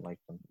just don't like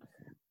them.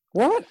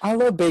 What? I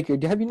love Baker.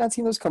 Have you not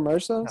seen those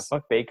commercials? No,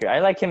 fuck Baker. I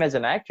like him as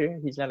an actor.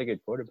 He's not a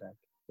good quarterback.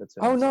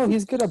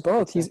 He's good at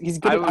both. He's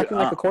good at acting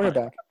like a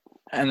quarterback.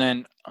 And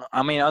then,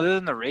 other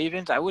than the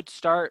Ravens, I would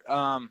start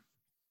on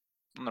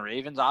the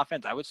Ravens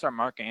offense. I would start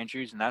Mark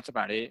Andrews, and that's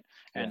about it.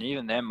 And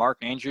even then, Mark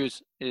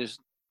Andrews is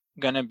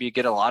gonna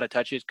get a lot of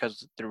touches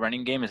because the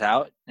running game is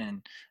out,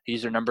 and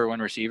he's their number 1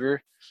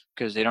 receiver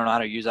because they don't know how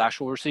to use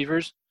actual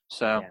receivers.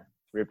 So,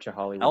 rip to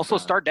Hollywood. Also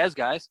start Dez,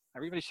 guys.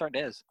 Everybody start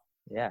Dez.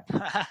 Yeah,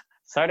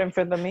 start him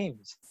for the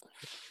memes.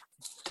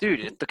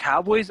 Dude, the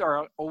Cowboys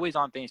are always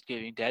on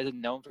Thanksgiving. Dez is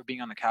known for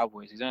being on the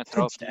Cowboys. He's gonna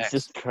throw up to X.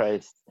 Jesus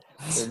Christ!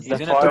 He's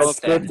gonna throw up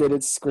to X.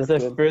 It's scripted.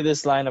 It's the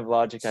furthest line of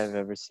logic I've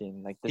ever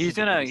seen. Like he's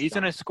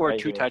gonna score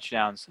 2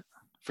 touchdowns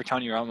for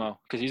Tony Romo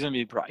because he's gonna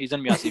be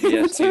on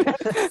CBS too.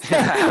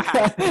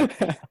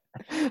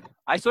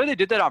 I swear they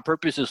did that on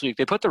purpose this week.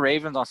 They put the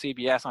Ravens on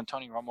CBS on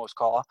Tony Romo's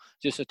call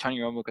just so Tony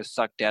Romo could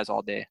suck Dez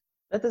all day.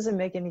 That doesn't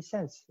make any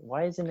sense.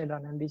 Why isn't it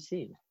on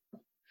NBC?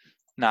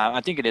 Nah,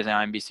 I think it is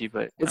on NBC,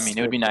 but I mean,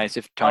 it would be nice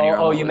if Tony Romo.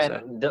 Oh, you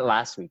meant the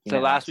last week.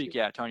 Last week,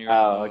 yeah, Tony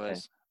Romo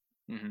was.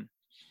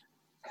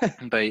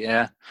 Mm-hmm. But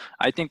yeah,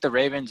 I think the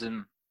Ravens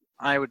and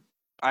I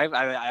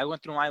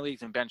went through my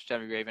leagues and benched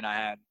every Raven I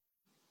had.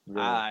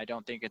 Really? I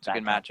don't think it's a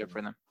good matchup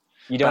for them.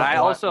 You don't.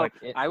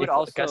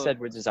 If Gus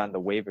Edwards is on the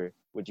waiver,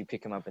 would you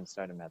pick him up and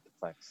start him at the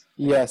flex?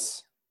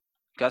 Yes.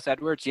 Gus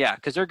Edwards, yeah,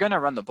 because they're gonna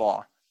run the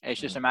ball. It's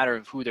just a matter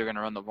of who they're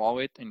gonna run the ball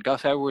with, and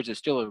Gus Edwards is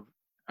still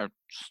a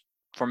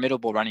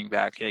formidable running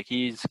back. Like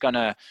he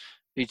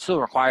still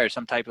requires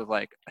some type of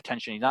like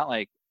attention. He's not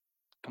like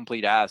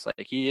complete ass.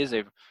 Like he is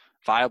a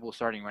viable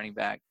starting running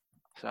back.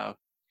 So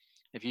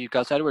if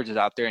Gus Edwards is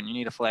out there and you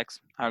need a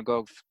flex, I would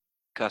go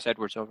Gus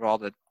Edwards over all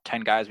the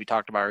 10 guys we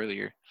talked about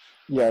earlier.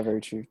 Yeah,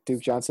 very true.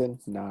 Duke Johnson,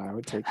 nah, I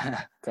would take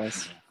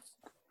Gus.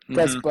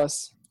 Gus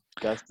bus.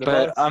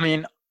 But I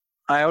mean,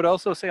 I would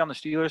also say on the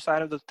Steelers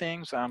side of the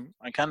things, I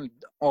kind of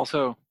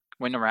also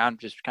went around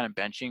just kind of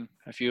benching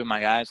a few of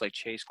my guys like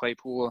Chase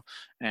Claypool,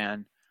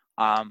 and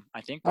I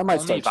think the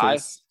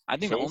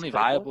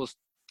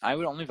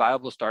only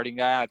viable starting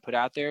guy I'd put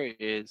out there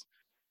is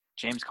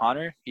James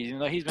Conner. Even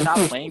though he's been not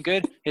playing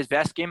good, his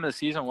best game of the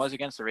season was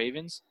against the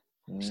Ravens.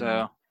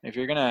 So if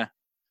you're gonna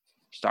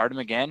start him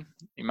again,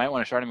 you might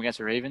want to start him against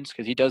the Ravens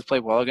because he does play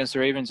well against the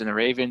Ravens, and the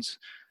Ravens,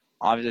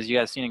 obviously, as you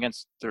guys seen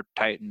against the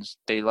Titans,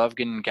 they love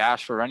getting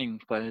gashed for running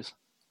plays.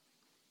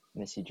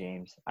 Missy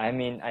James. I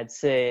mean, I'd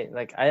say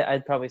like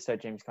I'd probably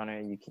start James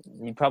Conner. You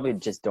probably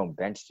just don't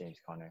bench James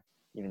Conner,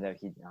 even though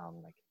he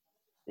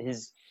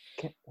is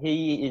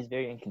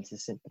very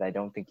inconsistent. But I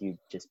don't think you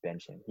just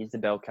bench him. He's the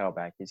bell cow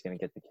back. He's gonna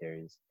get the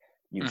carries.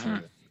 He's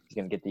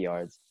gonna get the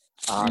yards.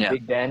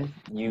 Big Ben,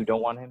 you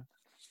don't want him?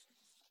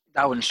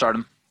 I wouldn't start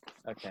him.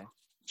 Okay.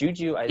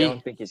 Juju, I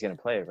don't think he's gonna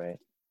play, right?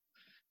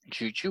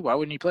 Juju, why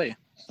wouldn't he play?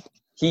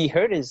 He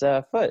hurt his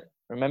foot.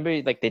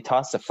 Remember, like they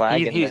tossed the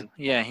flag. He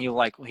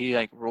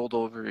rolled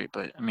over it.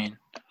 But I mean,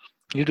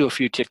 you do a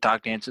few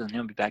TikTok dances and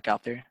he'll be back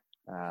out there.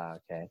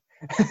 Okay.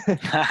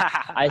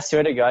 I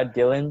swear to God,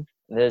 Dylan,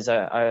 there's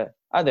a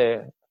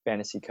other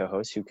fantasy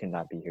co-host who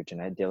cannot be here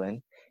tonight,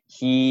 Dylan.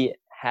 He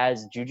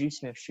has Juju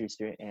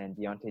Smith-Schuster and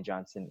Deontay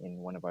Johnson in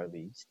one of our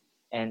leagues,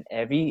 and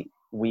every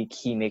week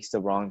he makes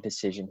the wrong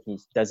decision. He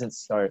doesn't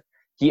start.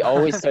 He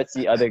always starts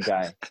the other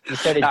guy. He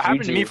started That Juju.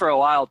 happened to me for a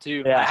while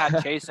too. Yeah. I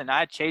had Chase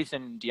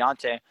and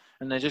Deontay,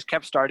 and they just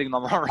kept starting the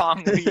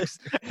wrong weeks.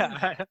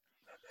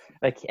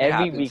 Like every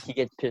happens. week he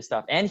gets pissed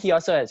off, and he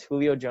also has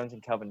Julio Jones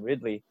and Calvin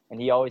Ridley, and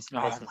he always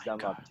Oh messes my them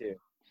God. up too.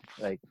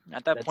 Like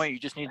At that point, you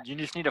just need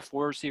a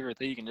 4-receiver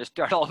league and just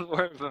start all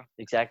four of them.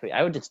 exactly,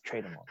 I would just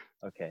trade them all.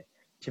 Okay,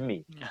 to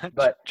me,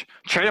 but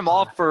Trade them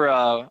all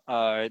for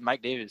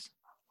Mike Davis.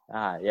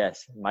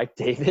 yes, Mike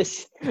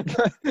Davis.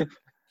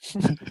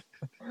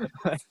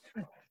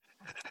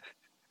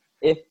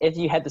 If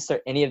you had to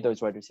start any of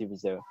those wide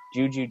receivers though,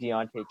 Juju,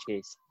 Deontay,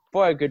 Chase,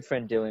 for our good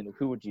friend Dylan,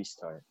 who would you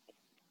start?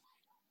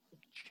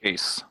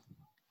 Chase.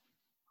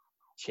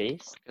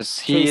 Chase? Because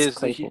Chase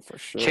Claypool for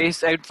sure.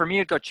 Chase, for me,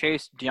 it'd go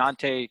Chase,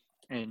 Deontay,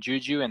 and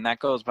Juju, and that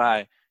goes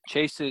by.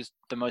 Chase is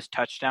the most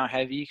touchdown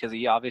heavy because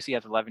he obviously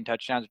has 11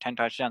 touchdowns or 10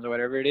 touchdowns or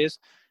whatever it is.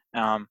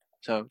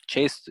 So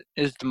Chase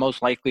is the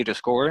most likely to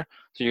score,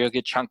 so you'll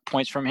get chunk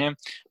points from him.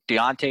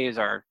 Deontay is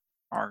our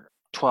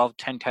 12,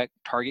 10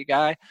 target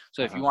guy.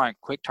 So if you want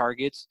quick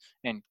targets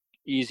and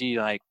easy,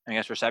 like, I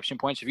guess, reception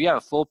points, if you have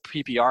a full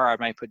PPR, I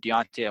might put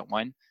Deontay at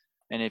 1.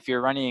 And if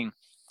you're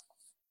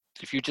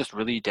just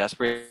really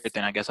desperate,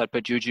 then I guess I'd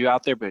put Juju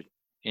out there, but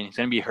he's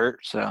going to be hurt.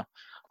 So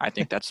I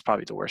think that's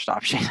probably the worst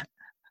option.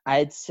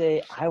 I'd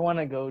say I want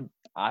to go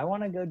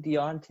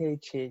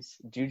Deontay, Chase,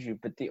 Juju,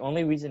 but the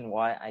only reason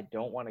why I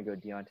don't want to go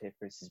Deontay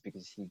first is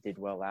because he did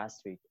well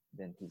last week.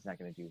 Then he's not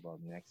going to do well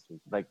next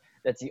week. Like,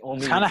 that's the only.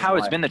 It's kind of how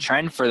it's been the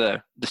trend for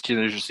the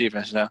Steelers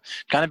receivers. So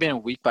kind of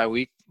been week by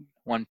week,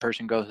 one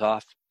person goes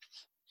off.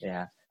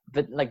 Yeah,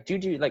 but like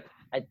Juju, like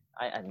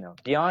I don't know.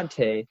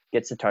 Deontay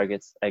gets the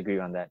targets. I agree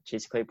on that.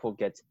 Chase Claypool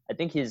gets. I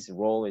think his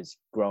role is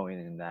growing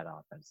in that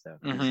offense, though.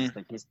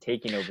 He's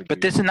taking over.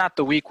 But this is not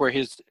the week where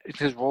his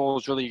role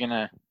is really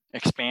gonna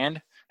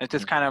expand. It's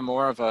just kind of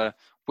more of a,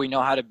 we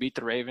know how to beat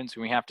the Ravens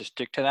and we have to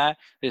stick to that.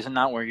 This is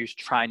not where you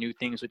try new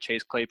things with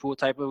Chase Claypool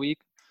type of week.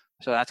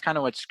 So that's kind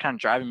of what's kind of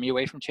driving me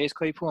away from Chase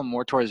Claypool and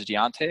more towards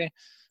Deontay.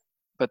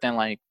 But then,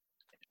 like,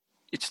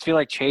 I just feel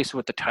like Chase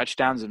with the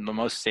touchdowns is the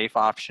most safe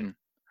option.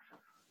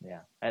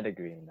 Yeah, I'd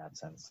agree in that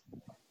sense.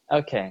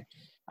 Okay,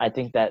 I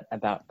think that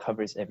about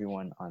covers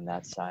everyone on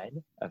that side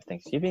of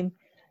Thanksgiving.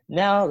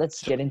 Now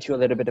let's get into a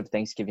little bit of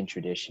Thanksgiving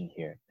tradition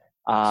here.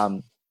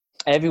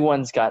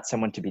 Everyone's got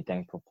someone to be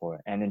thankful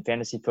for. And in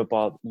fantasy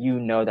football, you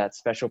know that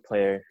special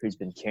player who's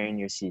been carrying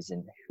your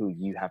season who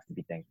you have to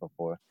be thankful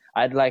for.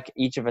 I'd like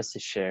each of us to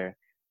share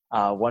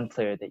one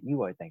player that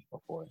you are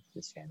thankful for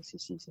this fantasy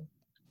season.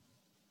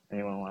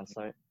 Anyone want to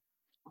start?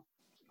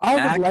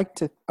 I would like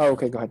to. Oh,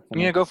 okay, go ahead.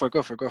 Yeah, go for it.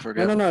 Go.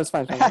 No, it's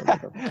fine.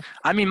 Go.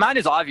 I mean, mine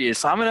is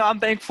obvious. I'm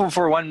thankful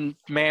for one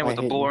man with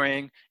a bull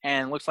ring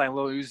and looks like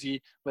Lil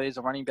Uzi, but he's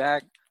a running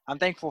back. I'm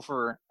thankful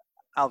for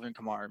Alvin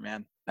Kamara,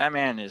 man. That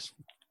man is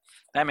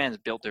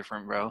built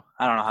different, bro.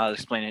 I don't know how to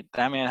explain it.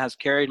 That man has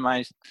carried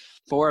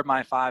 4 of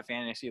my 5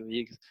 fantasy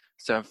leagues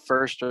to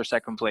first or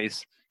second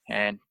place.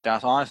 And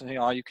that's honestly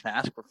all you can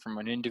ask for from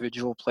an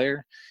individual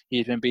player.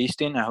 He's been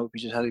beasting. I hope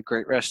he just has a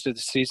great rest of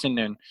the season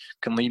and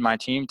can lead my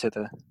team to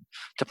the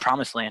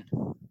promised land.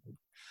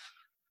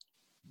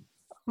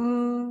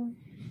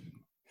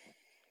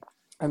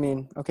 I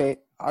mean, okay,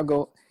 I'll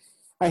go.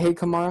 I hate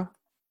Kamara,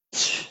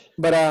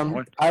 but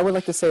I would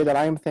like to say that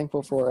I am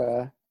thankful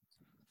for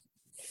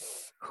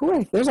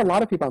there's a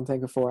lot of people I'm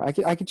thankful for. I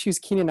could choose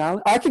Keenan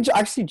Allen. I could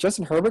actually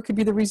Justin Herbert could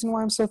be the reason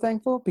why I'm so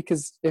thankful,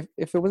 because if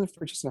it wasn't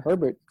for Justin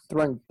Herbert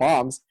throwing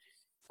bombs,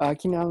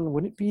 Keenan Allen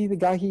wouldn't be the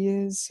guy he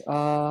is.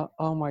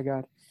 Oh my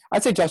God,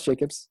 I'd say Josh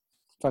Jacobs.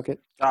 Fuck it.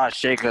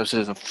 Josh Jacobs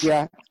is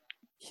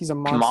he's a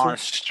monster.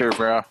 Monster,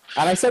 bro.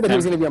 And I said that he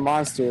was going to be a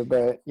monster,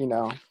 but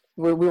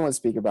we won't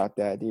speak about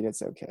that, dude.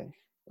 It's okay.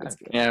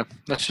 Yeah,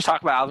 let's just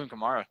talk about Alvin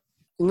Kamara.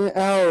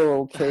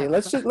 Oh, okay.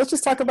 Let's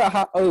just talk about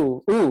how.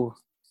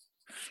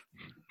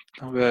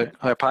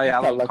 Probably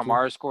Alvin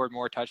Kamara scored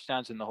more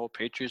touchdowns than the whole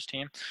Patriots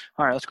team.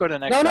 All right, let's go to the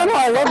next. No,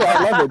 I love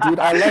it, dude.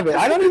 I love it.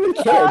 I don't even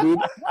care, dude.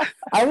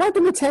 I want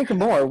them to tank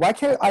more. Why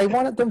can't I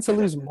want them to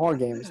lose more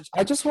games?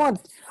 I just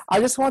want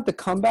the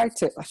comeback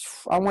to.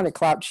 I want to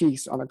clap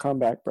cheeks on a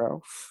comeback,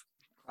 bro.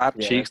 Clap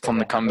cheeks on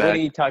the comeback. What are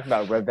you talking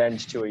about?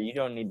 Revenge tour? You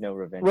don't need no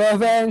revenge.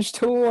 Revenge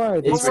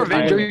tour. What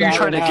revenge are you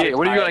trying to get?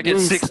 What are you going to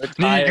get? 6?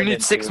 You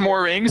need 6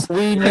 more rings?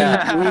 We need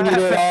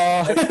it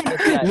all.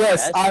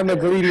 Yes, I'm a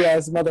greedy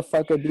ass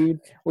motherfucker, dude.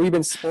 We've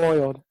been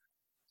spoiled.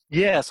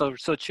 Yeah, so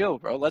chill,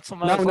 bro. Let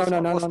someone No.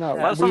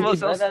 Let some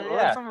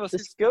of us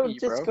just go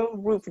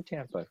root for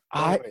Tampa.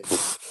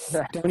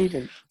 Don't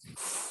even.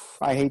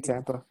 I hate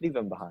Tampa. Leave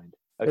them behind.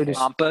 Okay.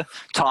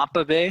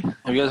 Tampa Bay.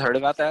 Have you guys heard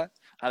about that?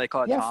 How they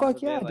call it? Yeah, Tampa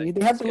fuck yeah, Bay? dude.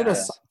 They have the little.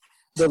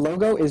 The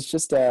logo is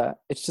just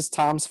it's just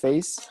Tom's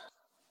face.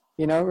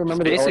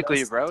 Remember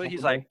basically, bro.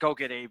 He's like, go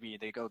get AB.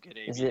 They go get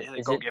AB. Is it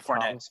get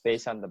Fournette. Tom's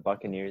face on the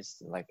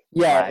Buccaneers? Like,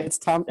 yeah, flag? it's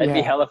Tom. That'd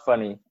be hella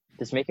funny.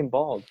 Just make him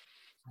bald.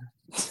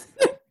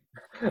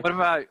 What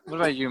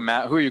about you,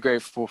 Matt? Who are you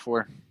grateful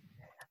for?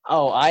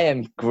 Oh, I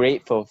am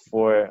grateful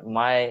for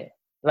my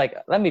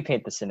let me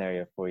paint the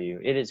scenario for you.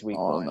 It is week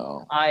one.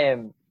 No. I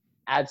am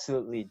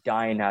absolutely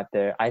dying out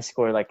there. I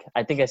scored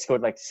I think I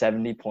scored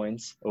 70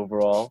 points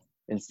overall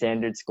in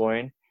standard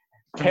scoring.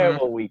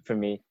 Terrible week for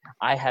me.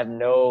 I have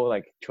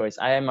no choice.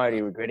 I am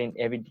already regretting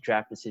every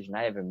draft decision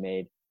I ever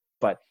made.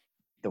 But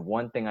the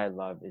one thing I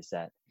love is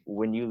that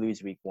when you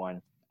lose week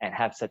one and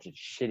have such a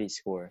shitty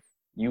score,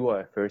 you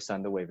are first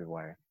on the waiver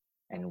wire.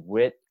 And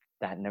with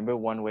that number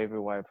one waiver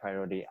wire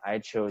priority, I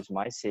chose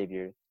my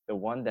savior, the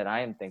one that I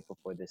am thankful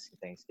for this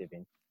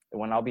Thanksgiving, the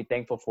one I'll be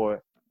thankful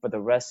for the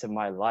rest of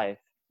my life,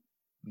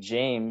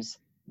 James,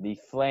 the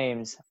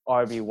Flames,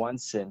 RB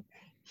Winston.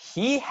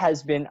 He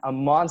has been a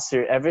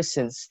monster ever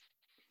since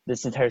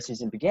this entire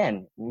season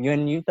began.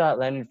 When you thought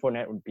Leonard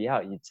Fournette would be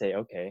out, you'd say,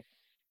 okay,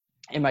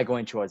 am I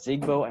going to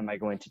Ozigbo? Am I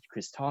going to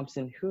Chris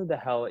Thompson? Who the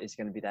hell is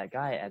going to be that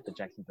guy at the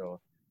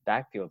Jacksonville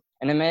backfield?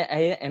 And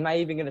am I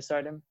even going to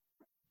start him?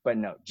 But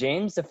no,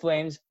 James, the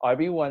Flames,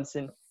 RB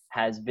Winston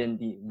has been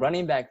the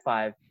running back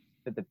 5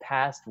 for the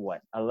past,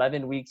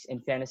 11 weeks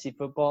in fantasy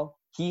football.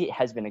 He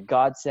has been a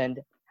godsend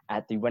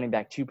at the running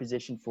back 2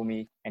 position for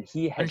me. And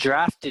he has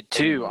undrafted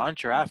too.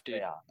 Undrafted.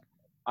 Yeah.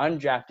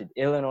 Undrafted,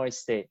 Illinois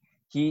State.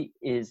 He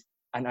is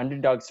an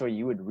underdog story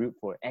you would root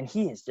for. And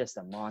he is just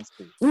a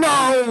monster.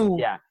 No!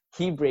 Yeah.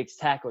 He breaks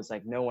tackles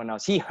like no one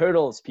else. He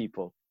hurdles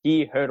people.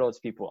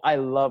 I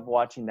love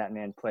watching that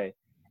man play.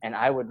 And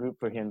I would root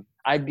for him.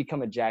 I'd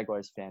become a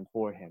Jaguars fan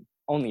for him.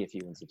 Only if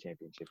he wins the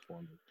championship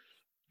for me.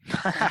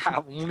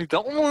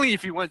 only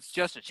if he wins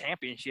just a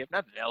championship.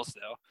 Nothing else,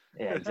 though.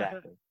 Yeah,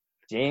 exactly.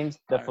 James,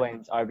 the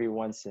Flames, RB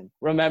Winston.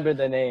 Remember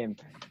the name.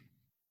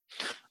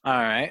 All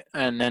right.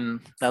 And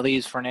then that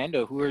leaves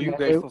Fernando. Who are you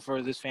grateful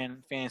for this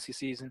fantasy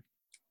season?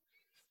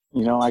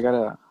 I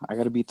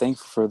gotta be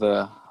thankful for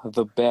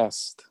the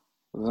best,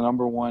 the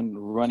number one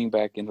running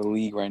back in the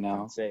league right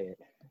now. Say it.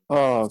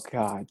 Oh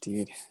God,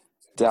 dude.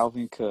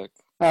 Dalvin Cook.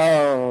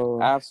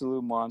 Oh,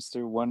 absolute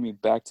monster. Won me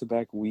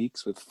back-to-back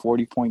weeks with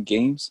 40-point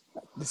games.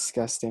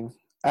 Disgusting.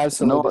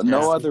 Absolutely.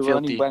 No other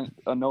running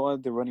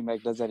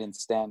back does that in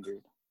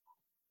standard.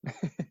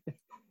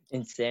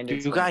 In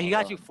standard. He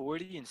got you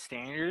 40 in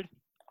standard.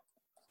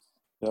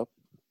 Yep.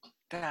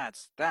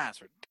 That's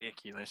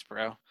ridiculous,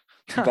 bro.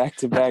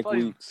 Back-to-back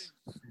weeks.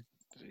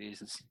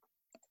 Jesus.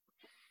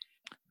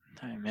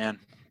 Hey, man.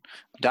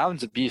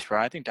 Dalvin's a beast,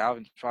 bro. I think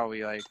Dalvin's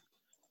probably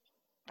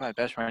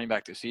best running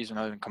back this season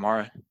other than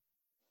Kamara.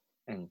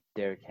 And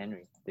Derrick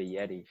Henry, the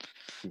Yeti.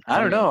 I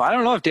don't know. I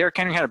don't know if Derrick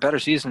Henry had a better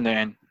season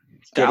than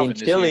Dalvin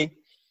this year.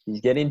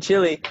 He's getting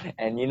chilly.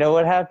 And you know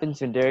what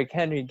happens when Derrick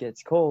Henry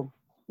gets cold?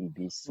 He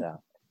beasts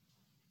out.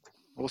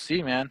 We'll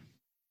see, man.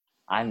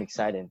 I'm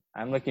excited.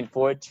 I'm looking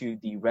forward to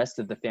the rest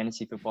of the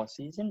fantasy football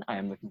season. I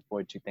am looking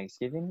forward to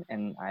Thanksgiving.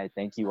 And I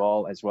thank you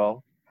all as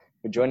well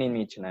for joining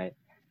me tonight.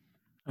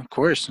 Of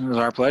course. It was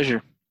our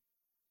pleasure.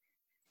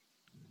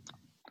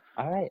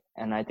 All right.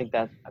 And I think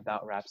that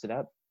about wraps it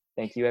up.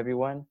 Thank you,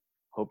 everyone.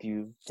 Hope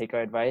you take our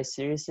advice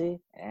seriously.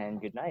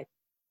 And good night.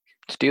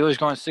 Steelers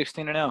going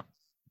 16-0.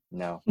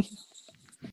 No.